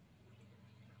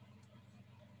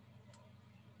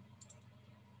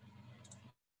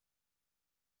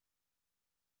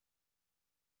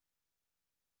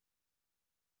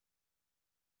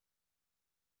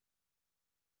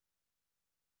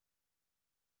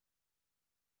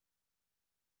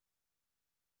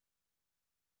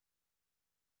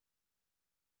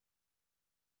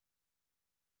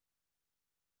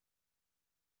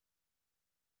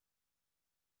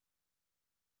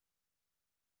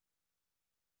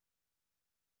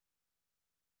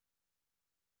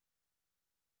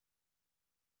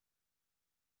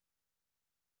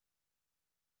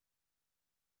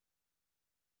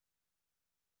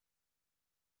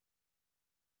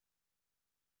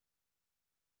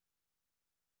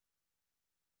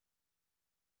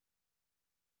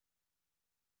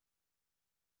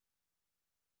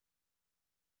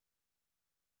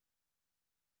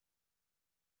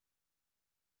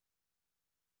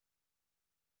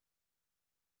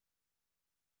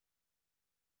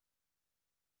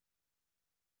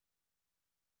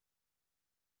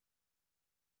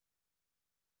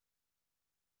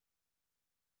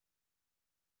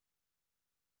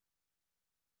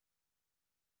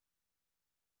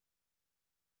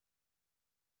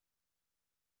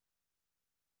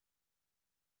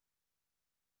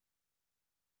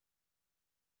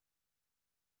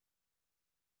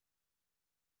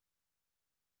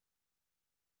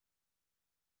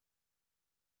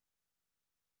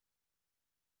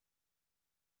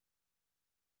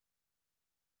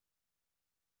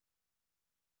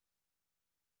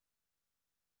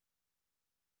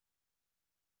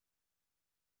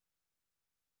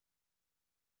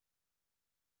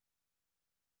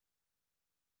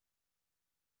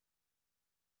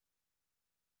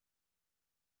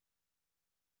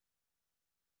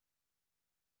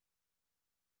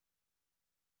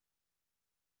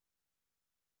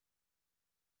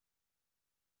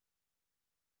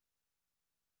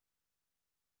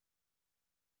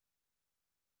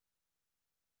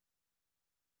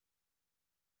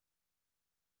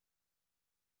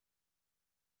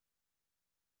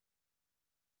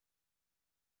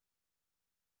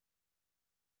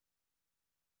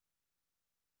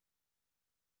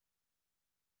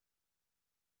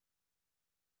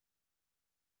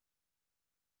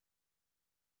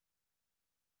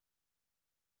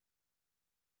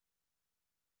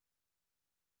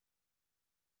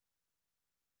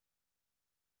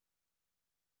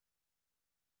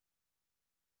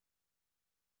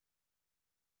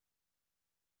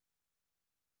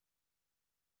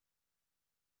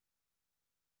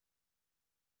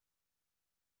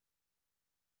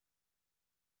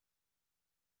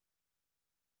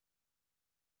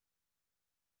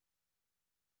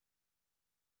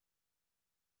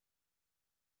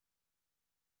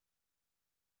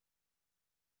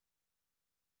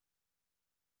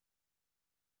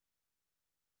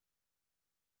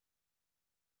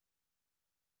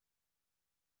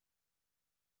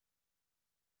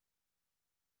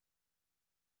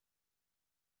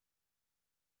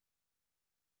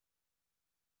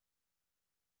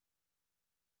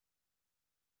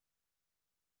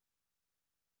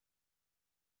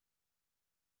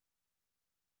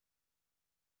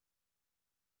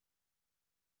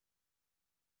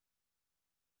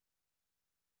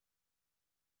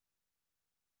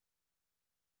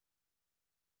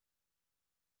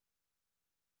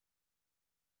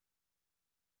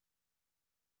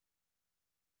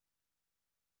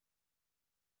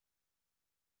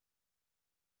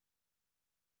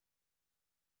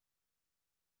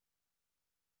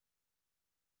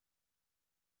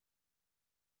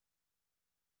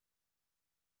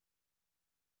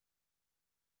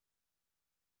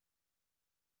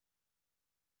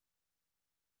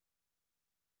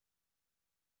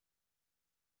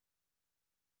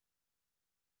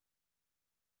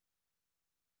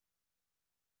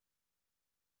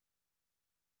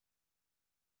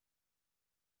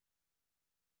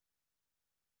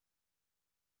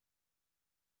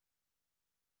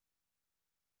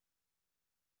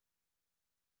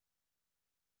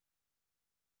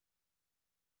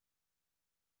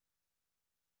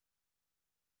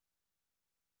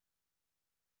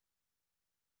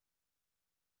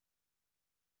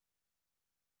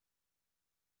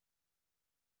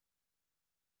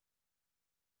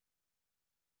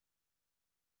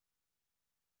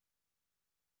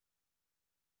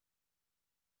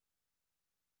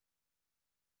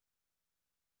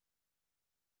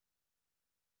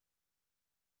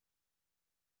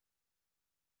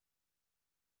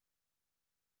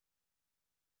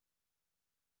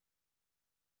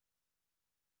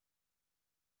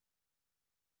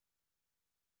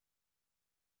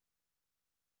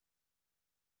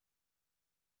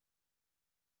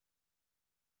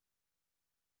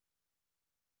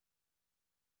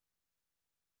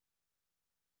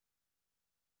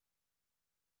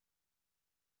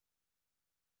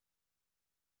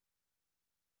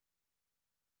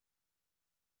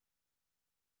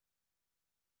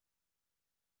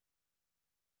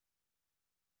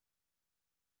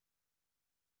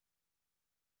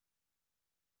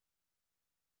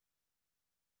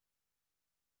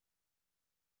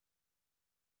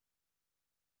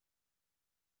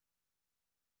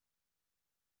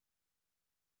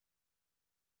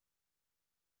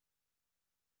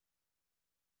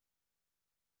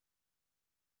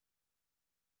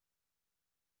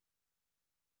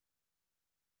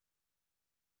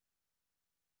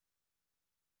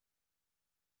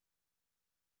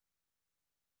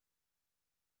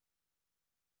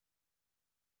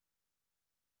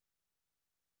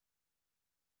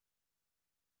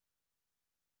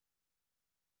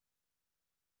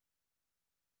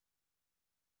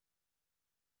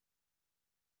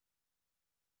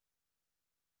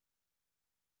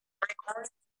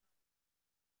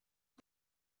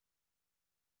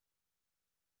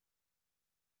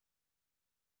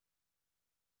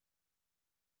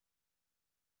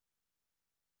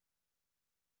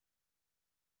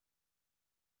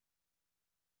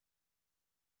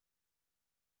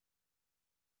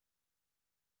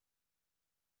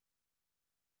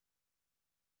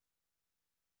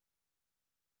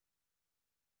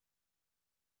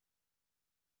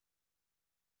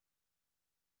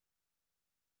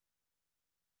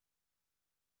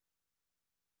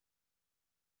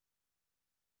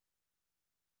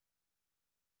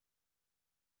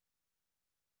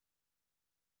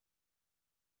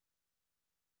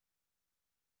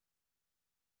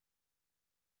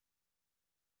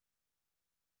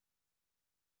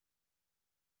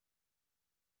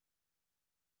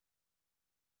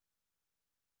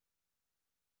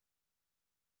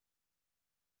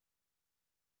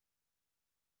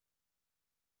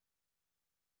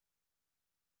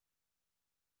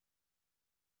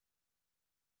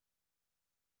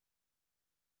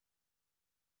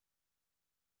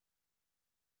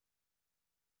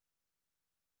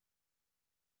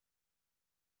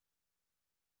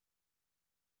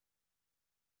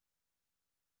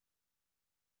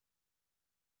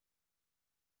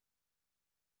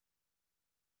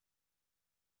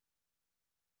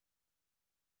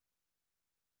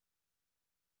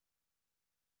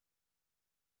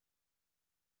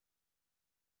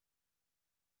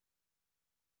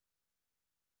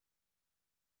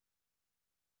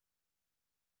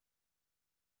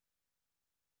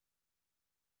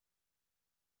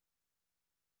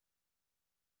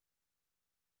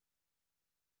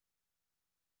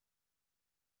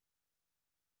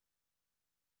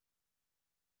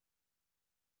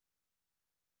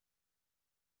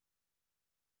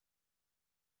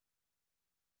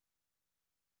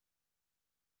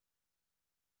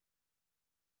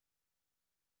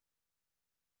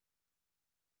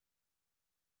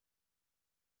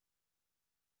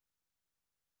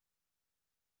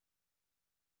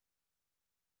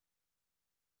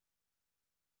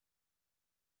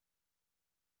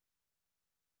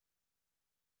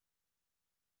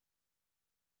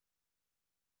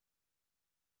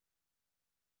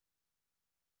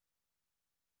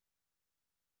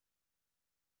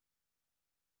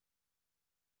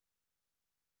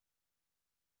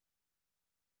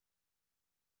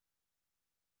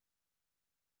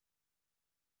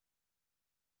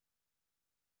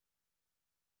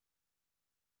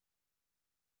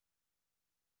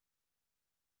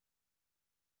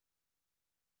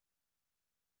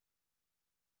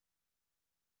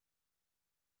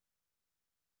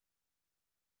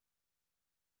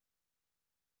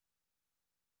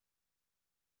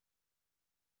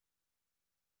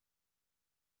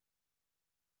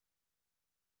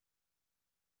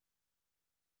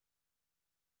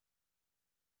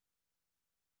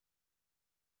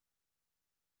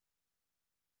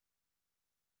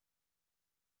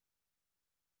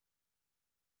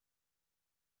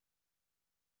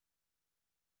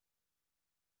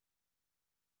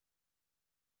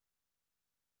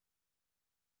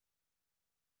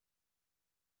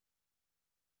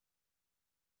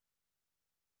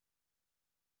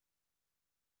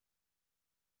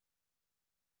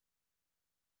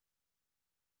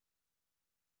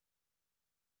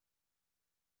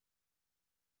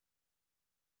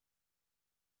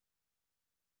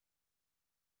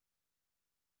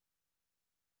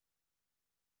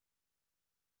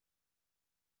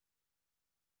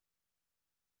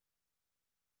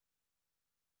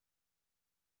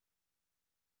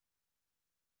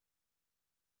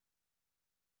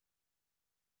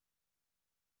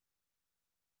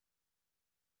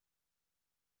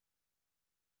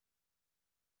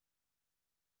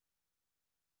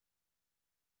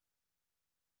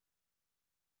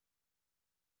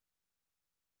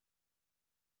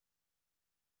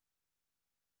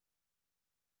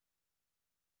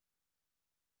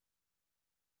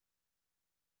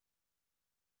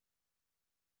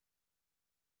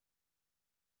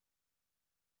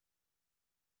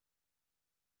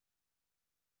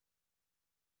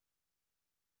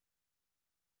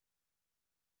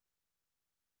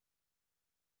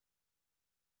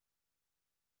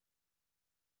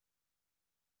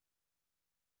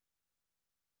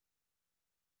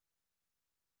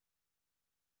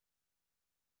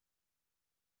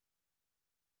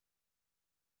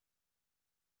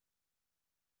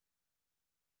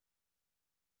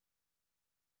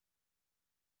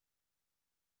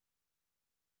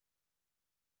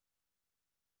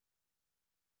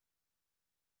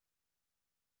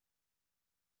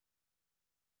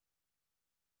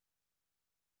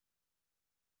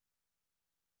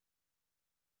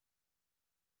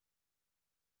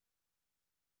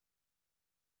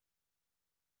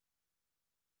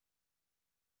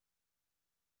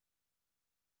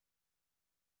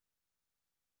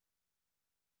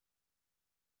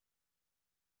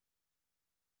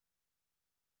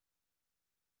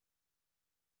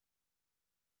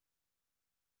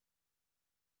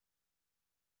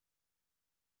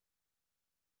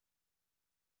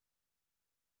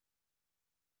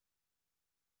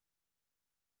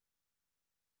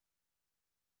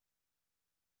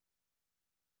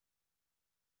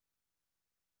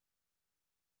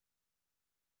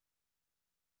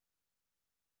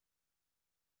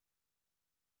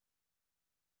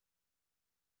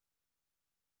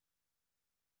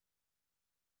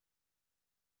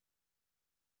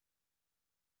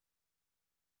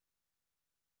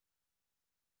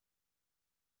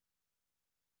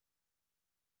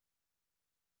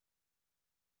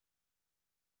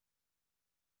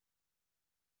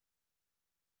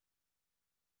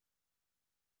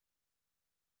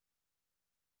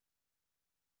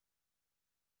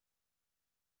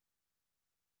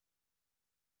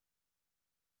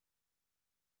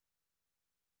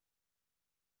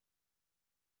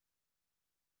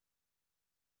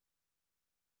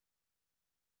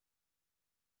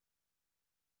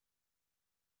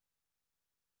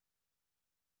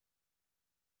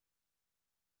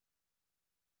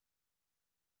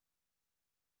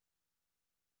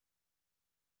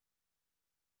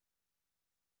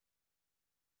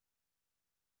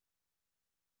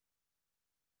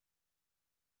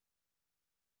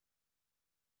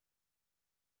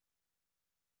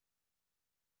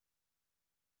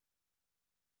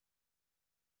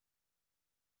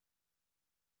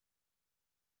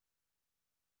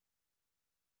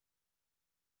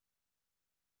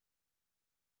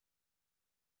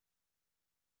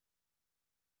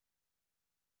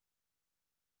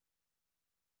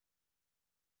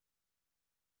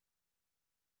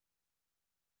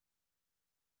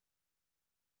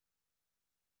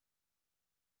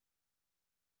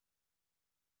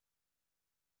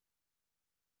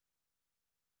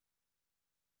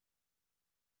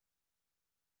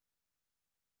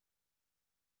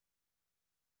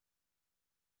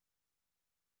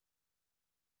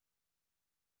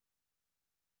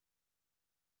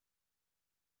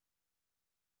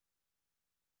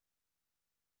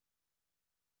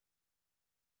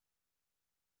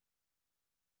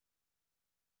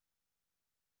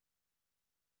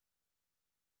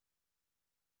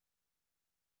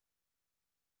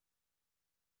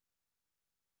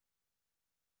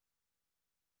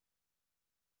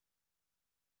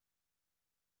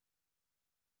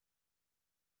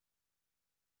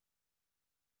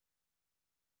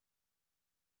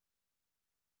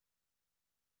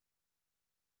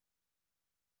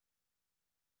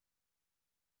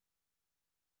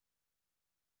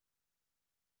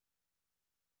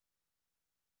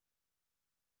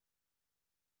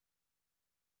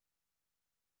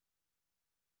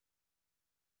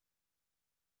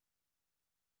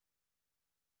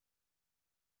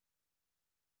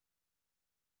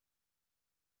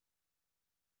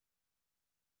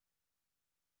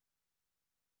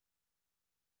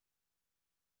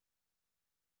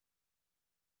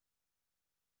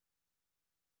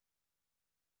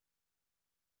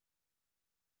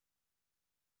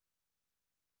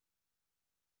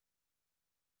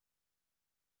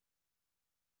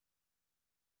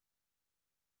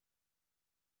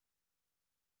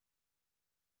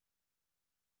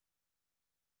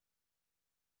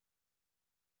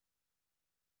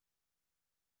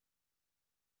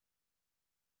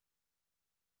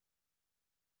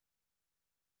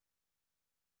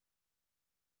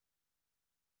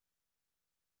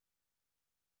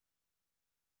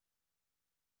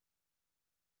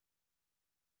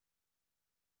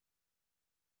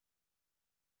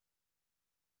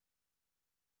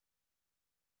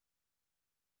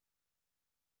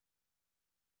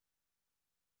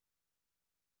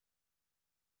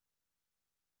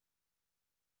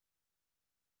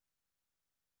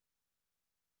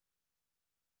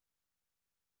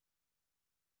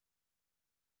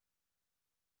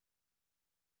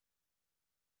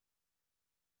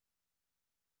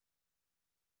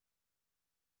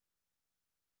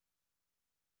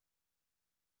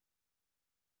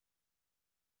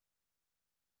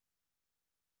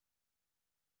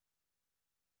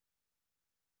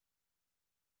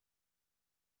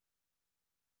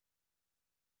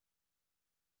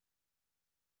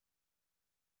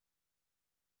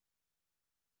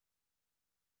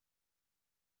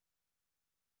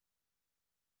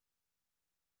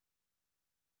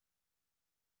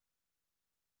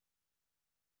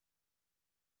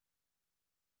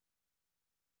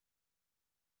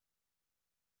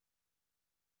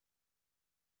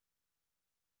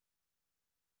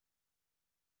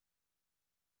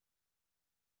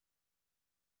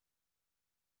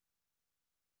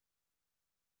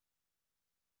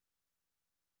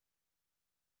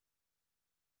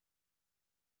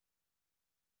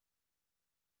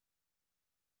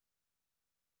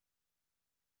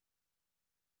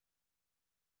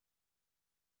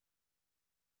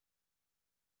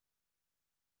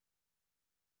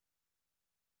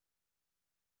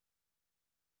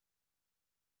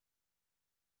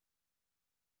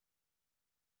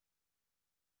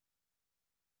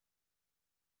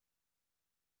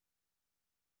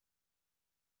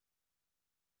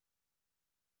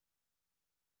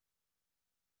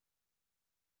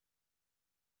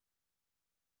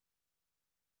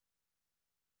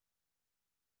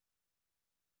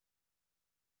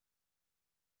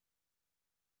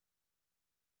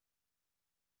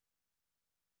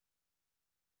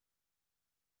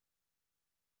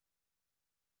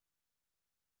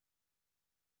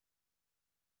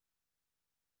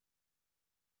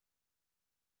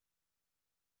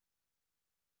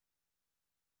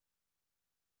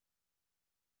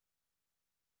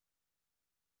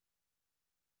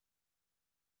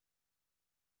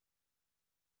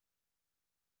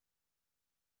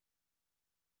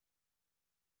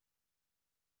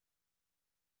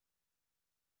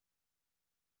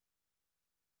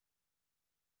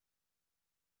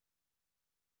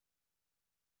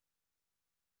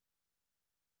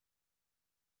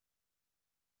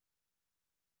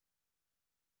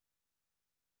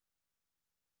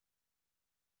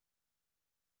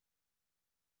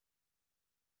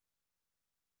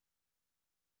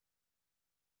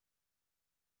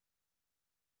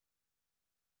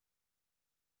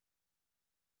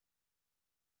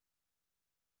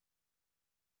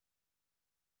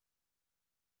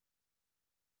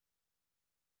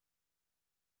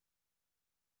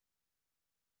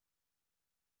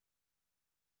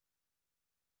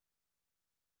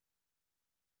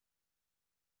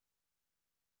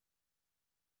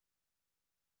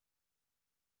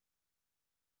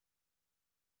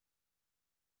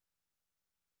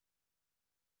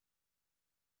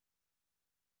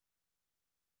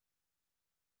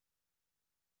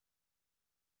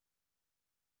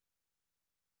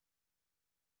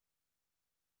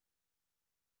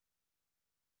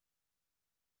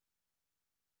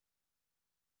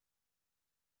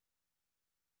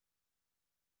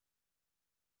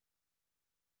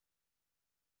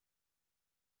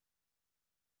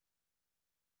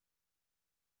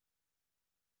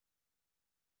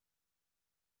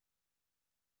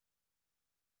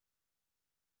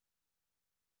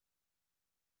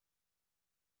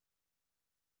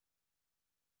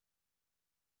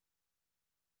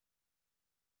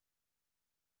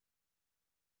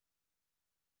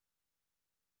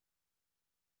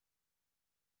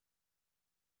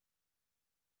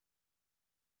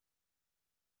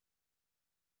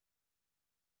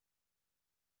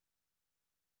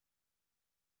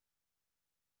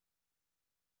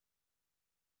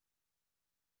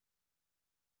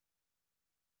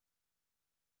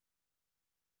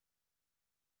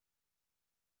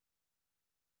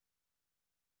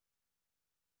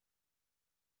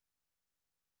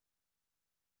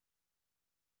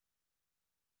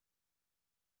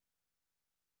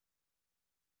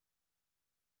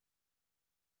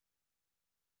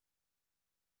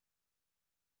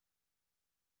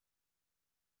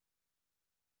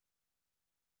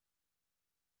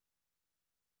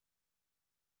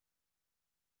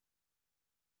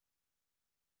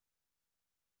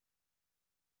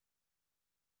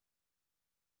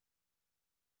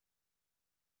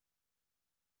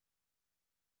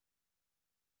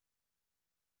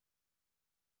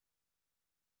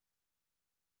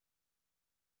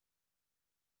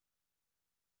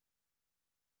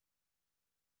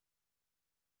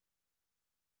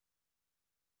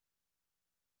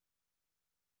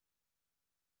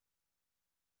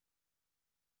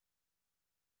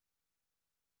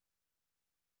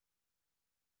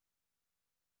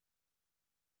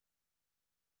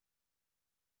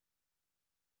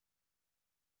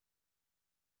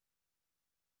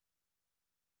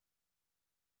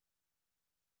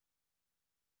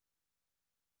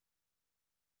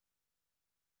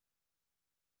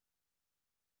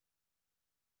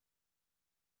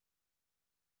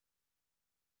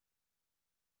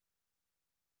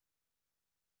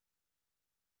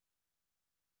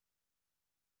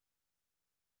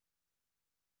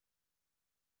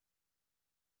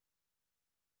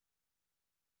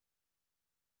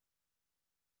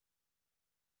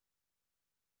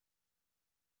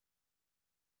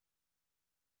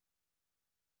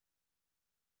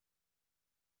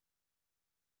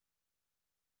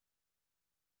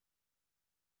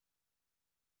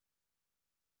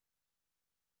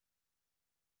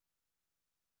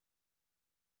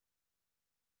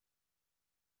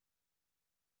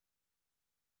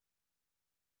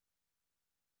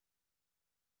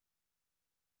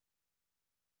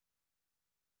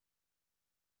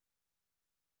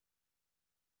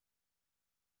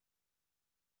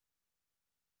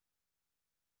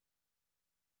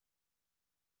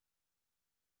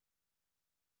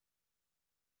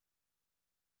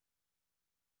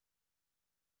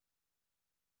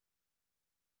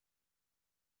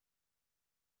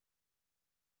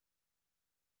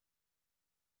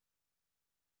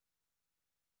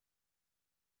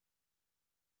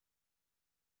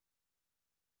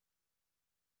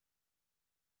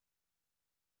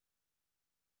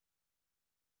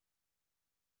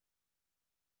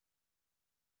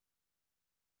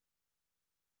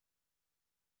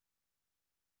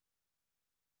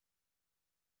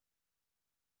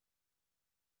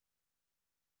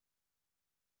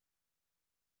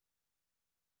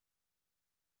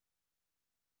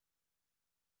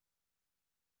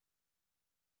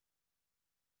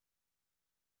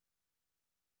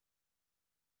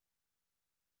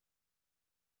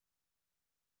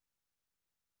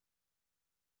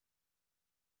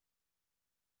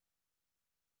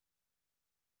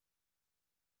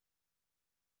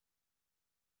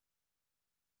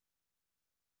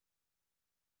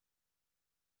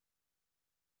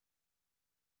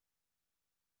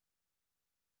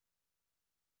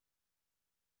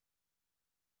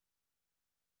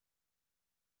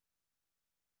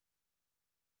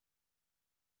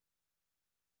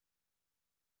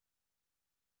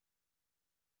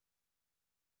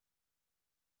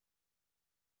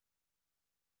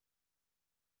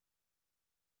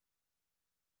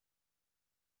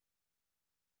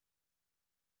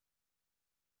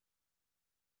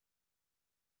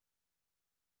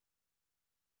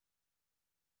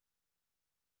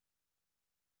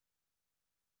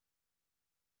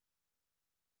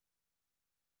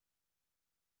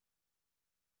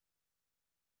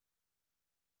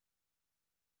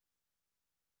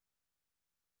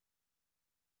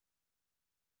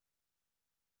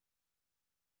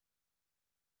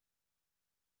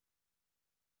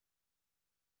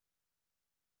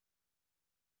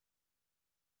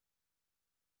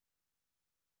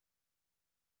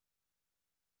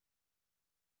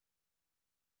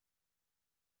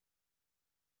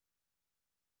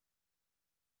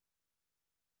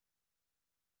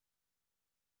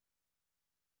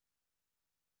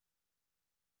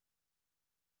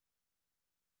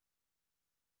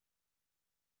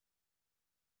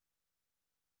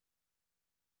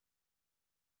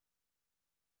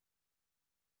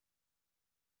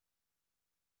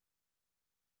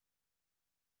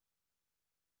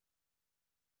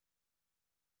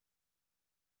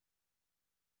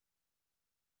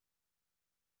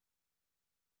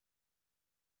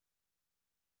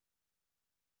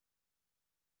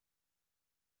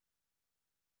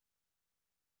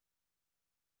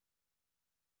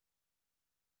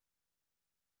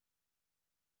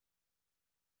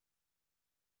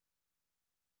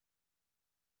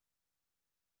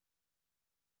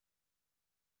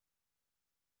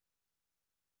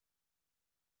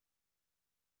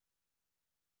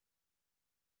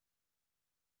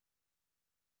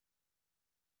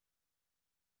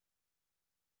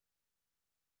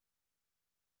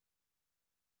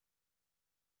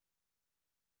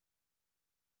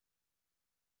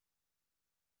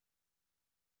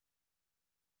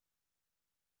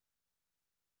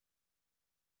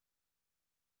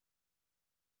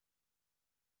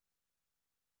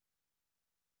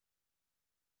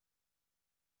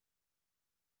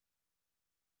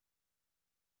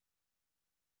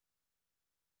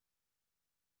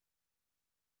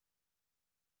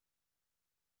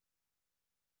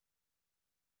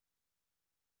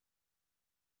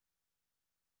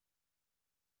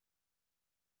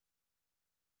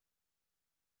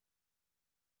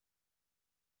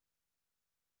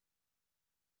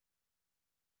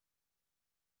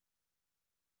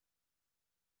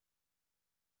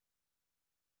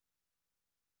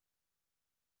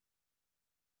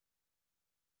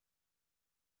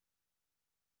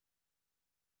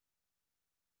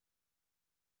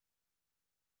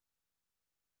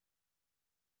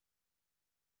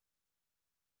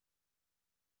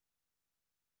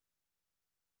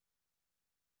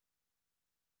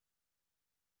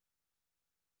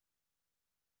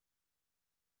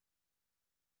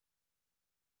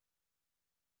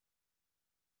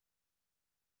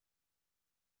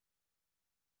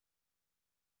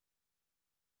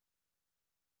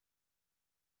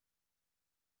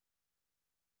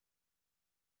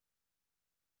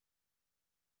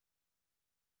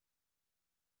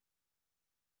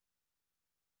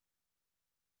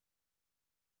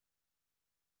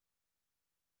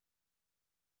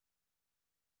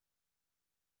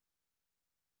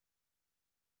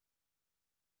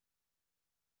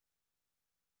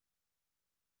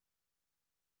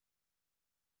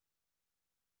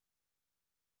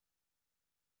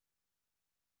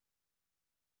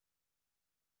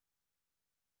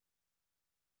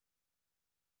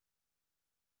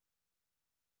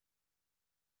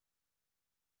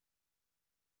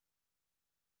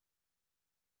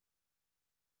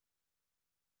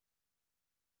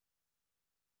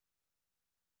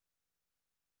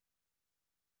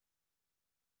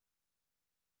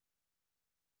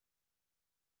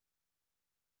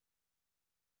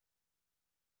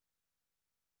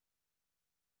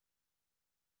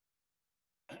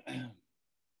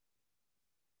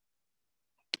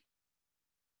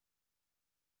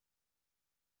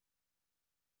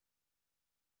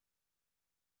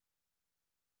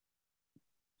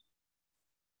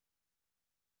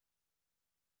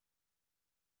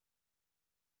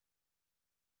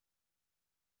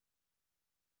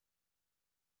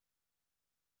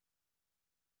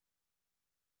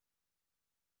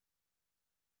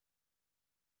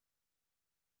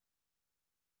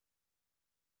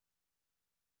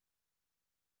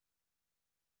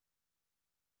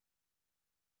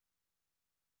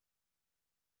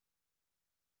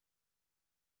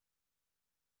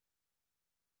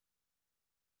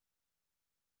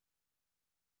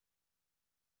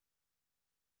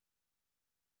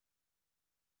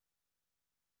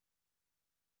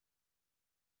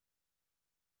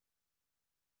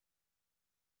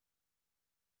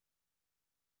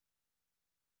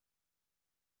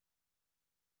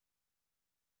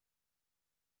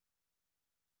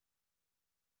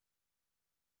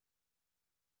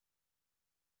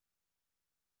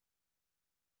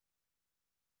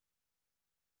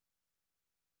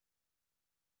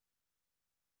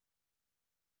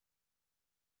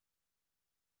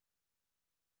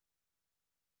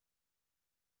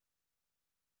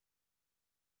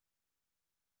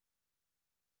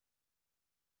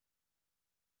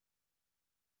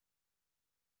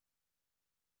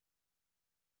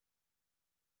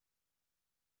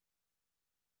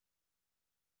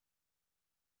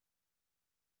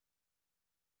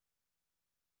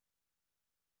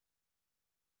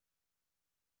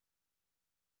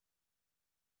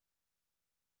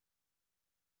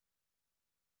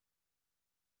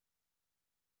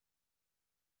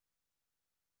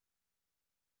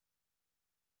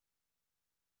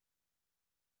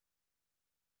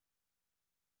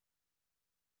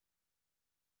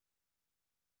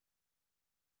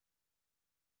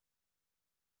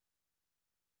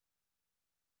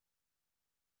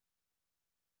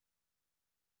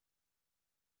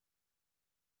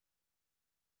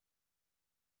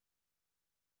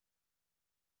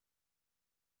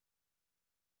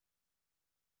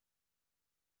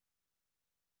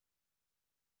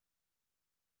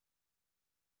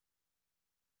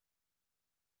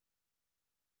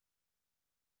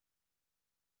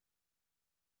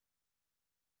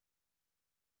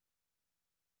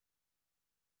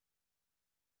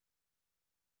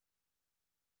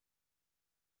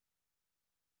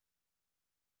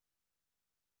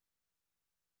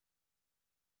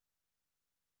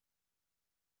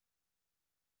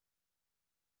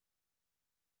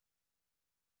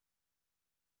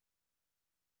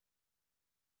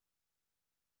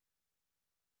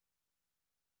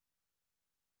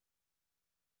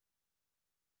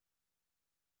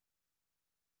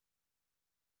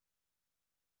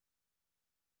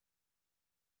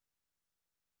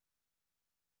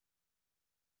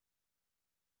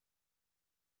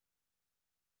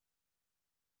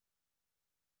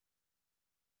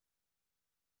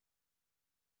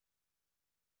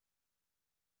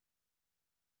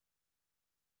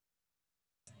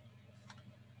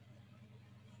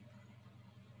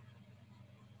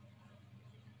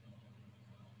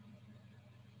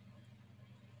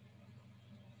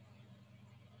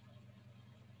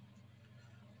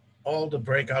 All the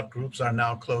breakout groups are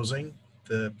now closing.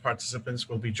 The participants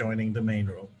will be joining the main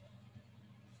room.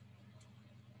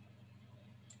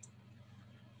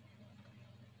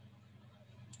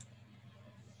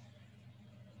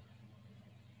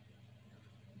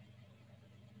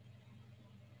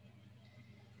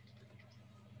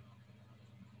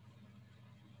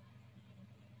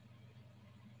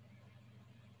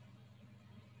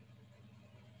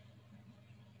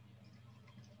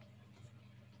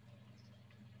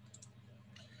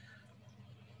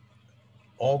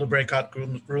 All the breakout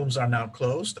rooms are now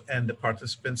closed and the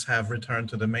participants have returned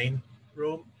to the main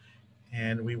room.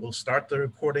 And we will start the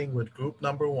reporting with group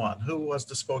number one. Who was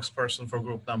the spokesperson for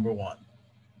group number one?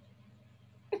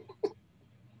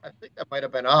 I think that might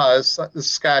have been us. This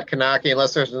is Scott Kanaki,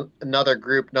 unless there's another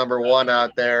group number one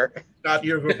out there. Scott,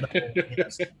 your group number one,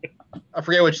 yes. I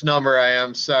forget which number I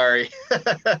am, sorry.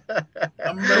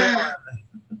 Number one.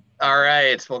 All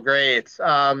right, well, great.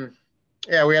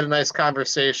 Yeah, we had a nice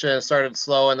conversation. It started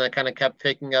slow and then kind of kept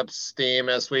picking up steam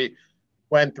as we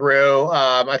went through.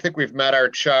 I think we've met our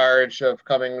charge of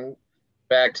coming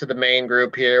back to the main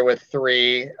group here with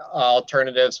 3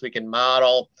 alternatives we can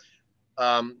model.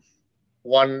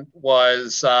 One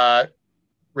was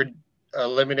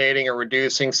eliminating or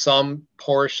reducing some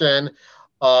portion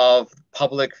of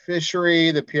public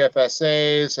fishery, the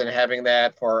PFSAs, and having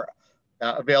that for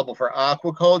available for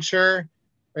aquaculture.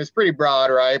 It's pretty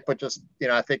broad, right? But just,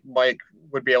 I think Mike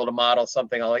would be able to model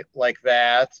something like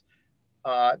that.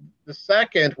 The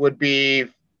second would be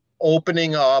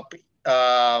opening up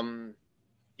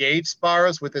gate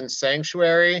bars within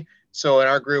sanctuary. So in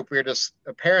our group, we're just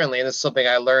apparently, and this is something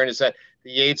I learned, is that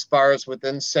the Yates bars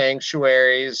within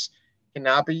sanctuaries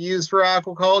cannot be used for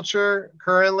aquaculture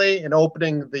currently, and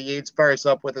opening the Yates bars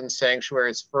up within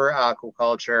sanctuaries for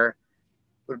aquaculture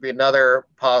would be another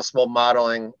possible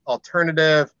modeling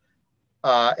alternative.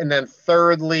 And then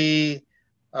thirdly,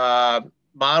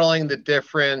 modeling the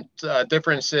different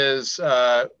differences,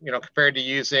 compared to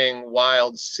using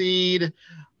wild seed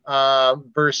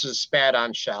versus spat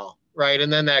on shell, right?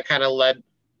 And then that kind of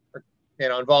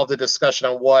involved a discussion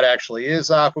on what actually is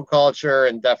aquaculture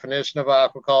and definition of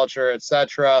aquaculture, et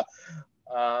cetera.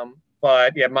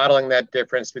 But yeah, modeling that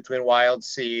difference between wild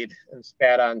seed and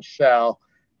spat on shell.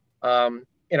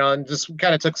 And just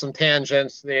kind of took some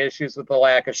tangents. The issues with the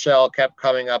lack of shell kept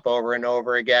coming up over and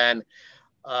over again.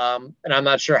 And I'm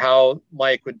not sure how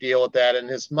Mike would deal with that in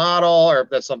his model, or if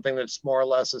that's something that's more or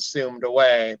less assumed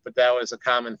away, but that was a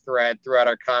common thread throughout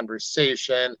our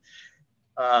conversation.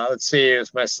 Let's see, it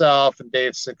was myself and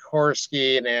Dave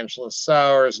Sikorsky and Angela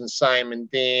Sowers and Simon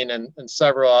Dean and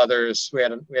several others. We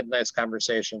had a nice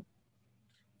conversation.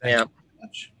 Thank you very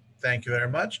much. Thank you very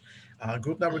much.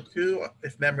 Group number 2,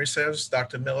 if memory serves,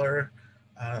 Dr. Miller,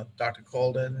 Dr.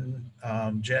 Colden,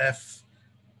 Jeff.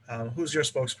 Who's your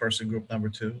spokesperson, group number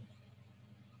 2?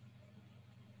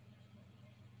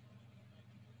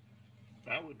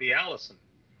 That would be Allison.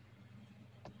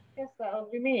 Yes, that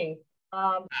would be me.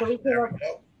 So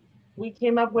we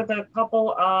came up with a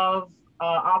couple of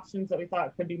options that we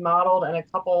thought could be modeled and a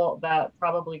couple that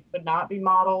probably could not be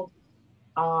modeled,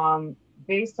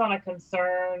 based on a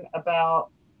concern about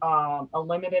a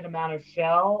limited amount of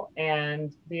shell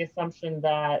and the assumption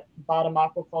that bottom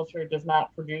aquaculture does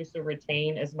not produce or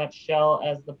retain as much shell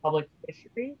as the public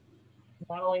fishery.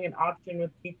 Modeling an option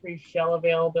with decreased shell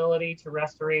availability to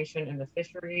restoration in the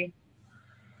fishery.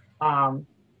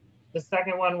 The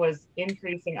second one was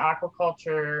increasing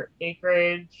aquaculture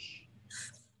acreage.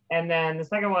 And then the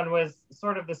second one was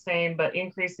sort of the same, but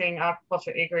increasing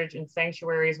aquaculture acreage in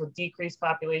sanctuaries with decreased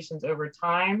populations over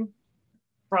time,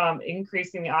 from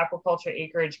increasing the aquaculture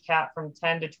acreage cap from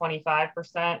 10 to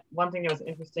 25%. One thing that was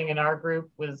interesting in our group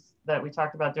was that we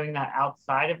talked about doing that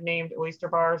outside of named oyster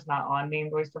bars, not on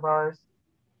named oyster bars.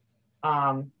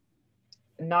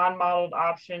 Non-modeled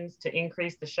options to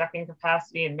increase the shucking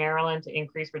capacity in Maryland to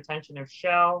increase retention of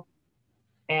shell,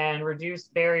 and reduce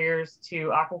barriers to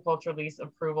aquaculture lease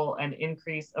approval and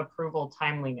increase approval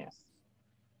timeliness.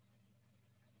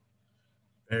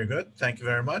 Very good. Thank you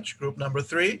very much. Group number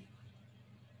 3.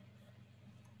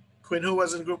 Quinn, who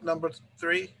was in group number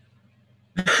 3?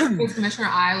 Commissioner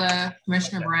Isla,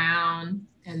 Commissioner Brown,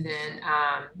 and then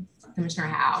Commissioner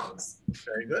Howes.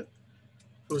 Very good.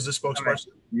 Who's the spokesperson?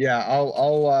 Yeah,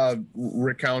 I'll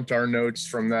recount our notes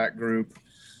from that group.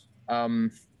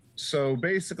 So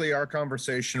basically, our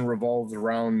conversation revolved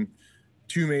around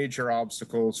 2 major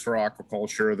obstacles for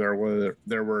aquaculture.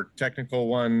 There were technical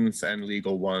ones and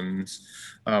legal ones.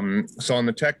 So on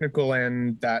the technical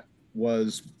end, that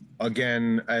was,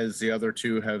 again, as the other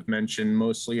 2 have mentioned,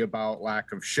 mostly about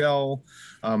lack of shell,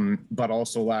 but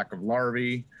also lack of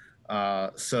larvae.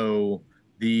 So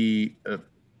the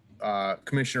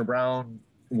Commissioner Brown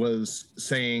was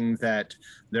saying that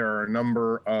there are a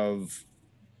number of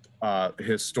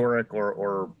historic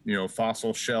or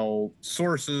fossil shell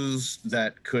sources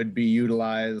that could be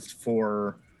utilized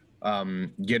for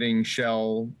getting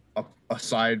shell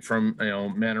aside from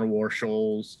man o' war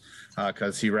shoals,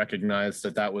 because he recognized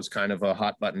that was kind of a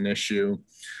hot button issue.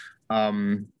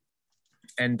 And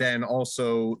then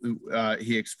also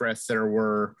he expressed there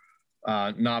were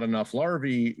not enough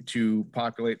larvae to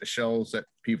populate the shells that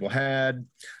people had,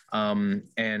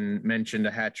 and mentioned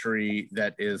a hatchery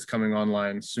that is coming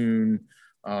online soon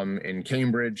in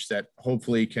Cambridge that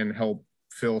hopefully can help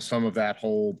fill some of that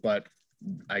hole, but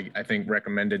I think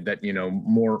recommended that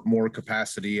more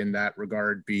capacity in that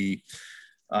regard be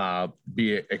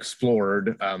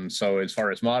explored. So as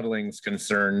far as modeling is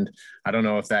concerned, I don't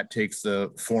know if that takes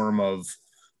the form of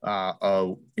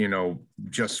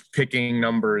just picking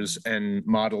numbers and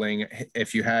modeling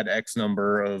if you had X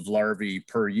number of larvae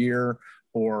per year,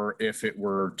 or if it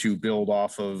were to build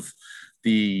off of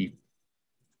the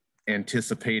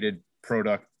anticipated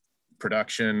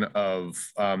production of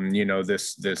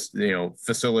this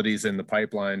facilities in the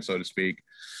pipeline, so to speak.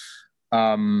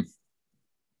 And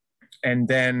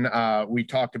then we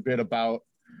talked a bit about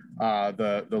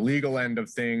the legal end of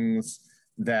things,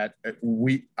 that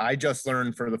I just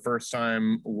learned for the first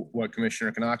time what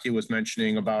Commissioner Kanaki was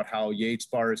mentioning about how Yates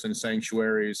bars and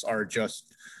sanctuaries are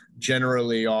just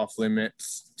generally off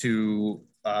limits to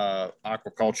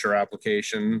aquaculture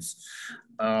applications,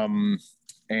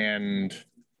 and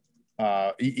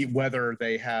whether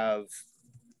they have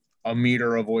a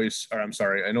meter of oyster, or I'm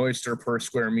sorry, an oyster per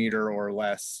square meter or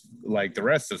less, like the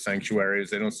rest of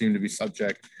sanctuaries, they don't seem to be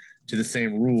subject to the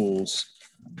same rules.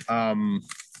 And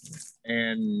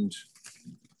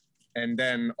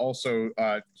then also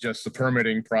just the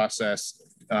permitting process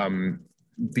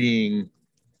being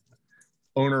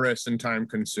onerous and time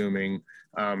consuming,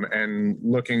 and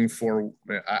looking for,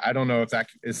 I don't know if that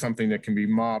is something that can be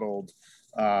modeled,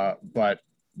 but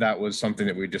that was something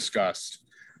that we discussed.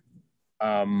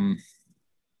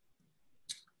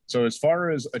 So as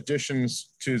far as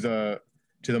additions to the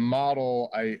model,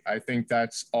 I think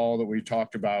that's all that we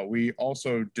talked about. We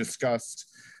also discussed,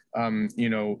 you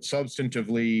know,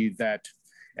 substantively that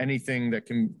anything that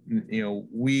can, you know,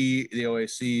 we, the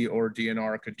OAC or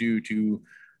DNR could do to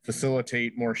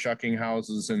facilitate more shucking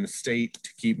houses in the state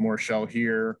to keep more shell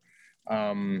here,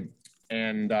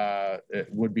 it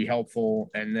would be helpful.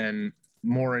 And then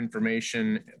more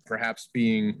information, perhaps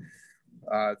being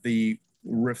the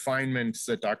refinements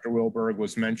that Dr. Wilberg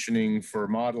was mentioning for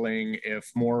modeling,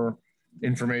 if more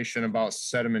information about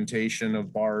sedimentation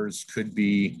of bars could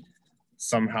be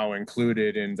somehow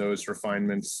included in those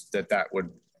refinements, that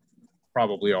would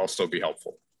probably also be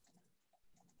helpful.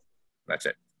 That's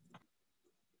it.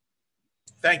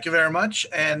 Thank you very much.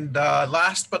 And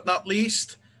last but not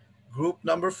least, group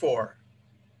number 4.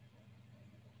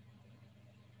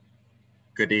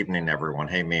 Good evening, everyone.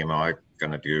 Hey, Mimo, I'm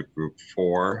going to do group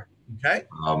 4. Okay.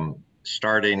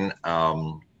 Starting,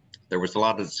 there was a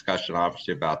lot of discussion,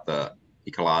 obviously, about the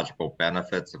ecological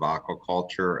benefits of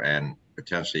aquaculture and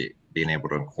potentially being able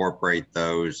to incorporate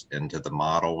those into the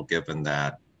model, given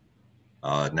that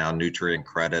now nutrient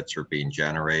credits are being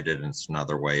generated, and it's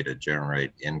another way to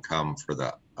generate income for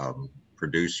the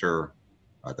producer.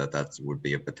 That would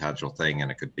be a potential thing,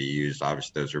 and it could be used.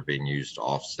 Obviously, those are being used to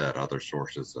offset other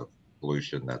sources of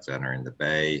pollution that's entering the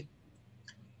bay.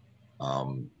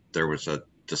 There was a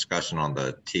discussion on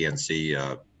the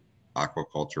TNC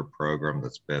aquaculture program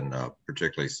that's been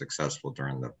particularly successful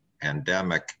during the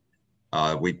pandemic.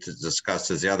 We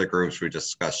discussed, as the other groups, we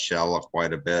discussed shell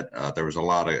quite a bit. There was a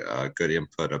lot of good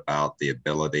input about the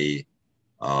ability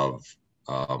of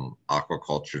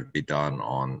aquaculture to be done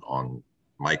on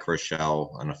micro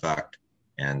shell, in effect,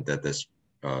 and that this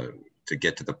to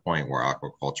get to the point where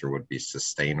aquaculture would be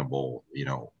sustainable, you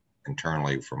know,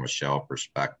 internally from a shell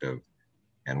perspective,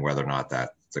 and whether or not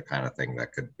that's the kind of thing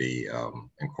that could be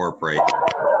incorporated.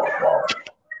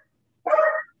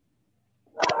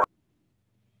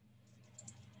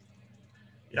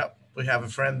 Yep, we have a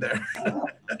friend there.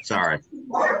 Sorry.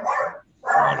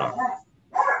 Hold on.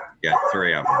 Got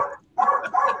 3 of them.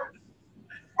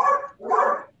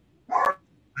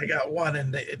 I got 1,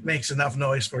 and it makes enough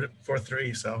noise for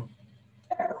 3, so.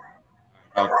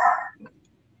 All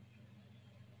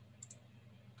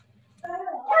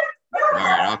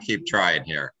right, I'll keep trying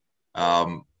here.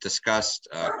 Discussed,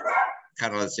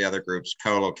 kind of as the other groups,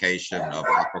 co-location of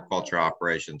aquaculture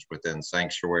operations within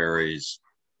sanctuaries.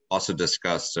 Also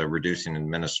discussed reducing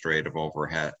administrative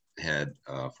overhead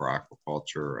for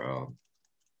aquaculture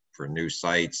for new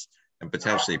sites, and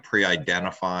potentially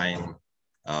pre-identifying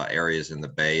areas in the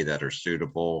bay that are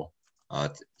suitable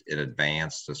in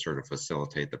advance to sort of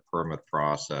facilitate the permit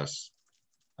process,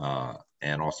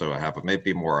 and also have a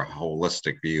maybe more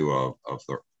holistic view of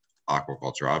the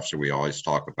aquaculture. Obviously, we always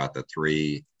talk about the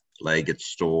 3-legged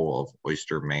stool of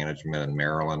oyster management in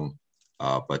Maryland,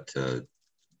 but to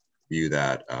view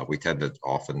that, we tend to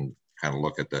often kind of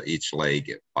look at each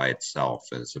leg by itself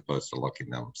as opposed to looking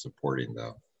them supporting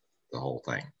the whole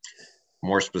thing.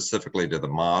 More specifically to the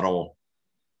model,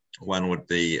 one would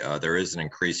be there is an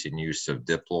increasing use of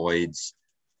diploids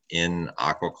in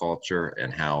aquaculture,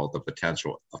 and how the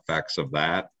potential effects of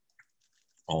that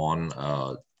on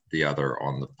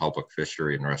the public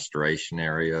fishery and restoration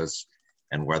areas,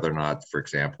 and whether or not, for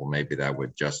example, maybe that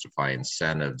would justify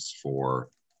incentives for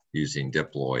using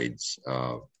diploids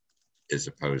as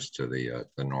opposed to the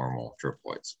normal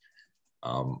triploids.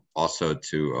 Also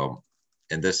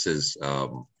and this is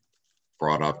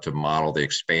brought up to model the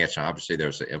expansion. Obviously,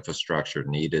 there's an infrastructure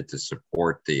needed to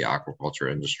support the aquaculture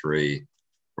industry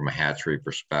from a hatchery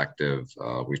perspective.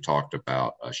 We talked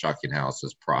about shucking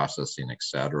houses, processing, et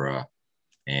cetera.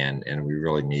 And we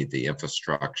really need the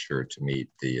infrastructure to meet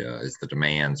as the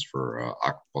demands for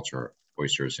aquaculture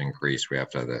oysters increase. We have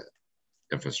to have the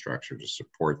infrastructure to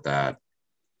support that.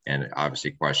 And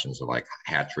obviously questions of like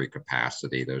hatchery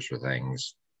capacity, those are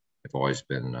things have always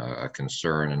been a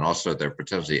concern. And also there are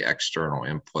potentially external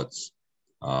inputs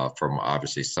from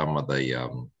obviously some of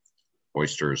the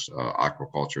oysters,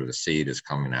 aquaculture, the seed is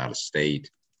coming out of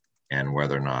state, and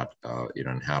whether or not, you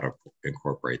know, and how to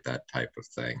incorporate that type of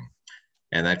thing.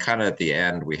 And then kind of at the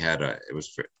end, we had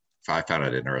I found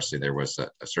it interesting, there was a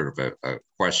sort of a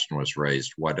question was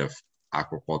raised, what if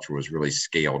aquaculture was really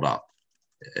scaled up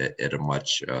at a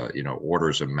much, you know,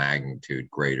 orders of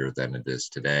magnitude greater than it is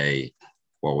today?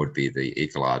 What would be the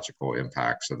ecological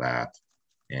impacts of that,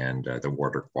 and the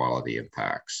water quality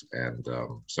impacts? And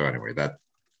so anyway, that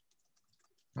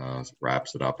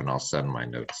wraps it up, and I'll send my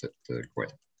notes to Quinn.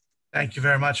 Thank you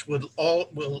very much. Will all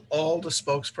the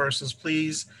spokespersons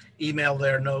please email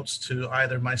their notes to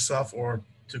either myself or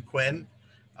to Quinn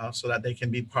so that they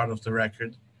can be part of the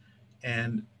record?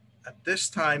 And at this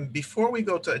time, before we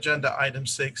go to agenda item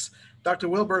 6, Dr.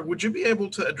 Wilberg, would you be able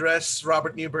to address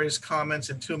Robert Newberry's comments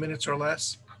in 2 minutes or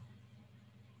less?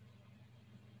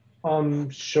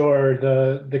 Sure.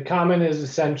 The comment is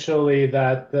essentially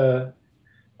that the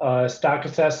stock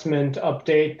assessment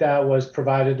update that was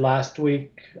provided last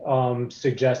week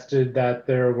suggested that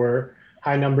there were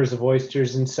high numbers of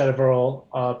oysters in several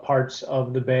parts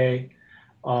of the bay,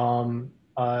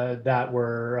 that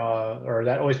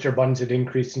oyster abundance had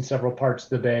increased in several parts of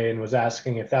the bay, and was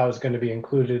asking if that was going to be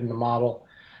included in the model.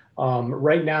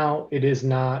 Right now, it is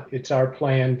not. It's our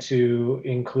plan to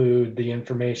include the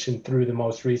information through the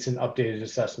most recent updated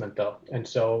assessment, though. And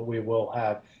so we will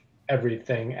have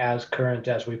everything as current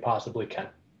as we possibly can.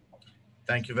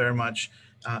 Thank you very much.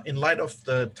 In light of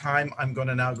the time, I'm going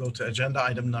to now go to agenda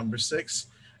item number 6.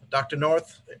 Dr.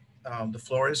 North, the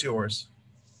floor is yours.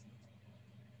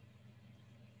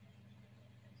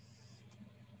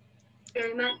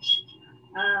 Very much.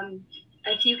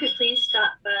 If you could please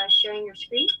stop sharing your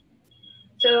screen.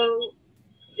 So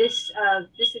this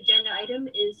agenda item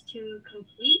is to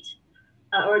complete,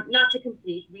 or not to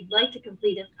complete, we'd like to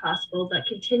complete if possible, but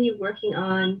continue working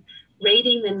on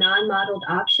rating the non-modeled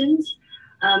options.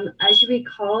 As you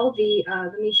recall,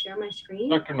 let me share my screen.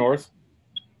 Dr. North?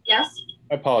 Yes?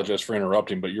 I apologize for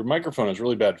interrupting, but your microphone has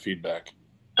really bad feedback.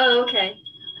 Oh, okay.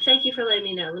 Thank you for letting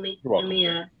me know.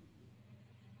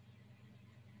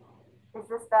 Is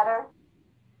this better?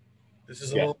 This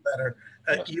is a little better.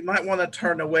 You might want to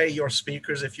turn away your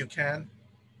speakers if you can.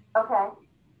 Okay.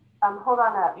 Hold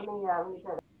on. Let me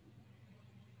get it.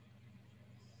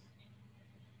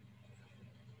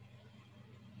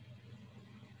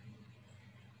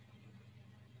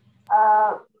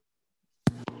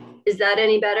 Is that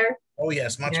any better? Oh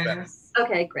yes, much better.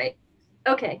 Okay, great.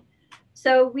 Okay,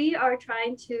 so we are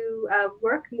trying to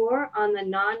work more on the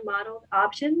non-modeled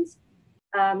options.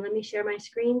 Let me share my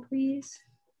screen, please.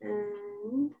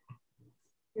 And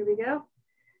here we go.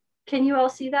 Can you all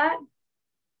see that?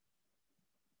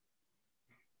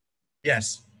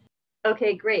 Yes.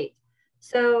 Okay, great.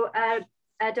 So at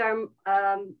our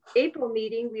April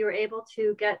meeting, we were able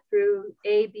to get through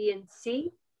A, B, and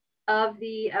C of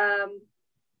the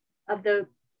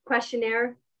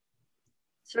questionnaire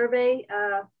survey.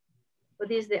 Well,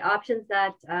 these are the options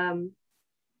that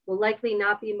will likely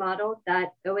not be modeled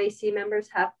that OAC members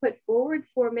have put forward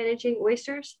for managing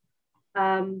oysters.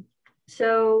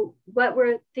 So what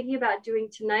we're thinking about doing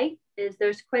tonight is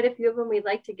there's quite a few of them we'd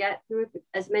like to get through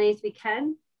as many as we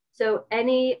can. So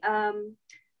any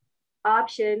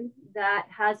option that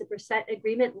has a percent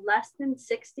agreement less than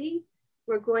 60,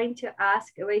 we're going to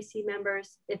ask OAC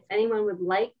members if anyone would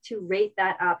like to rate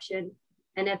that option.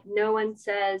 And if no one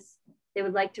says they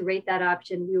would like to rate that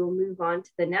option, we will move on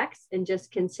to the next and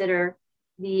just consider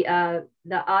the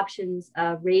options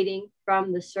rating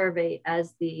from the survey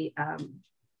as the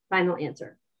final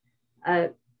answer.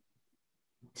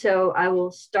 So I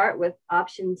will start with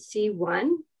option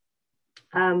C1.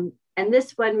 And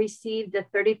this one received a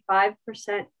 35%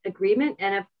 agreement.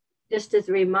 And if, just as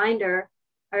a reminder,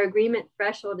 our agreement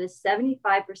threshold is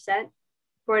 75%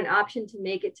 for an option to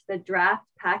make it to the draft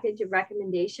package of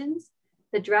recommendations.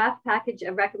 The draft package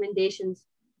of recommendations,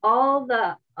 all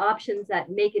the options that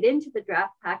make it into the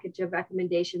draft package of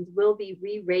recommendations will be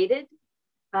re-rated.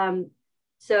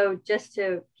 So just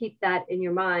to keep that in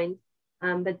your mind.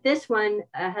 But this one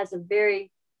has a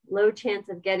very low chance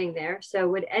of getting there. So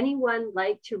would anyone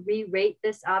like to re-rate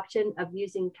this option of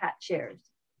using cat shares?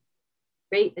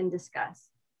 Rate and discuss.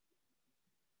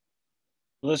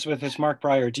 Elizabeth, it's Mark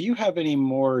Breyer. Do you have any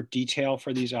more detail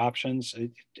for these options?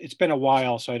 It's been a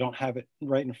while, so I don't have it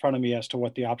right in front of me as to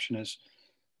what the option is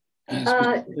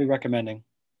specifically recommending.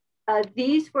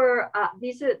 This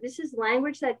is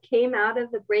language that came out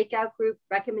of the breakout group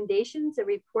recommendations, a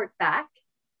report back.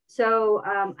 So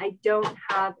I don't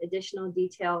have additional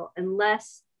detail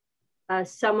unless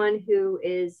someone who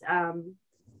is a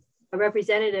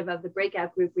representative of the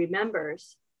breakout group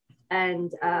remembers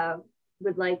and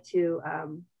would like to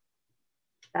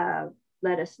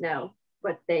let us know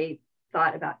what they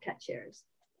thought about cat shares.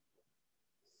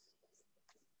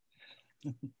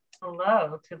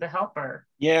 Hello to the helper.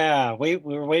 Yeah,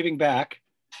 we're waving back,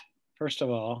 first of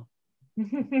all.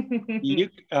 You,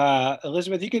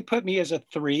 Elizabeth, you could put me as a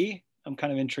 3. I'm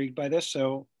kind of intrigued by this,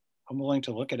 so I'm willing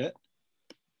to look at it.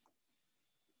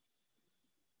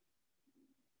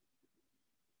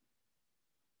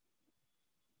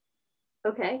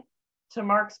 Okay. To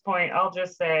Mark's point, I'll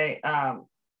just say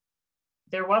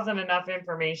there wasn't enough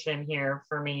information here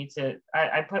for me to,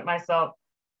 I put myself,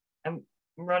 I'm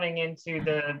running into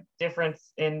the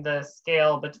difference in the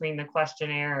scale between the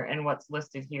questionnaire and what's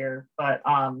listed here, but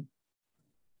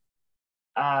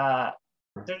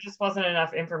there just wasn't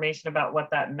enough information about what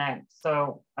that meant.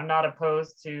 So I'm not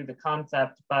opposed to the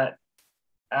concept, but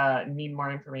need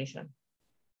more information.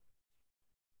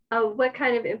 What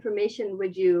kind of information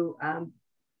would you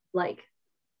like?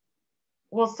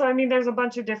 Well, so I mean, there's a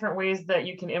bunch of different ways that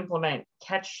you can implement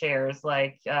catch shares.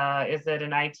 Like, is it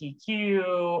an ITQ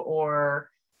or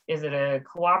is it a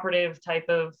cooperative type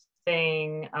of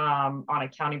thing on a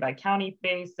county by county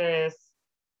basis?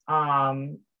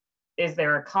 Is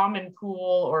there a common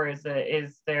pool or is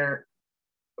there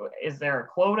a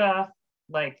quota?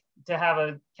 Like, to have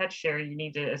a catch share, you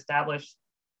need to establish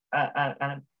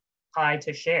a pie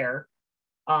to share.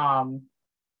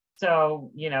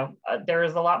 So, you know, there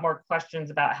is a lot more questions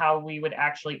about how we would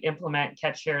actually implement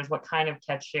catch shares, what kind of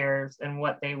catch shares and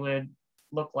what they would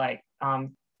look like,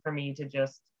 for me to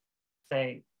just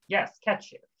say, yes, catch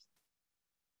shares.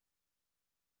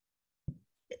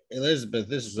 Elizabeth,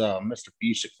 this is Mr.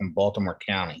 Busick from Baltimore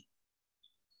County.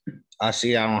 I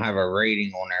see I don't have a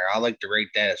rating on there. I like to rate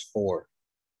that as 4.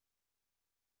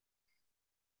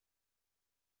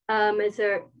 Is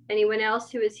there anyone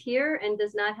else who is here and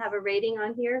does not have a rating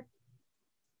on here?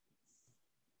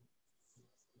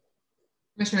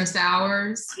 Commissioner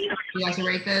Sowers, you like to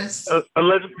rate this?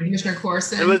 Elizabeth, Commissioner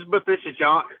Corson. Elizabeth, this is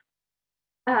John.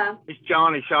 It's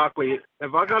Johnny Shockley.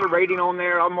 Have I got a rating on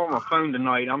there? I'm on my phone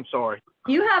tonight. I'm sorry.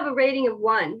 You have a rating of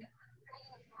 1.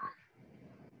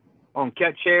 On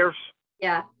catch shares?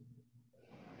 Yeah.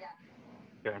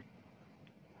 Okay.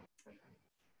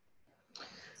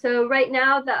 So right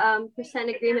now the percent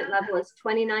agreement level is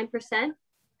 29%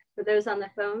 for those on the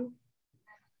phone.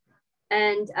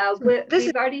 And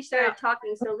we've already started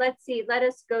talking. So let's see, let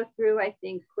us go through, I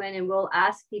think, Quinn, and we'll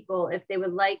ask people if they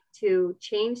would like to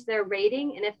change their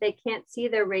rating. And if they can't see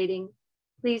their rating,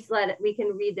 please we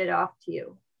can read it off to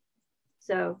you.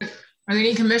 So. Are there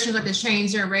any commissioners like to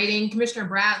change their rating? Commissioner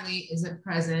Bradley isn't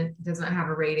present, does not have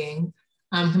a rating.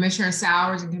 Commissioner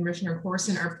Sowers and Commissioner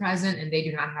Corson are present and they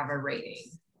do not have a rating.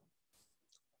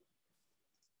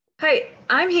 Hi,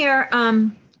 I'm here.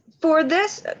 For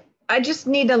this, I just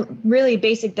need a really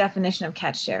basic definition of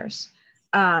catch shares.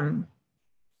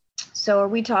 So are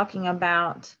we talking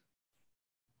about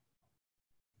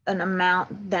an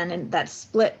amount then that's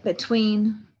split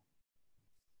between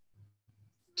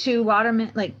 2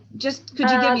 watermen? Like, just could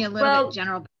you give me a little bit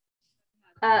general?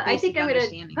 I think I'm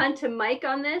going to punt to Mike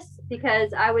on this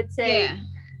because I would say,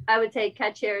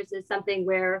 catch shares is something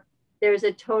where there's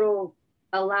a total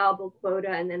allowable quota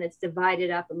and then it's divided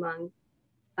up among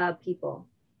people,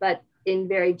 but in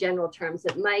very general terms.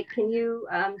 Mike, can you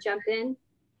jump in?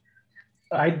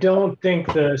 I don't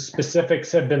think the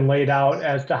specifics have been laid out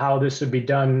as to how this would be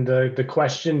done. The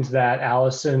questions that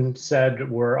Allison said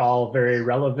were all very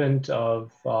relevant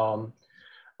of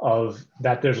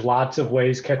that there's lots of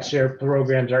ways catch share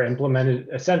programs are implemented.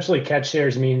 Essentially, catch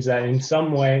shares means that in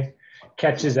some way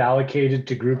catch is allocated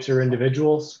to groups or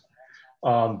individuals,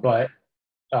 but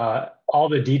all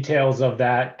the details of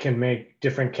that can make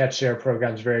different catch share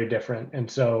programs very different.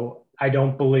 And so I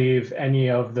don't believe any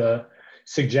of the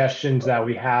suggestions that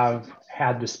we have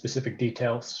had the specific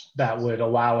details that would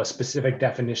allow a specific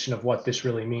definition of what this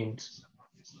really means.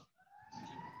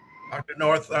 Dr.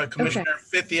 North, Commissioner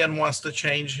Fithian wants to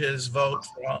change his vote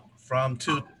from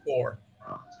 2 to 4.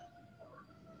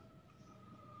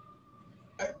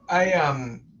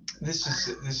 This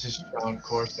is John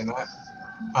Corson.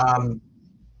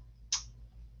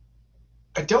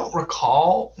 I don't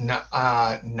recall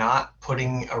not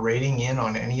putting a rating in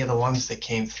on any of the ones that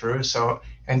came through. So,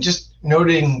 and just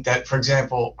noting that, for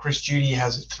example, Chris Judy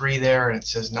has a 3 there and it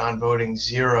says non-voting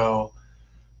 0.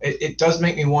 It does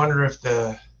make me wonder if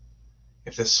the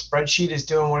spreadsheet is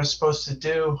doing what it's supposed to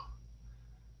do.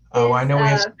 I know we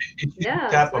have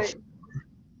that before.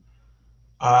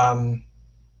 I'm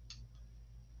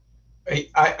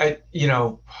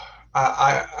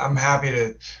happy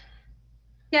to.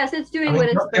 Yes, it's doing what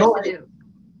it's supposed to do.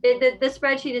 The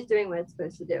spreadsheet is doing what it's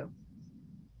supposed to do.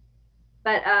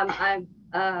 But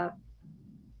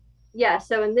yeah,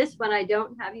 so in this one, I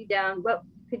don't have you down. What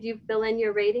could you fill in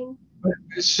your rating?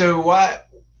 So what?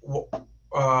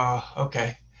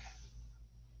 Okay.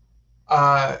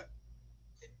 I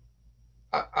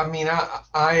mean,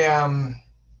 I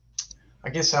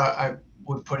guess I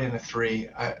would put in a 3.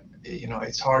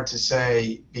 It's hard to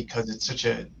say because it's such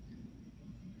a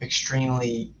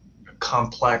extremely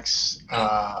complex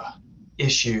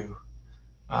issue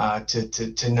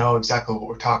to know exactly what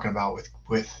we're talking about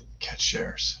with catch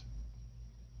shares.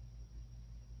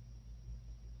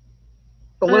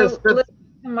 Elizabeth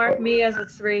can mark me as a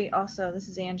 3 also. This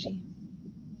is Angie.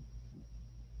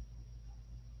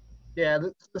 Yeah,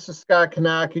 this is Scott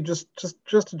Kanaki. Just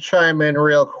to chime in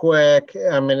real quick.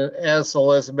 I mean, as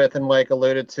Elizabeth and Mike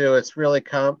alluded to, it's really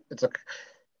it's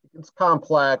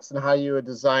complex and how you would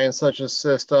design such a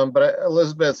system. But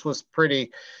Elizabeth's was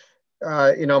pretty,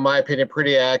 in my opinion,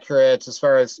 pretty accurate as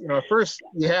far as, first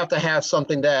you have to have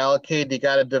something to allocate. You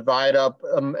got to divide up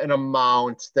an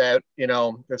amount that,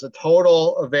 there's a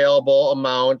total available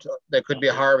amount that could be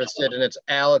harvested and it's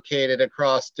allocated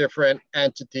across different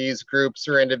entities, groups,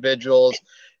 or individuals.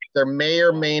 There may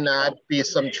or may not be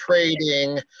some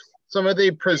trading. Some of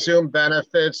the presumed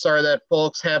benefits are that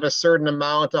folks have a certain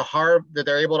amount that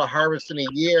they're able to harvest in a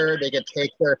year. They can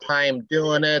take their time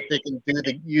doing it. They can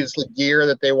use the gear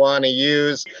that they want to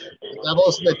use. The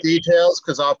devil's in the details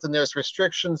because often there's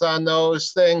restrictions on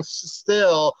those things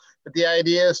still. But the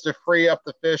idea is to free up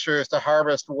the fishers to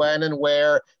harvest when and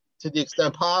where to the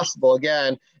extent possible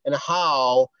again, and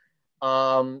how.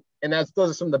 And those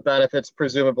are some of the benefits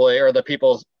presumably, or the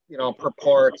people's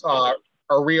purports are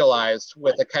realized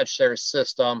with a catch share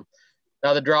system.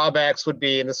 Now the drawbacks would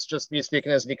be, and this is just me speaking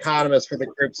as an economist for the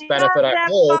group's benefit, I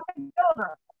hope,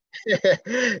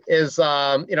 is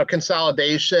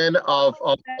consolidation of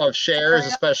shares,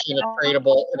 especially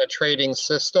in a trading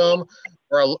system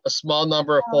where a small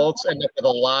number of folks end up with a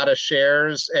lot of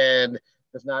shares and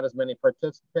there's not as many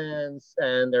participants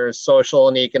and there's social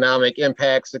and economic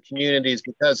impacts to communities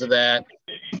because of that.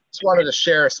 Just wanted to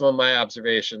share some of my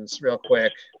observations real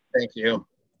quick. Thank you.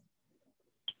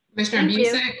 Commissioner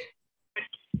Busick?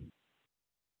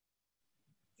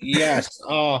 Yes.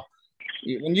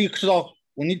 When you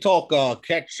talk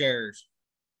catch shares,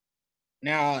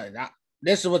 now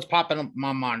this is what's popping up in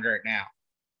my mind right now.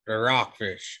 The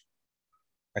rockfish.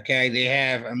 Okay,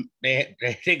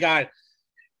 they got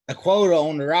a quota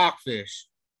on the rockfish,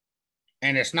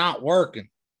 and it's not working.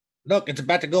 Look, it's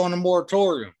about to go on a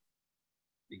moratorium.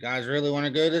 You guys really want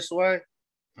to go this way?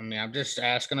 I mean, I'm just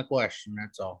asking a question,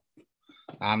 that's all.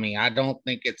 I mean, I don't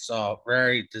think it's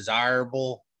very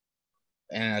desirable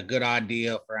and a good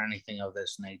idea for anything of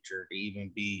this nature to even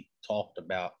be talked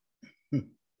about.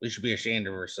 We should be ashamed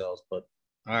of ourselves, but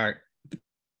all right.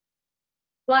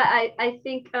 Well, I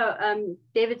think,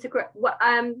 David,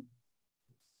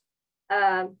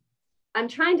 I'm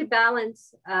trying to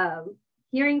balance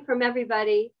hearing from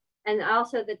everybody and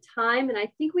also the time. And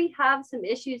I think we have some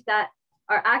issues that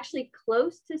are actually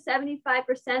close to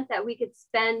 75% that we could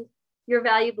spend your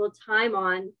valuable time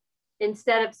on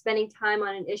instead of spending time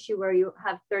on an issue where you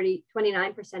have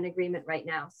 29% agreement right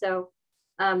now. So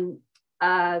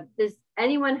does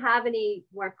anyone have any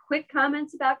more quick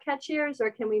comments about catch shares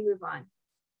or can we move on?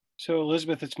 So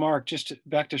Elizabeth, it's Mark, just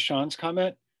back to Sean's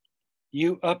comment.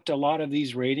 You upped a lot of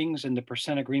these ratings and the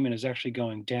percent agreement is actually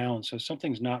going down. So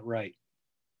something's not right.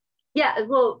 Yeah,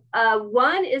 well,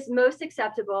 1 is most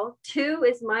acceptable, 2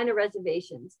 is minor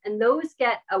reservations, and those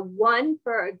get a 1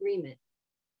 for agreement.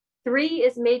 3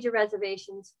 is major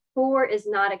reservations, 4 is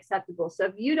not acceptable. So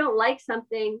if you don't like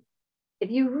something, if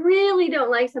you really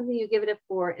don't like something, you give it a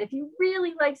 4. And if you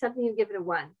really like something, you give it a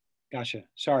 1. Gotcha,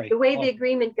 sorry. The way the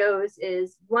agreement goes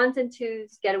is 1s and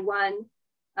 2s get a 1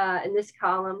 in this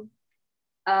column.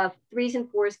 3s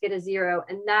and 4s get a 0,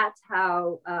 and that's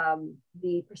how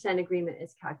the percent agreement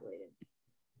is calculated.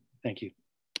 Thank you.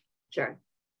 Sure.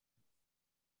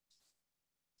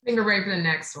 I think we're ready for the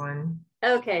next one.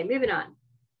 Okay, moving on.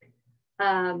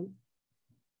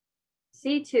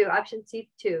 C2, option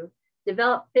C2,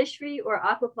 develop fishery or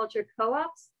aquaculture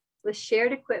co-ops with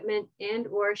shared equipment and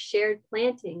or shared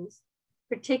plantings,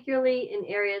 particularly in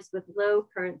areas with low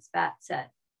current spat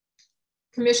set.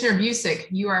 Commissioner Busick,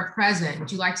 you are present.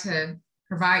 Would you like to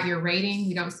provide your rating?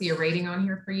 We don't see a rating on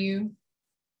here for you.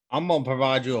 I'm going to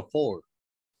provide you a 4.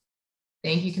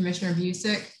 Thank you, Commissioner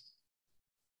Busick.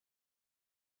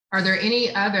 Are there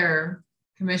any other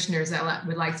commissioners that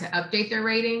would like to update their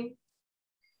rating?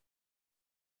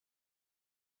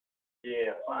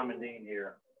 Yeah, Simon Dean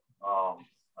here. I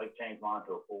changed mine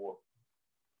to a 4.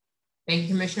 Thank you,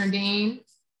 Commissioner Dean.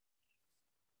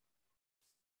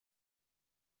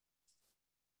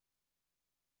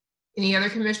 Any other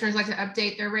commissioners like to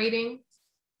update their rating?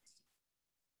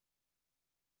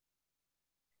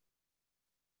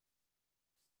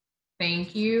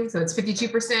 Thank you. So it's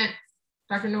 52%,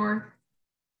 Dr. North.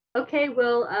 Okay,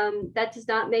 well, that does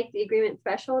not make the agreement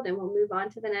threshold, and we'll move on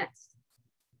to the next.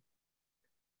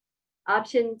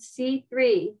 Option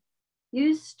C3,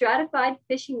 use stratified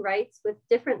fishing rights with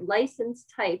different license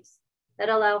types that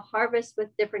allow harvest with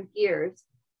different gears,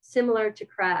 similar to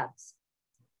crabs.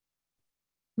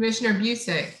 Commissioner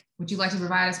Busick, would you like to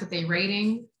provide us with a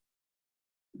rating?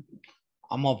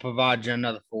 I'm gonna provide you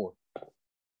another 4.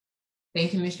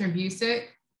 Thank you, Commissioner Busick.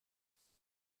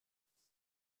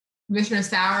 Commissioner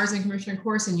Sowers and Commissioner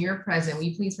Corson, you're present. Will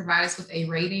you please provide us with a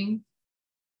rating?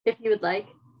 If you would like.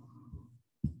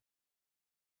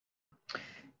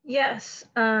 Yes,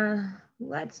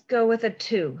 let's go with a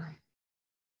 2.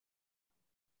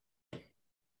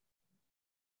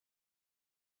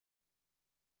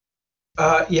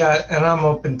 Yeah, and I'm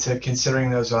open to considering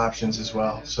those options as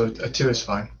well. So a 2 is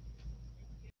fine.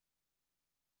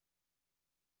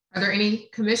 Are there any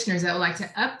commissioners that would like to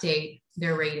update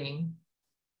their rating?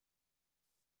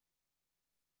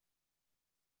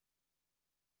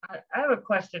 I have a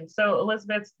question. So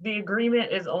Elizabeth, the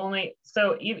agreement is only,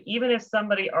 so even if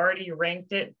somebody already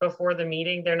ranked it before the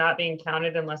meeting, they're not being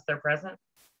counted unless they're present?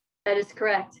 That is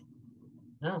correct.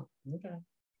 Oh, okay.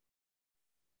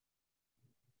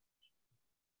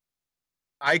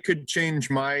 I could change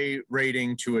my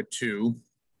rating to a 2.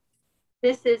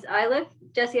 This is Iliff,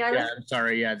 Jesse Iliff. Yeah, I'm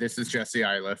sorry. Yeah, this is Jesse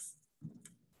Iliff.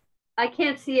 I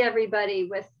can't see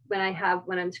everybody when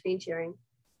I'm screen sharing.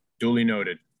 Duly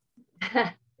noted.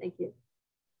 Thank you.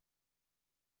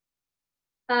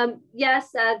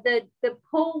 Yes, the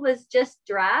poll was just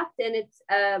draft, and it's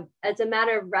as a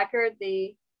matter of record,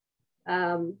 the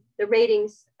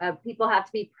ratings, people have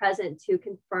to be present to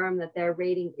confirm that their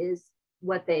rating is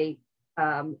what they,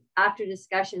 after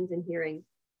discussions and hearings,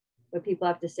 what people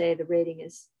have to say, the rating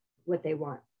is what they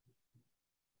want.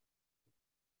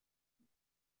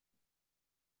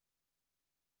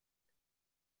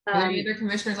 Are there any other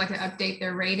commissioners like to update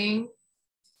their rating?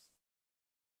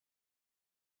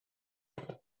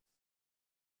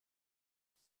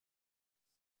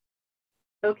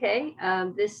 Okay,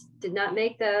 this did not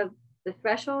make the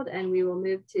threshold, and we will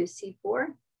move to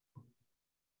C4.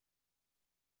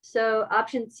 So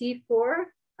option C4,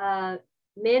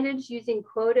 manage using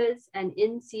quotas and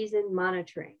in-season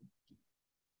monitoring.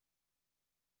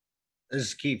 This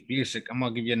is Keith Busick. I'm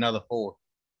gonna give you another 4.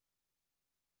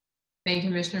 Thank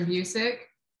you, Commissioner Busick.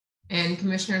 And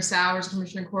Commissioner Sowers,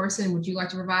 Commissioner Corson, would you like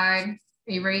to provide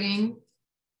a rating?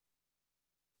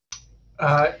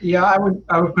 Yeah, I would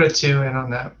put a 2 in on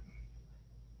that.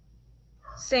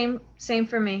 Same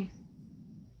for me.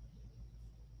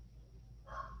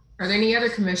 Are there any other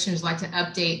commissioners like to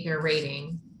update their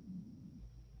rating?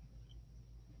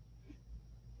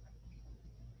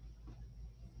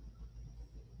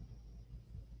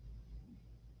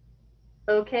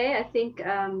 Okay, I think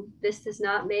this does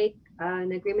not make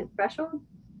an agreement threshold.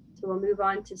 So we'll move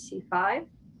on to C5.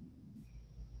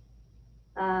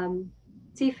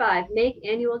 C5, make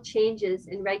annual changes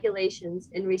in regulations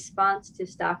in response to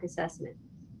stock assessment.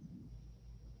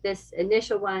 This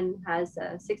initial one has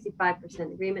a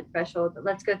 65% agreement threshold, but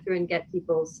let's go through and get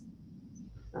people's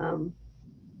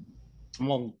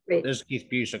This is Keith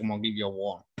Busick. I'm gonna give you a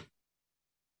 1.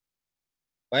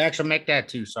 Well, actually, make that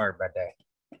 2. Sorry about that.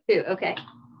 2, okay.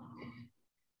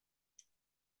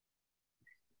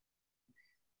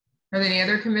 Are there any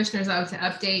other commissioners that would like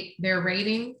to update their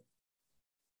rating?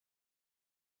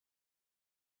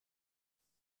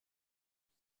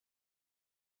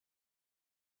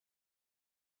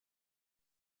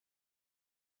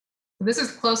 This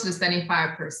is close to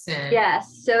 75%.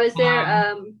 Yes, so is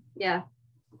there, yeah.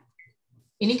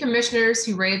 Any commissioners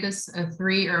who rated this a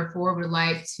 3 or a 4 would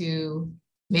like to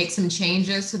make some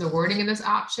changes to the wording of this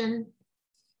option?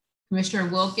 Commissioner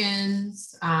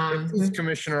Wilkins. This is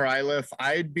Commissioner Iliff.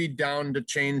 I'd be down to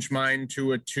change mine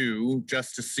to a 2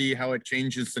 just to see how it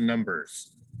changes the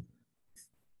numbers.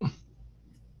 Well,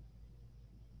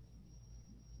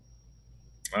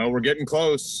 we're getting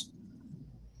close.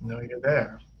 No, you're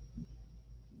there.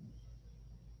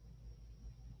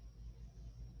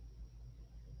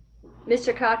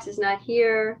 Mr. Cox is not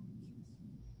here.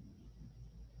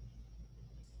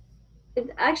 It's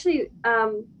actually,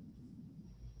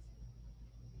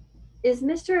 is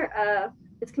Mr.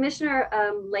 Is Commissioner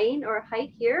Lane or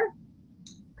Height here?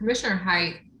 Commissioner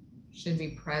Height should be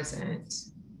present.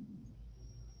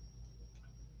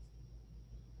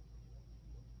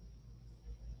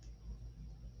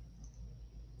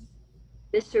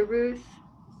 Mr. Ruth,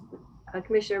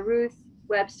 Commissioner Ruth,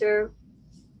 Webster,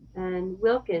 and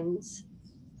Wilkins,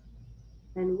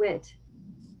 and Witt.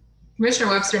 Commissioner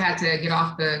Webster had to get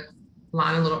off the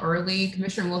line a little early.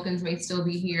 Commissioner Wilkins may still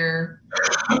be here.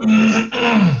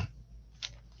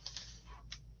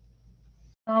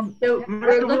 So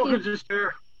we're looking.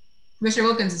 Commissioner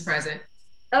Wilkins is present.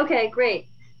 Okay, great.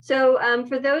 So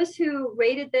for those who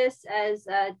rated this as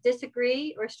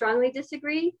disagree or strongly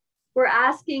disagree, we're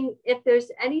asking if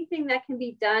there's anything that can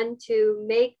be done to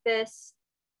make this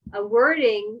a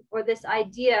wording or this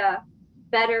idea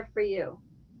better for you.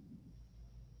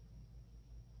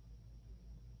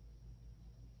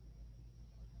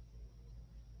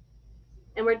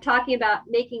 And we're talking about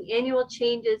making annual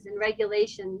changes in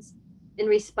regulations in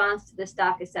response to the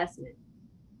stock assessment.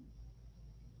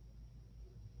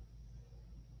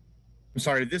 I'm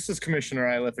sorry, this is Commissioner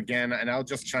Iliff again, and I'll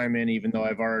just chime in even though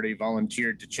I've already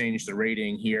volunteered to change the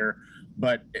rating here.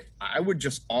 But I would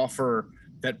just offer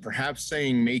that perhaps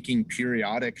saying making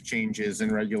periodic changes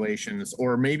in regulations,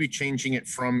 or maybe changing it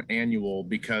from annual,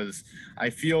 because I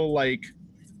feel like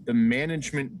the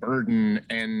management burden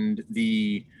and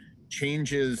the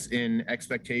changes in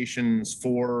expectations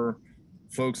for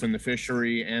folks in the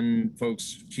fishery and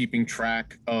folks keeping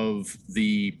track of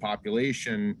the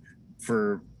population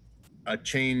for a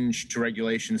change to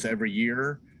regulations every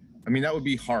year, I mean, that would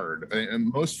be hard.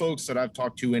 And most folks that I've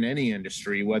talked to in any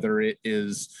industry, whether it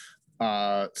is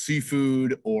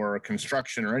seafood or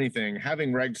construction or anything,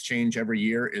 having regs change every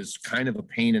year is kind of a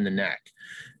pain in the neck.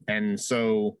 And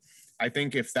so I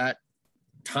think if that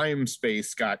time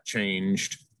space got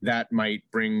changed, that might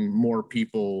bring more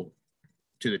people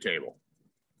to the table.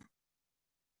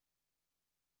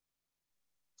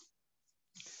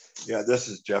 Yeah, this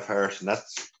is Jeff Harrison.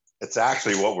 It's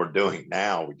actually what we're doing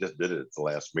now. We just did it at the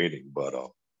last meeting, but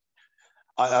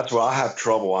that's why I have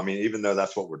trouble. I mean, even though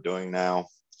that's what we're doing now,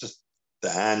 just the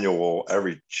annual,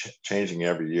 changing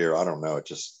every year. I don't know. It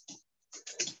just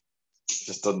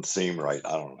doesn't seem right.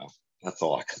 I don't know. That's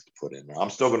all I could put in there. I'm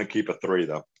still going to keep a 3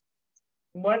 though.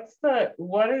 What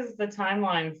is the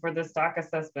timeline for the stock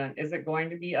assessment? Is it going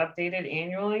to be updated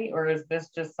annually, or is this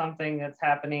just something that's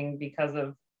happening because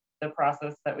of the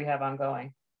process that we have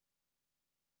ongoing?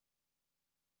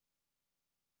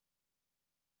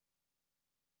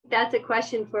 That's a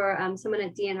question for someone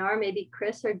at DNR, maybe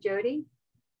Chris or Jody.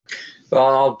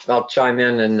 Well, I'll chime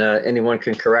in and anyone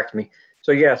can correct me.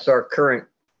 So yes, our current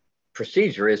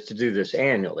procedure is to do this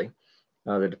annually.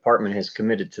 The department has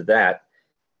committed to that.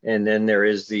 And then there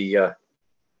is the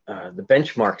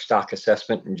benchmark stock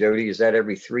assessment. And Jody, is that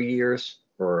every 3 years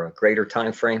or a greater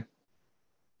time frame?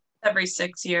 Every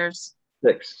 6 years.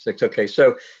 Six. Okay.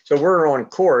 So we're on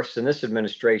course in this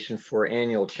administration for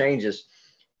annual changes.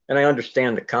 And I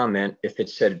understand the comment. If it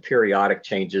said periodic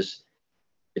changes,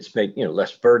 it's made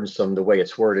less burdensome the way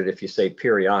it's worded if you say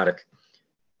periodic.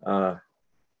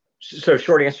 So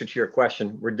short answer to your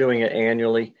question, we're doing it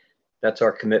annually. That's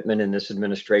our commitment in this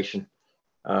administration.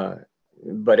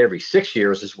 But every 6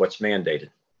 years is what's mandated.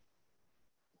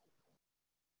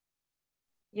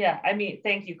 Yeah, I mean,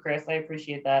 thank you, Chris. I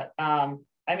appreciate that.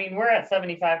 I mean, we're at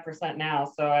 75%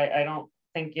 now, so I don't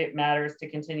think it matters to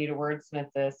continue to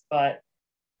wordsmith this, but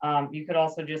you could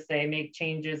also just say make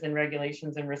changes in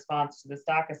regulations in response to the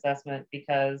stock assessment,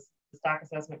 because the stock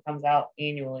assessment comes out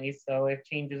annually. So if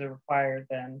changes are required,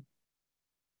 then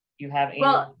you have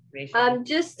annual information.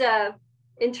 Just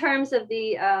in terms of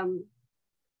the,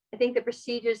 I think the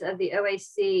procedures of the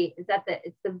OAC is that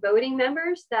it's the voting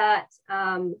members that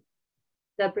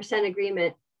the percent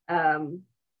agreement kind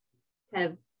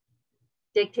of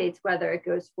dictates whether it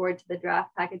goes forward to the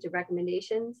draft package of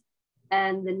recommendations.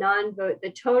 And the non-vote, the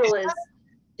total is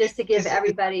just to give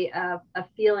everybody a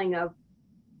feeling of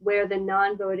where the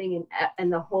non-voting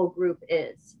and the whole group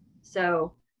is.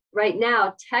 So right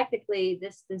now, technically,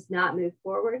 this does not move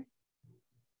forward.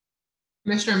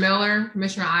 Commissioner Miller,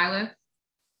 Commissioner Iliff.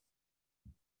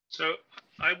 So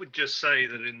I would just say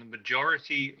that in the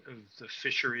majority of the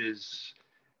fisheries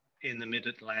in the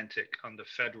mid-Atlantic under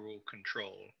federal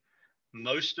control,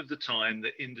 most of the time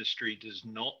the industry does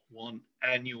not want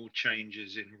annual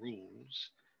changes in rules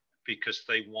because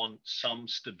they want some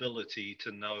stability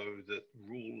to know that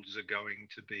rules are going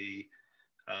to be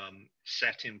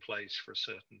set in place for a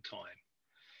certain time.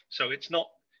 So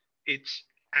it's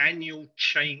annual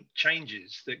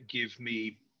changes that give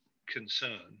me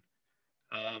concern.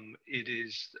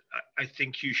 I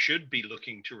think you should be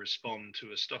looking to respond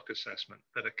to a stock assessment,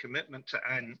 but a commitment to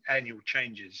annual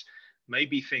changes may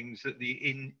be things that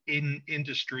the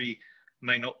industry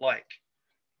may not like.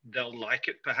 They'll like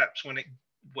it perhaps when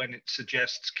it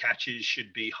suggests catches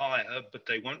should be higher, but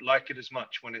they won't like it as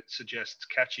much when it suggests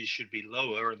catches should be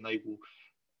lower, and they will,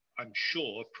 I'm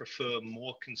sure, prefer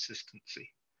more consistency.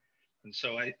 And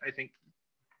so I think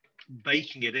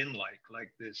baking it in like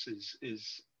this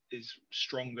is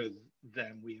stronger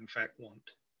than we in fact want.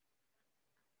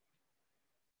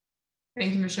 Thank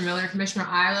you, Commissioner Miller. Commissioner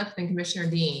Iliff, then Commissioner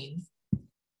Dean.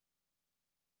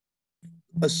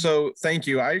 So thank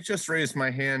you. I just raised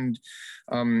my hand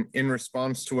in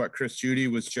response to what Chris Judy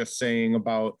was just saying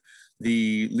about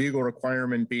the legal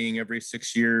requirement being every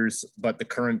 6 years, but the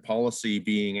current policy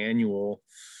being annual.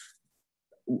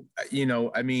 You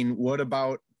know, I mean, what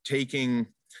about taking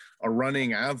a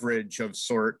running average of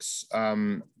sorts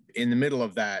in the middle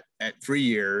of that at 3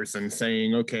 years and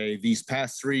saying, okay, these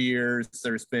past 3 years,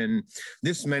 there's been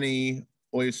this many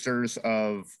oysters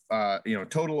of,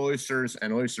 total oysters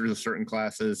and oysters of certain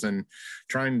classes, and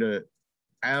trying to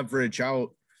average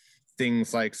out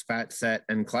things like spat set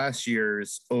and class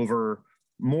years over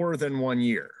more than 1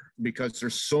 year, because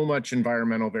there's so much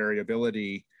environmental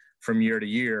variability from year to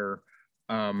year.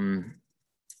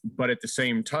 But at the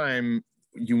same time,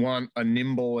 you want a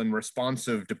nimble and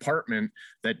responsive department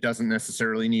that doesn't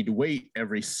necessarily need to wait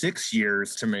every 6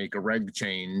 years to make a reg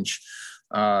change.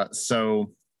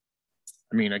 So,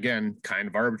 I mean, again, kind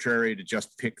of arbitrary to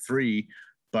just pick 3,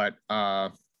 but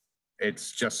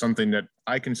it's just something that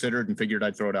I considered and figured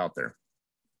I'd throw it out there.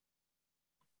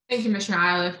 Thank you, Commissioner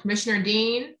Iliff. Commissioner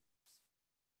Dean,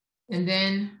 and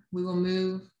then we will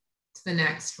move to the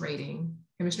next rating.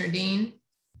 Commissioner Dean.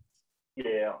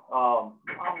 Yeah, I'm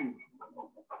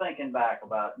thinking back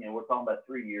about, we're talking about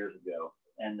 3 years ago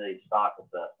and the stock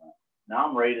assessment. Now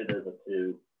I'm rated as a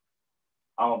 2.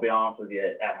 I'm gonna be honest with you,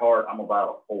 at heart, I'm about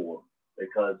a 4,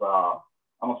 because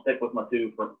I'm gonna stick with my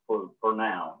 2 for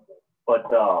now. But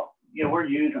we're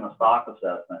using a stock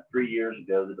assessment. 3 years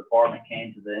ago, the department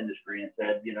came to the industry and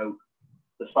said,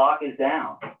 the stock is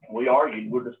down. And we argued,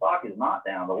 well, the stock is not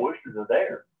down. The oysters are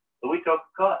there. So we took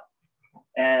a cut.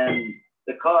 And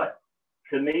the cut,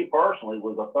 to me personally,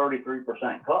 was a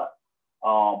 33% cut.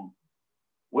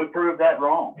 We proved that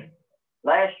wrong.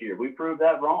 Last year, we proved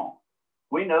that wrong.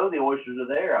 We know the oysters are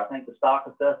there. I think the stock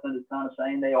assessment is kind of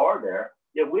saying they are there.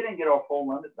 Yet we didn't get our full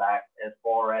limit back as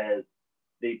far as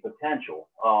the potential,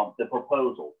 the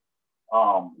proposal.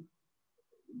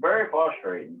 Very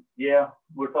frustrating. Yeah,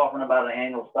 we're talking about an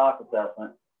annual stock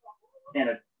assessment and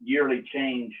a yearly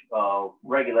change,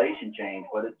 regulation change,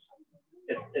 but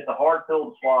it's a hard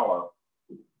pill to swallow.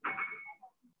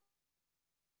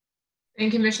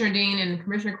 Thank you, Commissioner Dean, and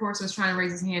Commissioner Corson was trying to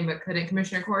raise his hand, but couldn't.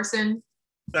 Commissioner Corson?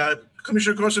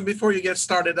 Commissioner Corson, before you get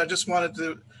started, I just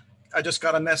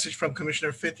got a message from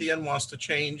Commissioner Fithian, wants to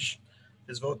change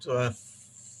his vote to a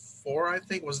 4, I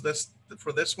think. Was this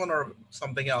for this one or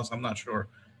something else? I'm not sure.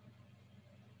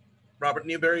 Robert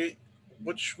Newberry,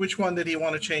 which one did he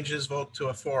want to change his vote to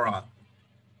a 4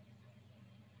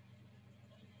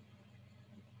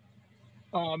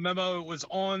 on? Memo was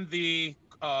on the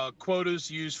quotas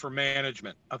used for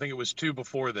management. I think it was 2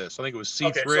 before this. I think it was C3.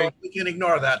 Okay, so we can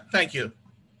ignore that. Thank you.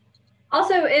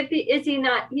 Also,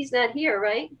 he's not here,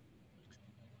 right?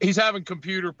 He's having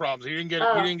computer problems. He didn't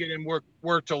get in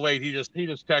work till late. He just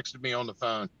texted me on the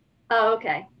phone. Oh,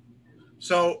 okay.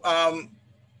 So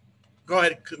go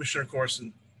ahead, Commissioner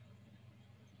Corson.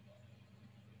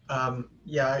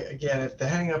 Yeah, again, if the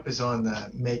hang up is on the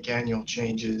make annual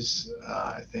changes,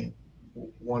 I think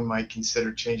one might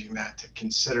consider changing that to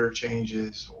consider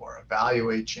changes or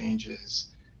evaluate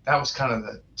changes. That was kind of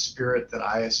the spirit that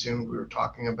I assumed we were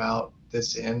talking about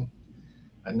this in,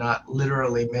 and not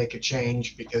literally make a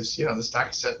change, because the stock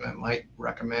assessment might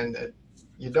recommend that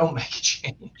you don't make a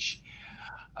change.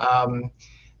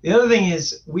 The other thing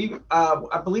is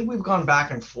I believe we've gone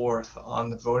back and forth on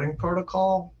the voting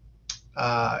protocol,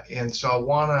 and so I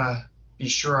want to be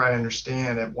sure I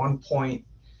understand. At one point,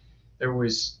 there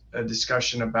was a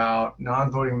discussion about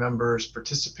non-voting members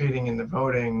participating in the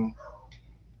voting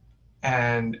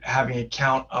and having it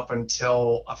count up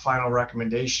until a final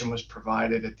recommendation was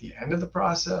provided at the end of the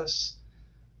process,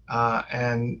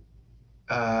 and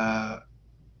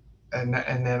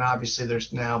then obviously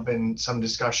there's now been some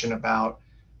discussion about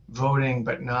voting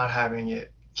but not having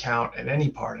it count at any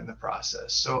part in the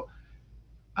process. So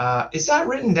is that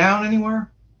written down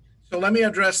anywhere? So let me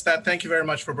address that. Thank you very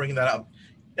much for bringing that up.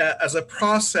 As a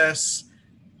process,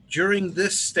 during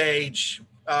this stage,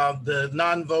 the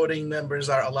non-voting members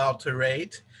are allowed to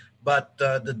rate, but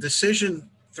the decision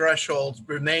threshold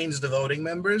remains the voting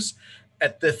members.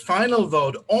 At the final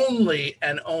vote, only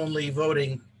and only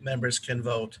voting members can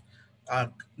vote.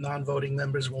 Non-voting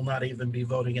members will not even be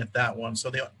voting at that one.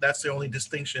 So that's the only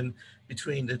distinction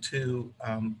between the two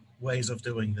ways of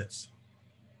doing this.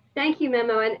 Thank you,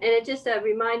 Memo. And it's just a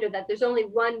reminder that there's only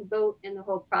one vote in the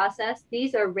whole process.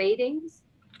 These are ratings,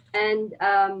 and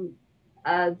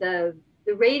the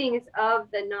ratings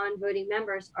of the non-voting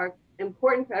members are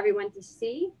important for everyone to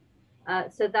see.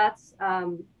 So that's,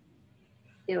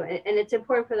 you know, and it's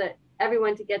important for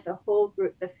everyone to get the whole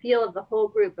group, the feel of the whole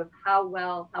group of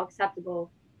how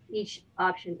acceptable each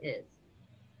option is.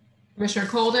 Commissioner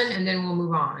Colden, and then we'll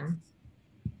move on.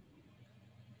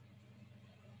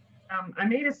 I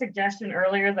made a suggestion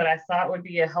earlier that I thought would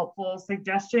be a helpful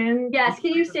suggestion. Yes,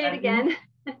 can you say it again?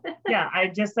 Yeah, I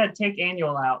just said take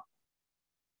annual out.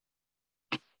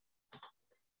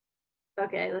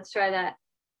 Okay, let's try that.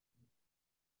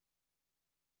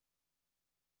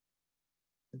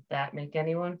 Does that make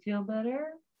anyone feel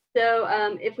better? So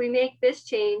if we make this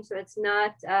change, so it's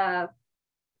not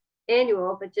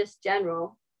annual, but just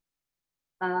general,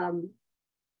 either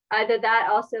that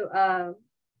also,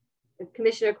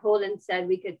 Commissioner Colden said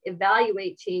we could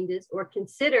evaluate changes or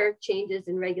consider changes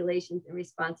in regulations in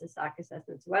response to SOC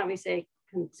assessments. Why don't we say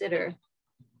consider?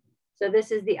 So this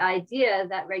is the idea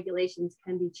that regulations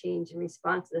can be changed in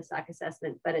response to the SOC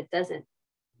assessment, but it doesn't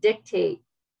dictate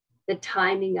the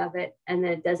timing of it, and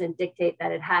then it doesn't dictate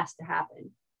that it has to happen.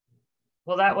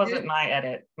 Well, that wasn't my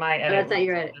edit. My edit. That's not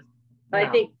your edit. No. I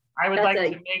think I would like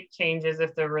to make changes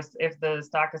if the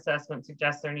SOC assessment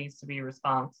suggests there needs to be a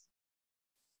response.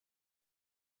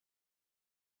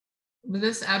 With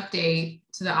this update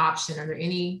to the option, are there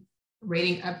any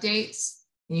rating updates?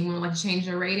 Anyone would like to change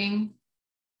their rating?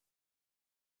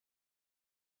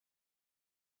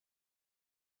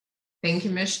 Thank you,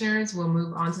 commissioners. We'll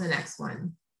move on to the next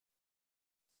one.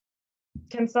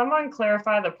 Can someone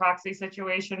clarify the proxy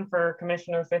situation for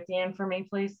Commissioner Fithian for me,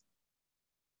 please?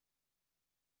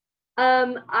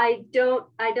 I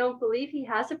don't believe he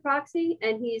has a proxy,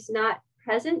 and he's not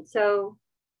present. So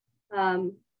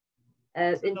the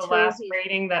last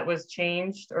rating that was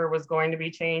changed or was going to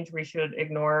be changed, we should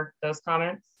ignore those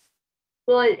comments?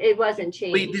 Well, it wasn't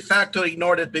changed. We de facto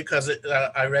ignored it because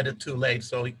I read it too late.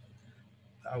 So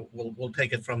we'll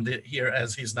take it from here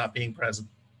as he's not being present.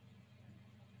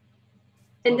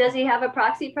 And does he have a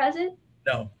proxy present?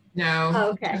 No. No, oh,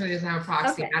 okay. He doesn't have a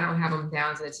proxy. Okay. I don't have him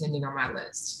down as attending on my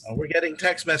list. We're getting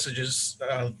text messages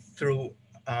through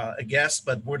a guest,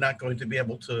 but we're not going to be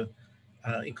able to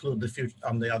include the future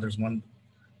on the others one.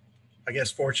 I guess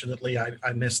fortunately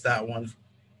I missed that one.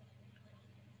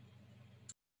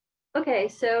 Okay,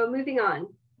 so moving on.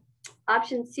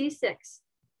 Option C6,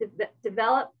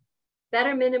 develop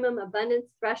better minimum abundance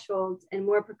thresholds and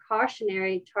more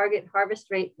precautionary target harvest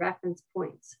rate reference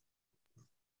points.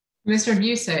 Mr.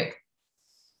 Busick.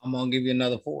 I'm gonna give you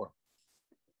another 4.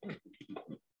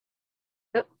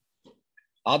 Oh.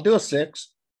 I'll do a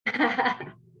 6.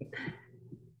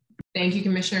 Thank you,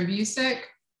 Commissioner Busick.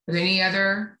 Are there any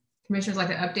other commissioners like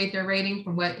to update their rating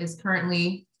from what is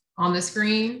currently on the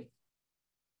screen?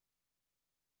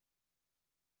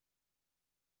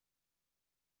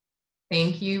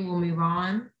 Thank you. We'll move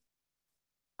on.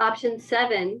 Option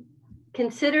 7,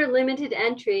 consider limited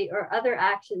entry or other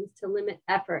actions to limit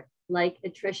effort, like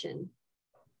attrition.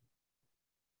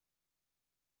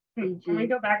 Can we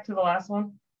go back to the last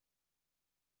one?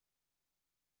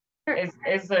 Sure.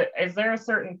 Is there a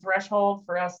certain threshold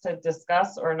for us to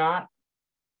discuss or not?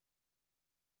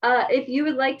 If you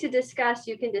would like to discuss,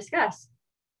 you can discuss.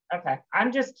 Okay,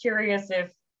 I'm just curious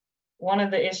if one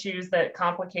of the issues that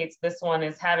complicates this one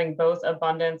is having both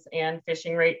abundance and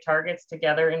fishing rate targets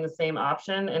together in the same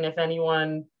option. And if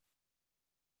anyone,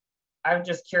 I'm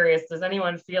just curious, does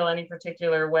anyone feel any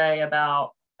particular way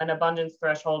about an abundance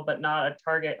threshold, but not a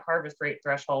target harvest rate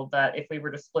threshold, that if we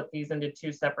were to split these into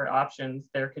 2 separate options,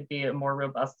 there could be a more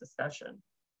robust discussion?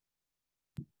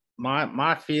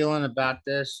 My feeling about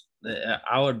this,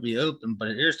 I would be open, but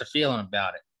here's the feeling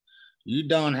about it. You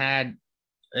don't had,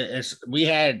 we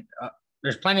had,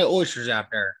 there's plenty of oysters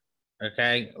out there,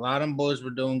 okay? A lot of them boys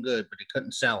were doing good, but they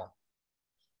couldn't sell them.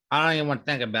 I don't even want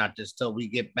to think about this till we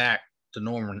get back to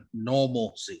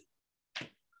normalcy.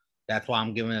 That's why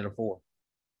I'm giving it a 4.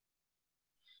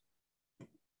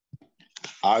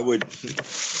 I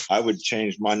would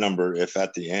change my number if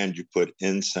at the end you put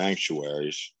in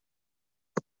sanctuaries.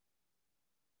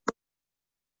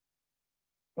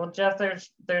 Well, Jeff,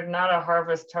 there's not a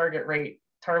harvest target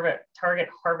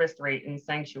harvest rate in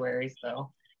sanctuaries,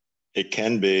 though. It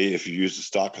can be if you use the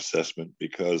stock assessment,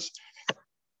 because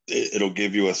it'll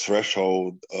give you a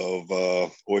threshold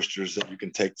of oysters that you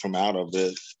can take from out of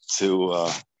it to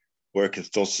where it can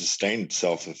still sustain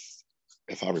itself,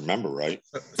 if I remember right.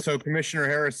 So Commissioner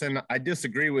Harrison, I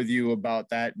disagree with you about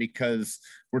that because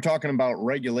we're talking about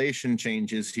regulation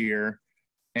changes here,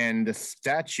 and the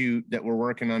statute that we're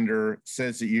working under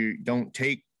says that you don't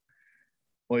take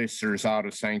oysters out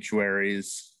of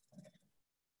sanctuaries.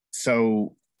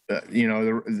 So, you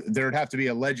know, there'd have to be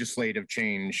a legislative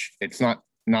change. It's not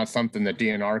something that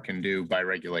DNR can do by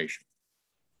regulation.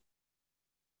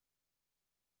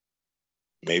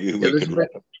 Maybe we could.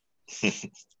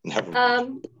 Never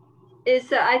mind.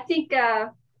 I think,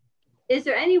 is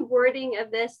there any wording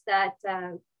of this that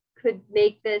could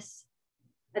make this,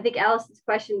 I think Allison's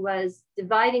question was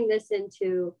dividing this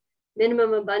into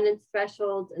minimum abundance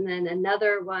thresholds and then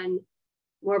another one,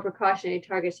 more precautionary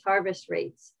targets harvest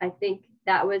rates. I think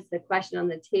that was the question on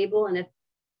the table. And if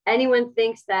anyone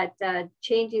thinks that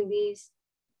changing these,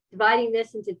 dividing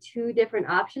this into two different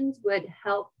options would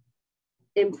help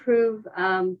improve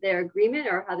their agreement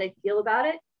or how they feel about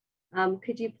it,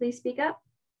 could you please speak up?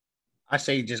 I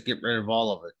say just get rid of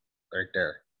all of it right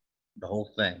there, the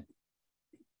whole thing.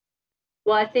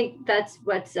 Well, I think that's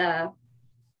what's,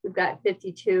 we've got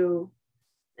 52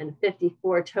 and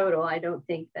 54 total. I don't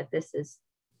think that this is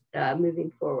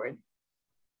moving forward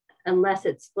unless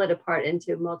it's split apart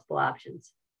into multiple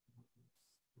options.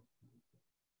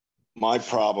 My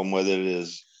problem with it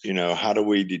is, you know, how do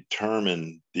we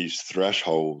determine these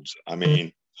thresholds? I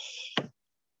mean,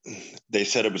 they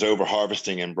said it was over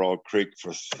harvesting in Broad Creek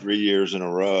for 3 years in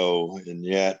a row, and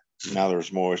yet now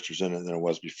there's more oysters in it than there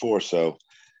was before. So,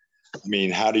 I mean,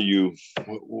 how do you,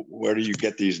 where do you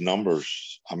get these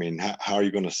numbers? I mean, how are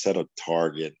you going to set a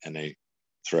target and a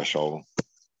threshold?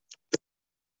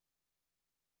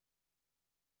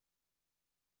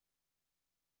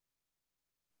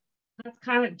 That's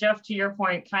kind of, Jeff, to your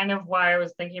point, kind of why I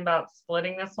was thinking about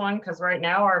splitting this one, because right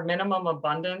now our minimum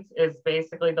abundance is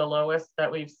basically the lowest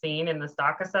that we've seen in the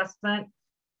stock assessment.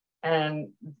 And,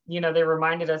 you know, they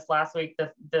reminded us last week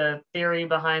that the theory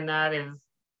behind that is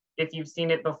if you've seen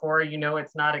it before, you know,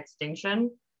 it's not extinction.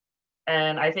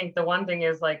 And I think the one thing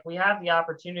is, like, we have the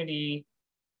opportunity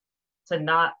to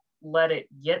not let it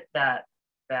get that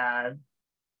bad.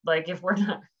 Like, if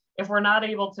we're not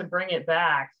able to bring it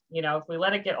back, you know, if we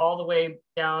let it get all the way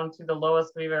down to the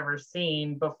lowest we've ever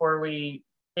seen before we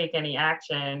take any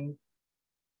action,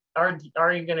 are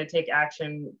you going to take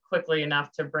action quickly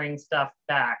enough to bring stuff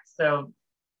back? So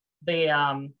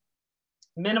the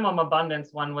minimum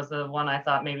abundance one was the one I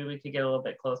thought maybe we could get a little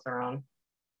bit closer on.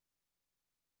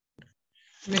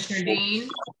 Commissioner Dean?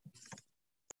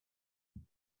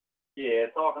 Yeah,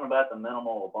 talking about the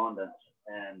minimal abundance,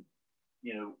 and,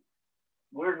 you know,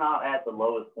 we're not at the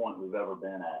lowest point we've ever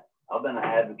been at. I've been an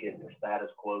advocate for status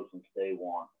quo since day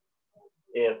one.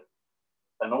 If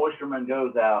an oysterman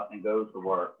goes out and goes to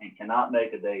work and cannot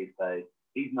make a day's pay,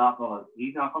 he's not gonna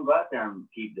go out there and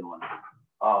keep doing it.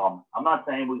 I'm not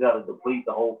saying we got to deplete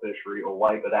the whole fishery or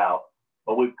wipe it out,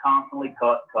 but we've constantly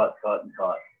cut.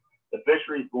 The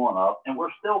fishery's going up, and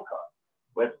we're still cut.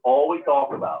 That's all we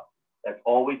talk about. That's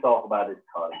all we talk about is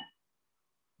cutting.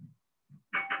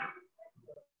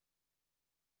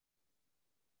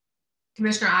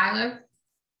 Commissioner Eiler?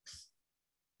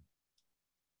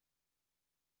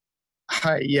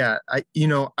 Hi, yeah,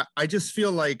 I just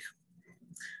feel like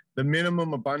the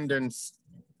minimum abundance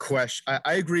question,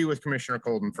 I agree with Commissioner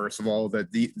Colden, first of all,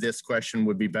 that this question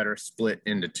would be better split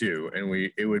into two, and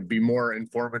it would be more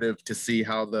informative to see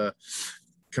how the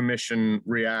commission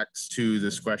reacts to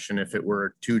this question if it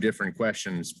were two different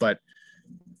questions. But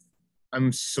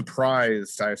I'm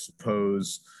surprised, I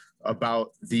suppose,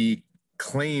 about the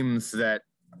claims that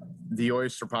the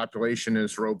oyster population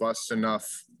is robust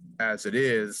enough as it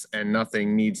is and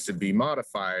nothing needs to be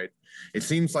modified. It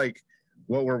seems like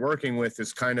what we're working with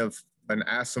is kind of an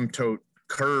asymptote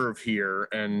curve here,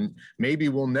 and maybe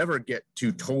we'll never get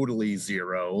to totally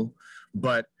zero,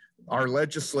 but our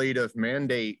legislative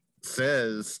mandate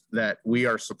says that we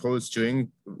are supposed to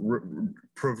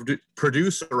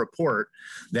produce a report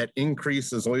that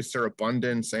increases oyster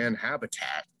abundance and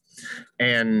habitat,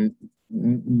 and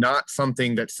not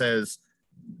something that says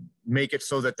make it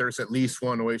so that there's at least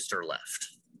one oyster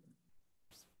left.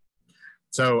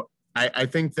 So I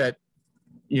think that,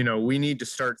 you know, we need to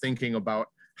start thinking about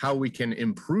how we can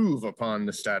improve upon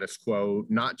the status quo,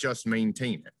 not just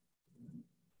maintain it.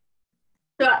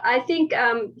 So I think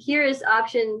here is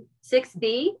option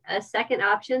 6B, a second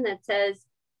option that says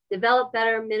develop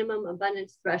better minimum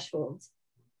abundance thresholds.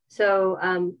 So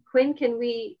Quinn, can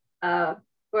we,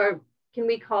 or can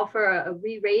we call for a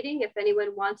re-rating if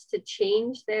anyone wants to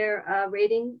change their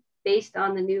rating based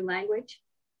on the new language?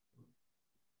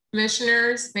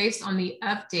 Commissioners, based on the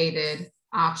updated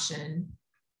option,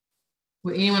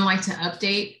 would anyone like to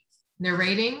update their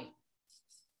rating?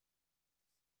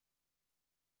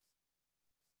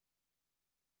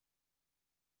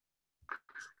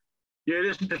 Yeah,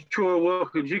 this is Troy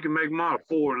Wilkins. You can make mine a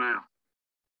 4 now.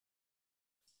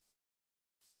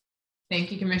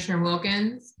 Thank you, Commissioner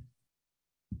Wilkins.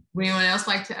 Would anyone else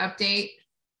like to update?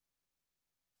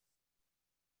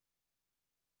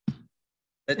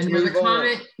 And there's a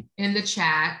comment in the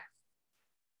chat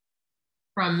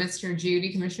from Mr.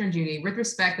 Judy, Commissioner Judy, with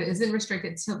respect that isn't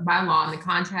restricted by law in the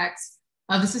context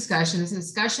of this discussion. This is a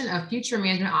discussion of future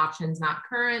management options, not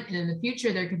current. And in the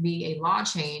future, there could be a law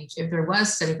change if there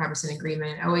was 75%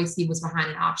 agreement and OAC was behind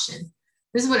an option.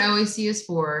 This is what OAC is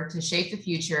for, to shape the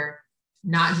future,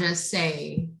 not just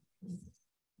say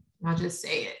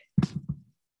it.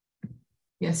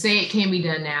 Yeah, say it can be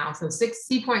done now. So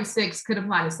C.6 could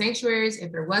apply to sanctuaries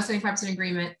if there was 75%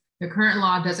 agreement. The current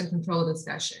law doesn't control the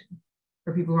discussion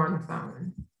for people who are on the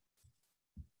phone.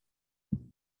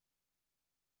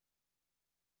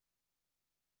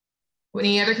 Would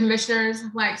any other commissioners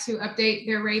like to update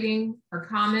their rating or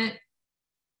comment?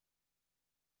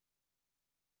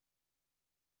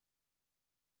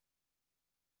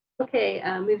 Okay,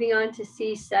 moving on to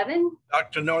C7.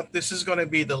 Dr. North, this is going to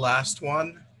be the last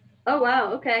one. Oh,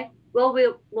 wow. Okay. Well,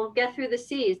 we'll get through the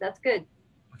C's. That's good.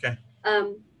 Okay.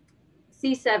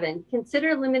 C7,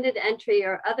 consider limited entry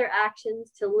or other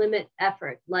actions to limit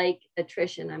effort, like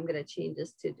attrition. I'm going to change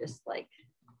this to just like.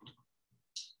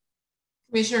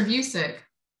 Commissioner Busick.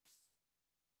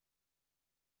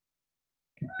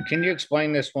 Can you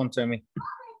explain this one to me?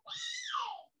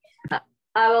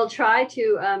 I will try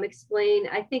to explain.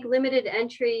 I think limited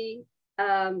entry,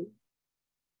 I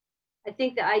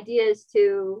think the idea is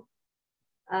to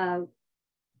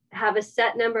have a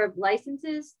set number of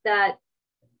licenses that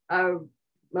are,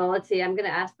 well, let's see, I'm going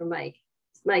to ask for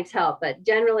Mike's help, but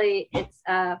generally it's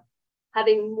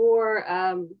having more,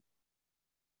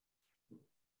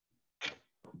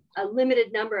 a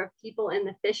limited number of people in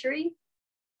the fishery.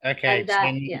 Okay,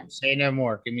 that, say no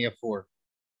more. Give me a 4.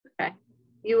 Okay,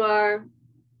 you are,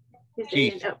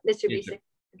 Chief. oh, Mr. Busick.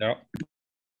 No.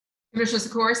 Commissioner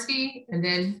Sikorsky, and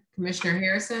then Commissioner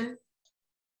Harrison.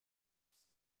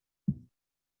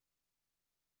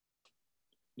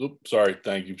 Oops, sorry,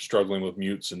 thank you. Struggling with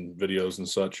mutes and videos and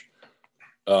such.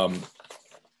 You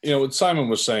know, what Simon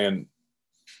was saying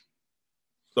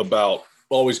about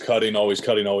always cutting,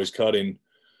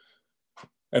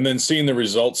 and then seeing the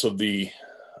results of the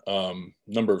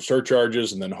number of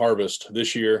surcharges and then harvest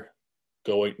this year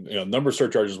going, you know, number of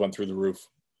surcharges went through the roof.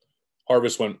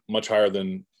 Harvest went much higher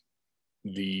than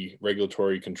the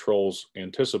regulatory controls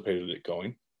anticipated it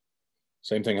going.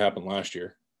 Same thing happened last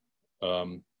year.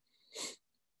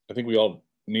 I think we all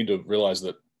need to realize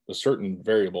that a certain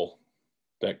variable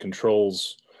that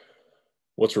controls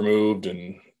what's removed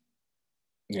and,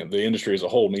 you know, the industry as a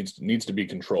whole needs to be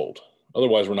controlled.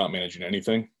 Otherwise, we're not managing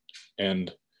anything.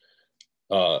 And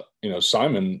you know,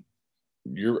 Simon,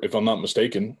 if I'm not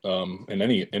mistaken, and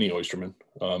any oysterman,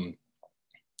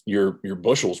 your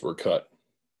bushels were cut,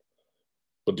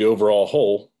 but the overall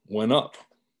whole went up.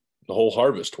 The whole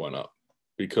harvest went up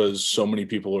because so many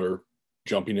people are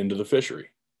jumping into the fishery.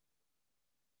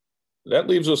 That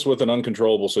leaves us with an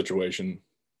uncontrollable situation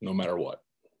no matter what.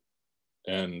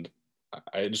 And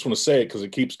I just want to say it because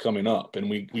it keeps coming up, and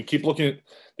we keep looking at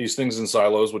these things in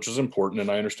silos, which is important.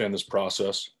 And I understand this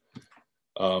process,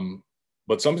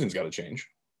 but something's got to change.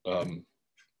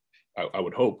 I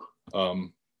would hope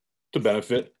to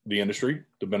benefit the industry,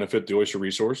 to benefit the oyster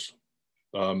resource,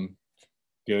 you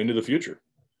know, into the future.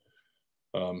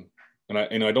 And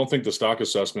I don't think the stock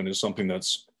assessment is something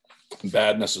that's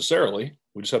bad necessarily.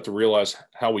 We just have to realize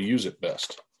how we use it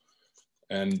best.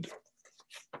 And,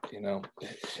 you know,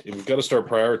 we've got to start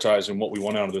prioritizing what we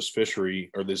want out of this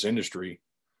fishery or this industry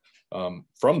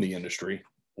from the industry,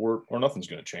 or nothing's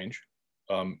going to change.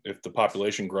 If the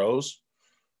population grows,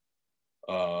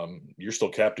 you're still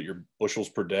capped at your bushels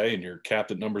per day, and you're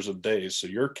capped at numbers of days. So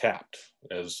you're capped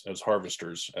as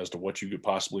harvesters as to what you could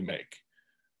possibly make.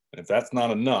 And if that's not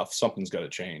enough, something's got to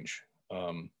change.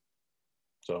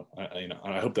 So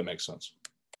I hope that makes sense.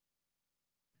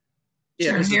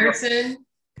 Yeah, Harrison,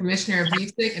 Commissioner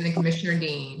Busick, and then Commissioner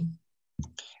Dean.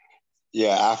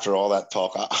 Yeah, after all that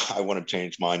talk, I want to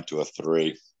change mine to a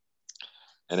 3.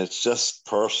 And it's just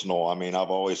personal. I mean,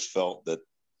 I've always felt that,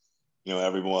 you know,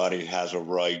 everybody has a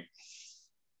right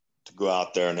to go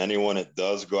out there, and anyone that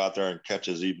does go out there and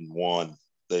catches even one,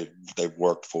 they've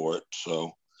worked for it.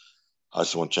 So I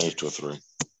just want to change to a 3.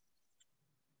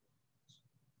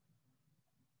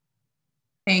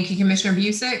 Thank you, Commissioner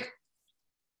Busick.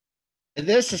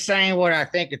 This is saying what I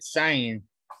think it's saying,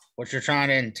 what you're trying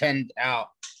to intend out.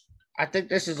 I think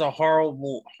this is a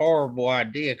horrible, horrible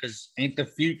idea because ain't the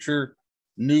future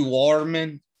new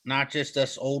watermen, not just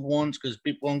us old ones, because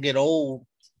people gonna get old.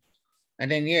 And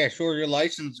then, yeah, sure, your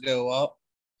license go up.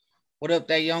 What if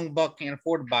that young buck can't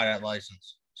afford to buy that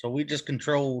license? So we just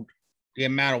controlled the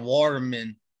amount of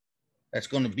watermen that's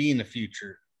going to be in the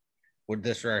future with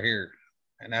this right here.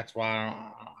 And that's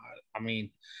why, I mean,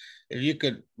 if you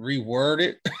could reword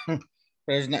it,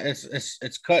 there's not,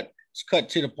 it's cut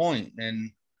to the point.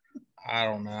 And I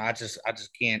don't know. I just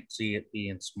can't see it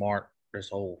being smart, this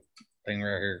whole thing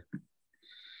right here.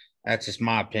 That's just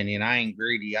my opinion. I ain't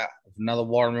greedy. If another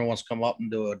waterman wants to come up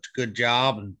and do a good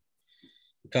job and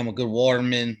become a good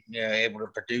waterman, yeah, able to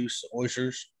produce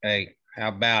oysters, hey, how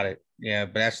about it? Yeah,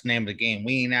 but that's the name of the game.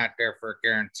 We ain't out there for a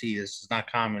guarantee. This is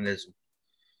not communism.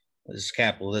 This is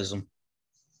capitalism.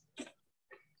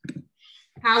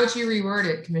 How would you reword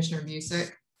it, Commissioner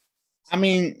Busick? I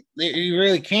mean, you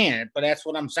really can't, but that's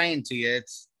what I'm saying to you.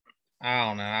 I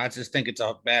don't know. I just think it's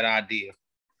a bad idea.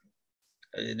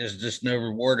 There's just no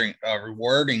rewarding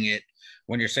it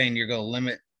when you're saying you're going to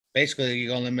limit, basically you're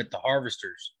going to limit the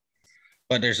harvesters.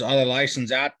 But there's other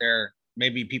licenses out there,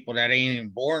 maybe people that ain't even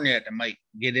born yet that might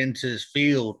get into this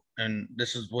field. And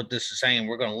this is what this is saying.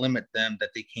 We're going to limit them that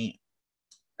they can't.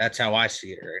 That's how I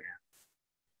see it right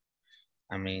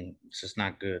now. I mean, it's just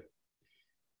not good.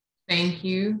 Thank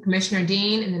you. Commissioner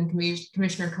Dean and then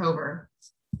Commissioner Cover.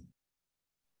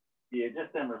 Yeah,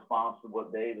 just in response to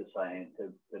what Dave is saying,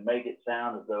 to make it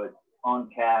sound as though it's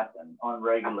uncapped and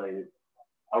unregulated,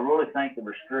 I really think the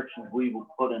restrictions we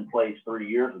put in place 3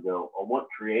 years ago are what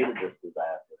created this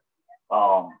disaster.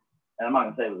 And I'm not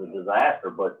gonna say it was a disaster,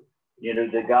 but you know,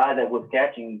 the guy that was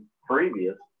catching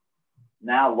previous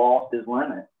now lost his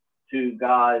limit to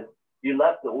guys. You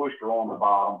left the oyster on the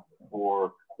bottom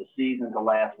for the season to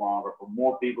last longer, for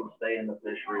more people to stay in the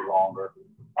fishery longer.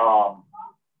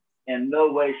 In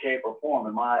no way, shape, or form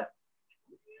am I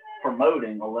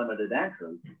promoting a limited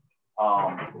entry.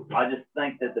 I just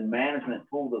think that the management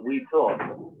tool that we took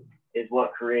is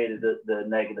what created the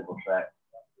negative effect.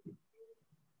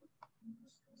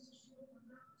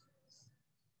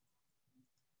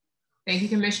 Thank you,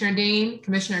 Commissioner Dean.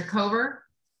 Commissioner Cover.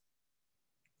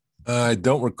 I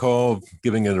don't recall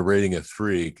giving it a rating of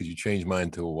 3. Could you change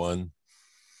mine to a 1?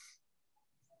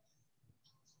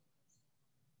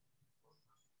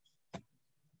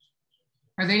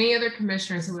 Are there any other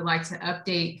commissioners who would like to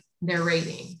update their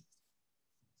rating?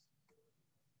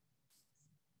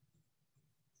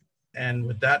 And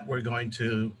with that, we're going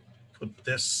to put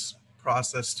this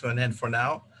process to an end for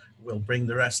now. We'll bring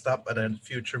the rest up at a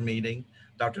future meeting.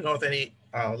 Dr. North, any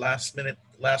last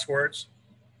words?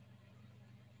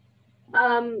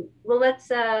 Well,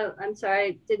 let's, I'm sorry,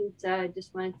 I didn't,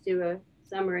 just wanted to do a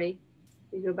summary.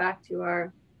 We go back to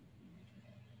our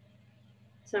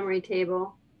summary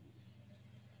table.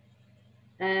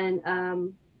 And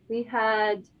we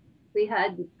had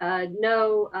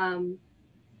no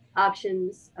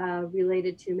options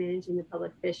related to managing the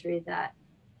public fishery that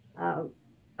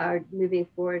are moving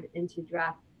forward into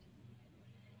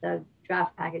the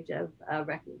draft package of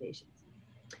recommendations.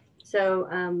 So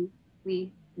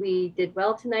we did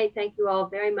well tonight. Thank you all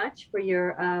very much for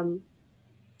your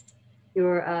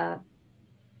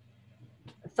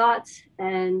thoughts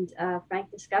and frank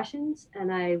discussions.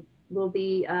 And I will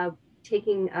be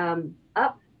taking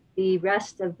up the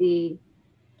rest of the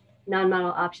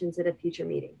non-model options at a future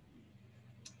meeting.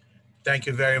 Thank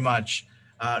you very much.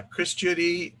 Chris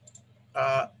Judy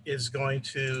is going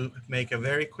to make a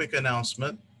very quick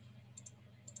announcement.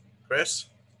 Chris?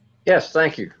 Yes,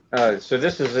 thank you. So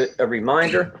this is a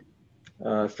reminder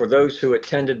for those who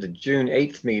attended the June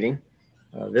 8th meeting.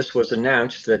 This was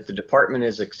announced that the department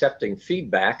is accepting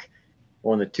feedback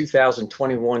on the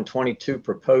 2021-22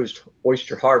 proposed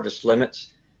oyster harvest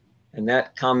limits. And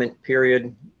that comment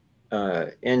period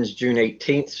ends June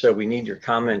 18th. So we need your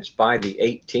comments by the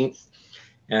 18th.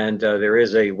 And there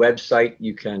is a website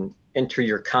you can enter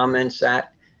your comments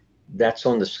at. That's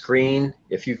on the screen.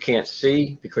 If you can't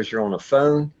see because you're on a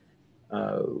phone,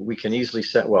 we can easily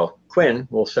send, well, Quinn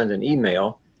will send an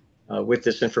email with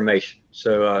this information.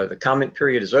 So the comment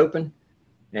period is open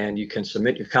and you can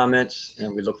submit your comments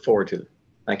and we look forward to them.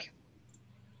 Thank you.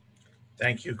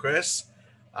 Thank you, Chris.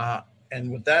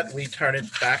 And with that, we turn it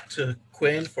back to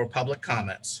Quinn for public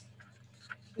comments.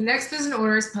 The next business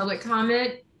order is public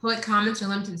comment. Public comments are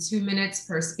limited to 2 minutes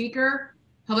per speaker.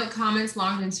 Public comments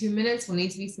longer than 2 minutes will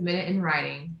need to be submitted in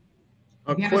writing.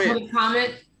 If you have a public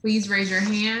comment, please raise your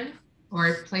hand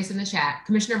or place in the chat.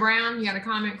 Commissioner Brown, you had a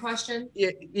comment, question?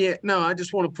 Yeah. No, I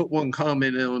just want to put one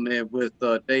comment on there with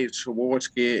Dave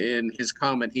Swarsky and his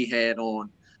comment he had on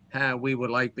how we would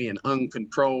like being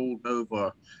uncontrolled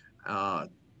over our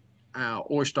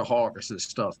oyster harvest and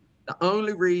stuff. The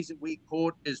only reason we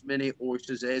caught as many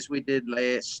oysters as we did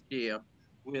last year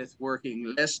with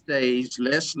working less days,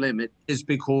 less limit, is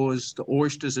because the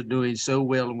oysters are doing so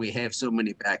well and we have so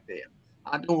many back there.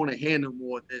 I don't want to hear no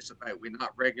more of this about we're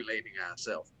not regulating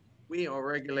ourselves. We are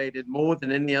regulated more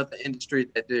than any other industry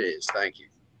that there is. Thank you.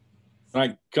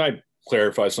 Can I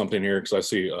clarify something here? Because I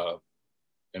see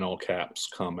an all caps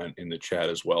comment in the chat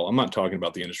as well. I'm not talking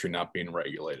about the industry not being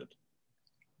regulated.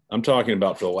 I'm talking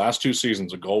about for the last 2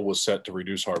 seasons, a goal was set to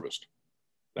reduce harvest.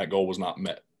 That goal was not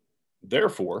met.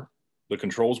 Therefore, the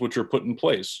controls which are put in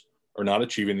place are not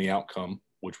achieving the outcome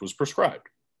which was prescribed.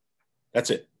 That's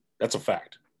it. That's a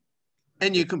fact.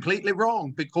 And you're completely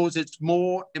wrong because it's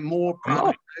more and more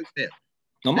product out there.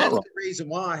 I'm not That's wrong. the reason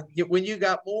why. When you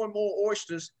got more and more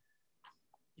oysters,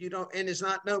 you don't, and it's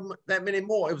not that many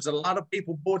more. It was a lot of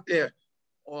people bought their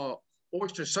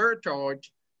oyster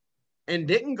surcharge and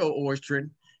didn't go oystering.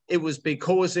 It was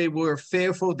because they were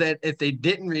fearful that if they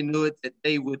didn't renew it, that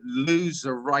they would lose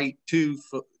the right to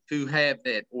have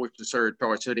that oyster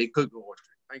surcharge, so they could go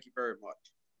oystering. Thank you very much.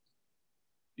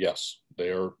 Yes,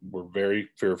 were very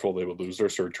fearful they would lose their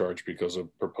surcharge because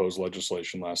of proposed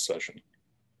legislation last session.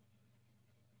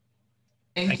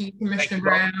 Thank you, Commissioner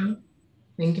Brown.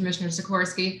 Thank you, Commissioner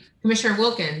Sikorsky. Commissioner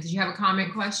Wilkins, did you have a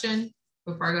comment, question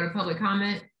before I go to public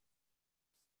comment?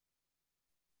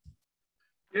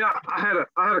 Yeah, I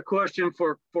had a question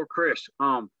for Chris.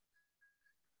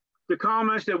 The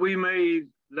comments that we made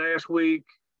last week,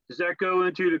 does that go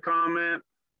into the comment,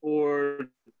 or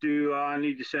do I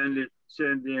need to send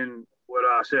in what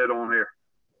I said on here?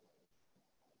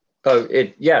 Oh,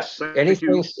 yes.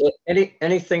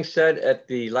 Anything said at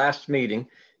the last meeting,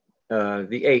 the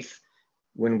 8th,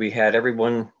 when we had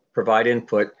everyone provide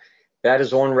input, that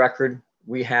is on record.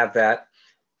 We have that.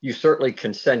 You certainly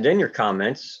can send in your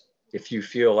comments if you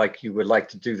feel like you would like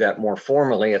to do that more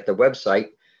formally at the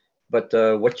website. But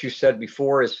what you said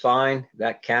before is fine.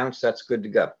 That counts. That's good to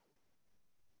go.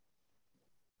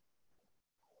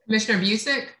 Commissioner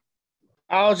Busick?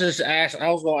 I was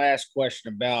going to ask a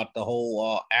question about the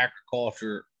whole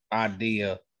agriculture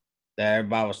idea that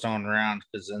everybody was throwing around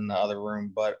because in the other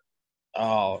room, but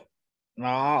no,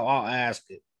 I'll ask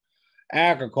it.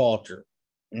 Agriculture.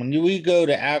 When we go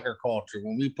to agriculture,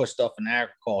 when we put stuff in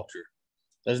agriculture,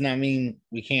 doesn't that mean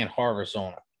we can't harvest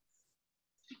on it?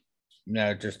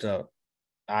 No, just a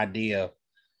idea.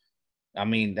 I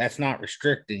mean, that's not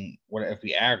restricting what if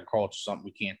we agriculture something,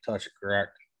 we can't touch it,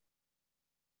 correct?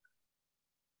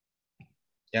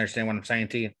 You understand what I'm saying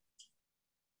to you?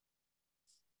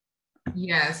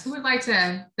 Yes, who would like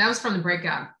to, that was from the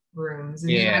breakout rooms.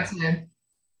 And yeah. Who would like to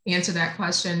answer that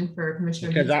question for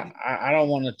Commissioner? Because I don't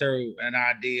want to throw an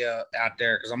idea out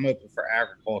there because I'm open for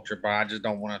agriculture, but I just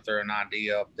don't want to throw an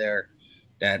idea up there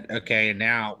that, okay,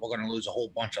 now we're going to lose a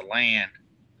whole bunch of land,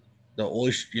 the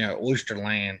oyster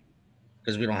land,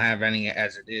 because we don't have any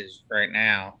as it is right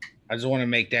now. I just want to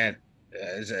make that,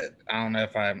 I don't know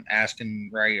if I'm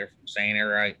asking right or if I'm saying it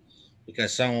right,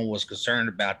 because someone was concerned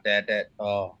about that in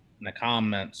the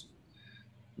comments,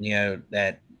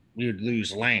 that we would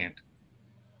lose land.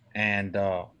 And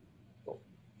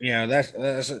that's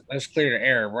clear to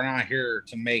error. We're not here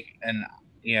to make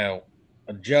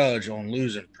a judge on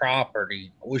losing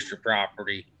property, oyster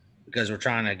property, because we're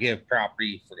trying to give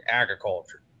property for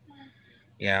agriculture.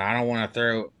 Yeah, I don't want to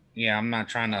throw. Yeah, I'm not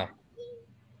trying to.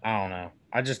 I don't know.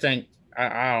 I just think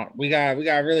we got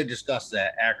to really discuss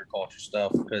that agriculture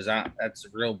stuff because that's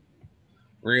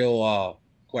real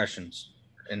questions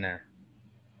in there.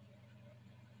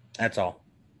 That's all.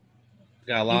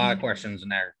 Got a lot of questions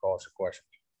in agriculture questions.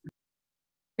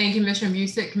 Thank you, Commissioner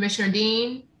Busick. Commissioner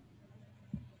Dean?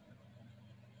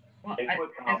 Well, is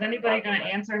anybody going to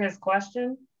answer his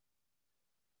question?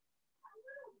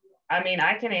 I mean,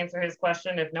 I can answer his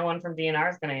question if no one from DNR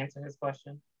is going to answer his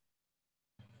question.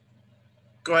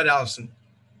 Go ahead, Allison.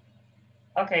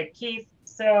 Okay, Keith.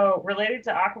 So related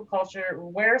to aquaculture,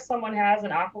 where someone has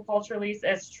an aquaculture lease,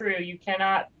 it's true, you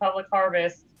cannot public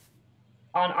harvest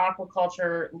on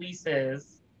aquaculture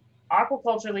leases.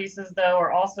 Aquaculture leases, though,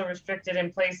 are also restricted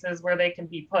in places where they can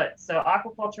be put. So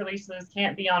aquaculture leases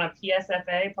can't be on a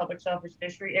PSFA, public shellfish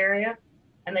fishery area,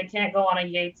 and they can't go on a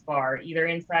Yates bar, either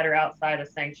inside or outside a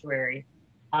sanctuary.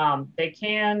 They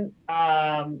can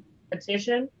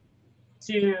petition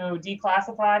to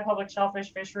declassify public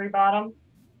shellfish fishery bottom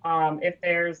if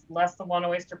there's less than 1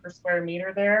 oyster per square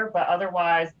meter there, but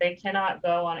otherwise they cannot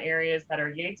go on areas that are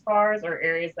Yates bars or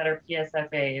areas that are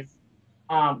PSFAs.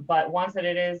 But once that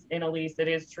it is in a lease, it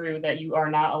is true that you are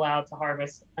not allowed to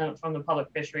harvest from the public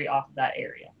fishery off of that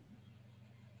area.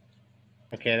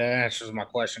 Okay, that answers my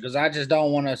question, because I just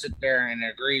don't want to sit there and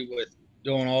agree with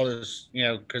doing all this, you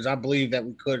know, because I believe that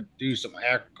we could do some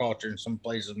agriculture in some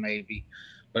places maybe,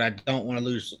 but I don't want to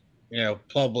lose, you know,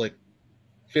 public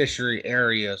fishery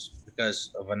areas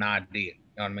because of an idea. You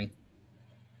know what I mean?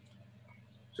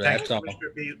 So Thank that's you, all.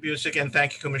 Commissioner Busick, and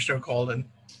thank you, Commissioner Colden.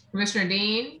 Commissioner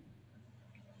Dean?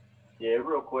 Yeah,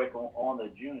 real quick on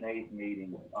the June 8th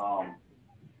meeting,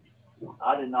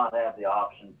 I did not have the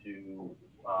option to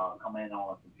come in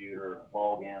on a computer,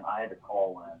 log in. I had to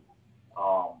call in.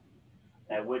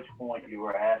 At which point you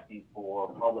were asking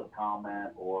for public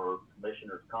comment or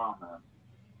commissioner's comment.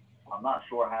 I'm not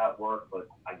sure how it worked, but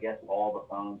I guess all the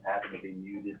phones happen to be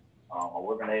muted. I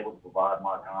wasn't able to provide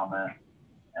my comment.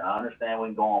 And I understand we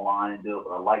can go online and do it,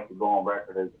 but I'd like to go on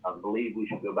record as I believe we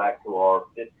should go back to our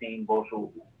 15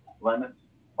 bushel limits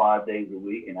 5 days a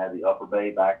week and have the upper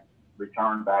bay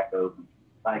returned back open.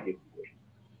 Thank you.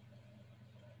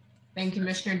 Thank you,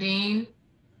 Commissioner Dean.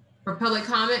 For public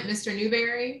comment, Mr.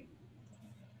 Newberry.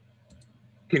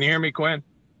 Can you hear me, Quinn?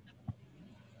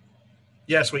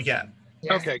 Yes, we can.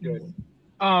 Yes. Okay, good.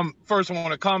 First, I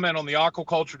want to comment on the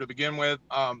aquaculture to begin with.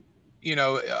 You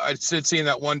know, I did see in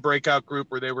that one breakout group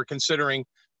where they were considering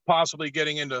possibly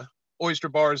getting into oyster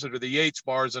bars that are the Yates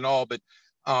bars and all, but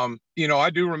you know, I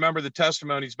do remember the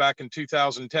testimonies back in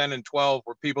 2010 and 12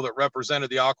 where people that represented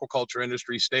the aquaculture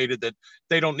industry stated that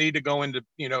they don't need to go into,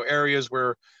 you know, areas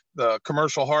where the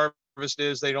commercial harvest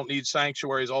is. They don't need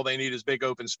sanctuaries. All they need is big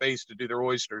open space to do their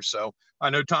oysters. So I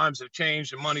know times have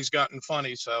changed and money's gotten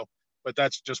funny. So, but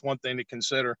that's just one thing to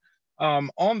consider.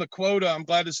 On the quota, I'm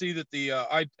glad to see that the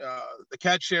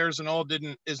catch shares and all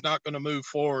is not going to move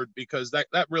forward, because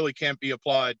that really can't be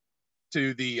applied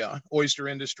to the oyster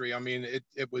industry. I mean,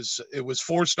 it was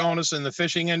forced on us in the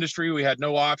fishing industry. We had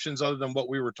no options other than what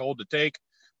we were told to take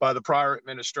by the prior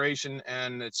administration,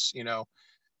 and it's, you know,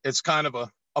 it's kind of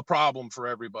a problem for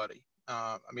everybody.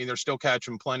 I mean, they're still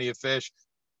catching plenty of fish.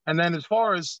 And then as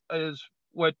far as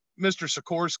what Mr.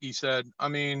 Sikorsky said, I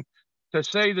mean, to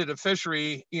say that a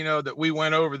fishery, you know, that we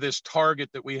went over this target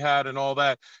that we had and all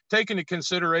that, take into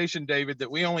consideration, David, that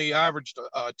we only averaged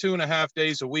 2.5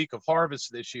 days a week of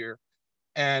harvest this year.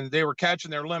 And they were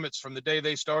catching their limits from the day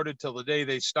they started till the day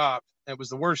they stopped. It was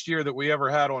the worst year that we ever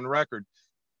had on record.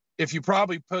 If you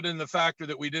probably put in the factor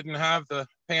that we didn't have the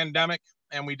pandemic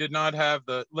and we did not have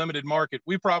the limited market,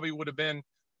 we probably would have been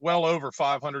well over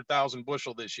 500,000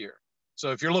 bushel this year.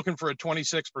 So if you're looking for a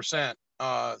 26%,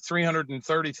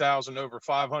 330,000 over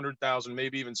 500,000,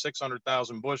 maybe even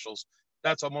 600,000 bushels,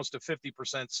 that's almost a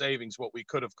 50% savings what we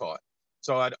could have caught.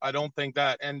 So I don't think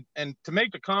that. And to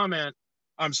make the comment,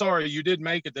 I'm sorry, you did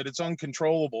make it, that it's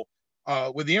uncontrollable.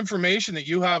 With the information that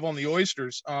you have on the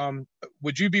oysters,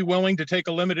 would you be willing to take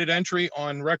a limited entry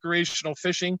on recreational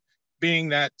fishing, being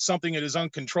that something that is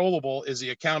uncontrollable is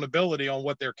the accountability on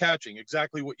what they're catching,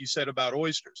 exactly what you said about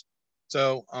oysters.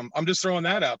 So I'm just throwing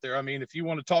that out there. I mean, if you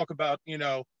want to talk about,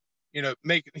 doing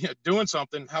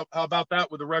something, how about that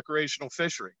with a recreational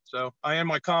fishery? So I end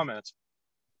my comments.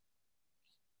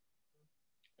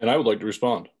 And I would like to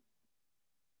respond,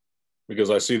 because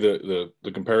I see the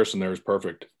comparison there is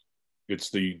perfect. It's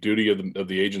the duty of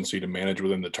the agency to manage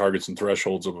within the targets and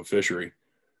thresholds of a fishery.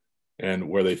 And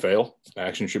where they fail,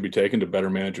 action should be taken to better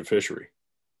manage a fishery.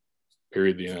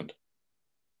 Period. The end.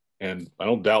 And I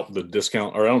don't doubt I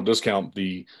don't discount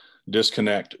the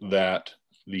disconnect that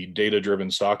the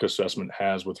data-driven stock assessment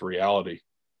has with reality.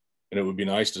 And it would be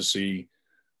nice to see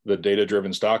the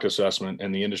data-driven stock assessment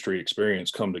and the industry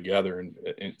experience come together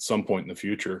at some point in the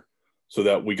future, so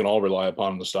that we can all rely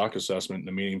upon the stock assessment in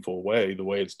a meaningful way, the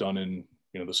way it's done in,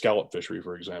 the scallop fishery,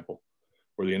 for example,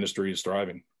 where the industry is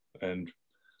thriving. And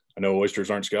I know oysters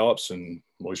aren't scallops and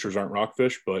oysters aren't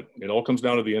rockfish, but it all comes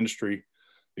down to the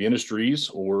industries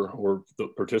or the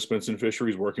participants in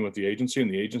fisheries working with the agency,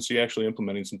 and the agency actually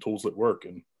implementing some tools that work.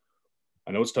 And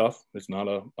I know it's tough.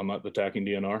 I'm not attacking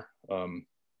DNR,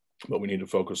 but we need to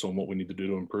focus on what we need to do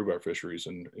to improve our fisheries.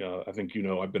 And I think,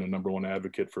 I've been a #1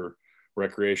 advocate for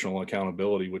recreational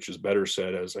accountability, which is better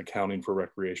said as accounting for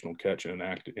recreational catch in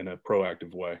a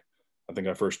proactive way. I think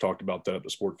I first talked about that at the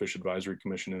Sport Fish Advisory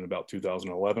Commission in about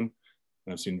 2011.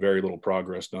 And I've seen very little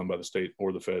progress done by the state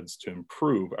or the feds to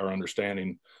improve our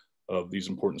understanding of these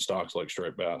important stocks like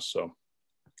striped bass. So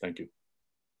thank you.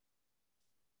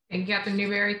 Thank you, Captain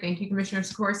Newberry. Thank you, Commissioner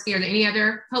Sikorsky. Are there any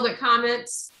other public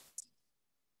comments?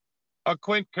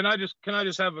 Quinn, can I just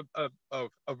have a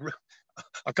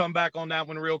come back on that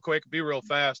one real quick, be real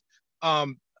fast. I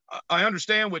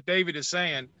understand what David is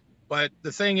saying, but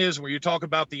the thing is, when you talk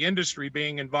about the industry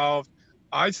being involved,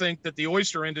 I think that the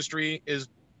oyster industry has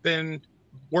been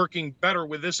working better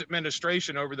with this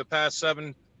administration over the past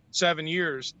seven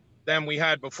years than we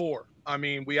had before. I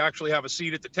mean, we actually have a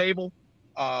seat at the table.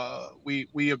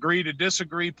 We agree to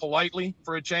disagree politely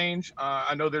for a change.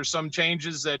 I know there's some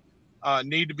changes that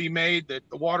need to be made that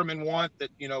the watermen want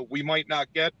that, you know, we might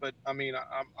not get, but I mean,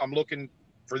 I'm looking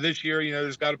for this year, you know,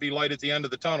 there's got to be light at the end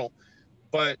of the tunnel.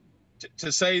 But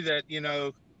to say that, you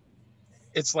know,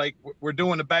 it's like we're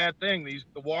doing a bad thing,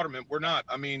 the watermen, we're not.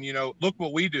 I mean, you know, look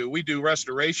what we do. We do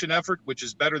restoration effort, which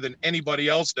is better than anybody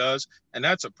else does, and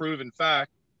that's a proven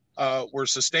fact. We're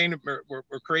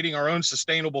creating our own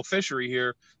sustainable fishery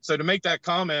here. So to make that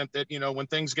comment that, you know, when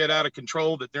things get out of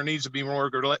control, that there needs to be more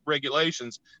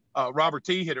regulations, Robert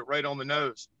T hit it right on the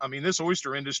nose. I mean, this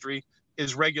oyster industry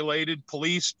is regulated,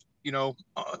 policed, you know,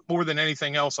 more than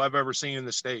anything else I've ever seen in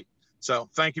the state. So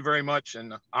thank you very much,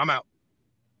 and I'm out.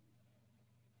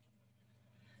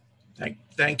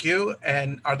 Thank you.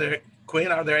 And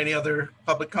Quinn, are there any other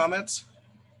public comments?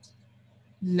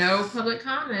 No public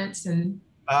comments. And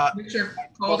Commissioner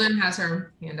Colden has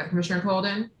her hand up. Commissioner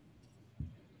Colden.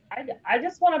 I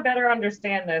just want to better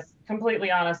understand this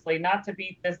completely honestly, not to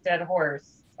beat this dead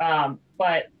horse,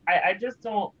 but I just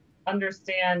don't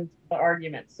understand the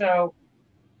argument. So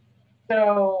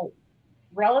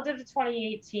relative to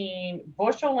 2018,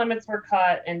 bushel limits were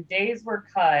cut and days were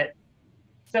cut.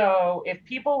 So if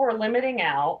people were limiting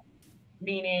out,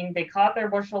 meaning they caught their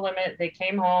bushel limit, they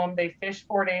came home, they fished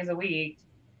 4 days a week,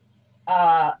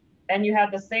 and you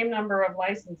had the same number of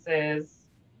licenses,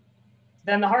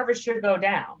 then the harvest should go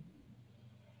down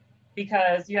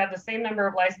because you have the same number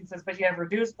of licenses, but you have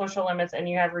reduced bushel limits and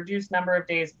you have reduced number of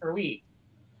days per week.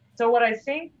 So what I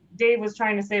think Dave was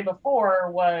trying to say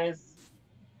before was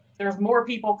there's more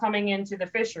people coming into the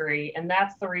fishery, and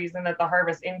that's the reason that the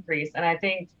harvest increased. And I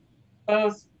think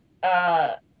both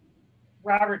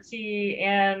Robert T.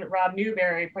 and Rob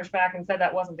Newberry pushed back and said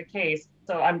that wasn't the case.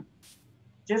 So I'm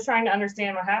just trying to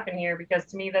understand what happened here, because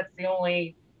to me, that's the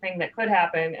only thing that could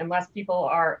happen unless people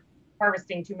are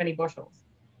harvesting too many bushels.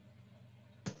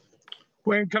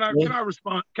 Quinn, can I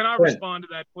respond? Can I respond to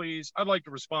that, please? I'd like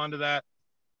to respond to that.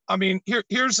 I mean,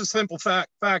 here's the simple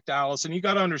fact, Alice, and you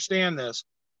got to understand this.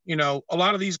 You know, a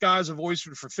lot of these guys have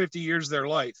oystered for 50 years of their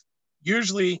life.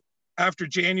 Usually after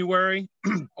January,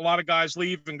 a lot of guys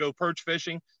leave and go perch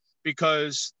fishing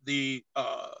because the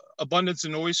abundance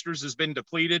in oysters has been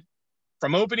depleted.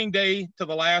 From opening day to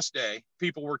the last day,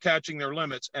 people were catching their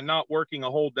limits and not working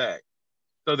a whole day.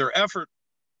 So their effort,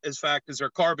 as fact, is their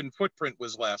carbon footprint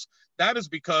was less. That is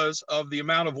because of the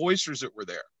amount of oysters that were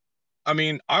there. I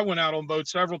mean, I went out on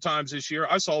boats several times this year.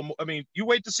 I mean, you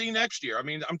wait to see next year. I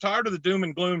mean, I'm tired of the doom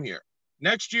and gloom here.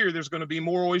 Next year, there's going to be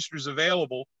more oysters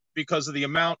available because of the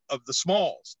amount of the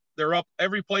smalls. They're up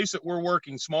every place that we're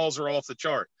working. Smalls are off the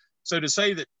chart. So to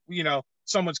say that, you know,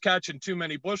 someone's catching too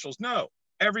many bushels, no.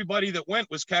 Everybody that went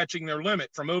was catching their limit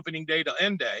from opening day to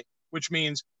end day, which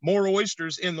means more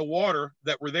oysters in the water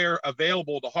that were there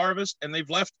available to harvest, and they've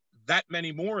left that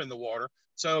many more in the water.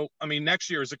 So, I mean, next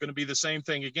year, is it going to be the same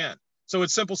thing again? So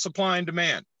it's simple supply and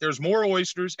demand. There's more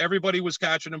oysters. Everybody was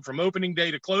catching them from opening day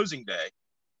to closing day.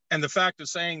 And the fact of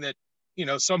saying that, you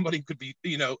know, somebody could be,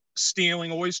 you know,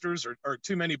 stealing oysters or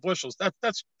too many bushels,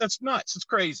 that's nuts. It's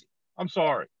crazy. I'm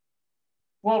sorry.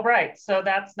 Well, right. So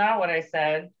that's not what I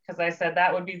said, because I said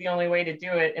that would be the only way to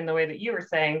do it in the way that you were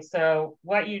saying. So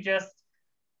what you just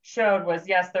showed was,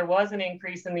 yes, there was an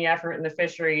increase in the effort in the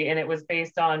fishery, and it was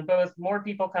based on both more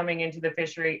people coming into the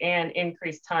fishery and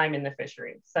increased time in the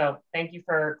fishery. So thank you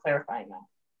for clarifying that.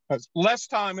 That's less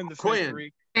time in the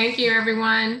fishery. Thank you,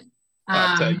 everyone.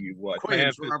 I'll tell you what.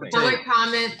 Public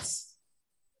comments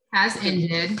has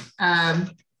ended.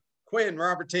 Quinn,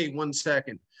 Robert T., 1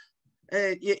 second.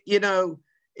 You know,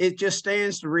 it just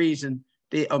stands to reason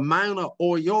the amount of,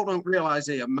 or y'all don't realize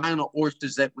the amount of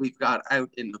oysters that we've got out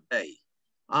in the bay.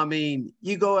 I mean,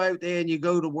 you go out there and you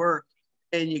go to work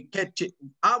and you catch it.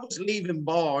 I was leaving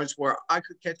bars where I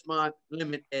could catch my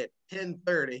limit at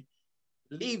 10:30,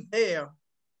 leave there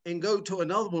and go to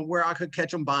another one where I could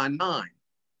catch them by 9.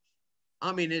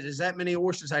 I mean, it is that many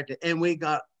oysters out there. And we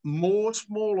got more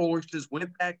small oysters,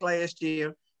 went back last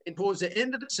year. And towards the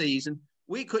end of the season,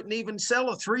 we couldn't even sell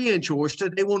a 3-inch oyster.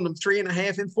 They wanted them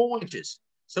 3.5 and 4 inches.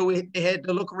 So we had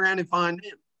to look around and find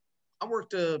them. I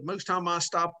worked most time I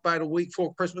stopped about a week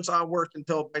before Christmas. I worked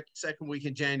until about the second week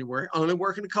in January, only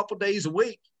working a couple days a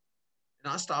week.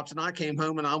 And I stopped and I came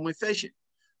home and I went fishing.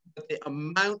 But the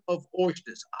amount of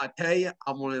oysters, I tell you,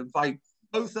 I'm going to invite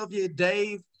both of you,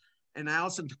 Dave and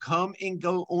Allison, to come and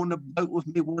go on the boat with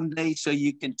me one day so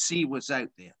you can see what's out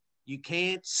there. You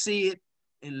can't see it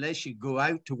unless you go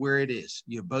out to where it is.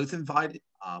 You're both invited.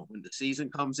 When the season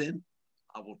comes in,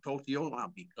 I will talk to you all. I'll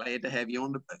be glad to have you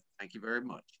on the boat. Thank you very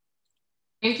much.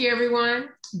 Thank you, everyone.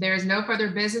 There is no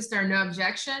further business. There are no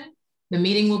objection. The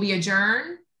meeting will be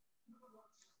adjourned.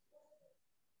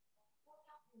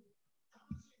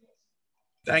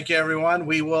 Thank you, everyone.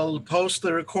 We will post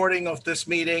the recording of this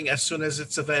meeting as soon as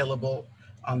it's available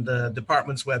on the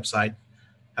department's website.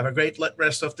 Have a great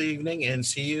rest of the evening and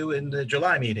see you in the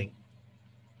July meeting.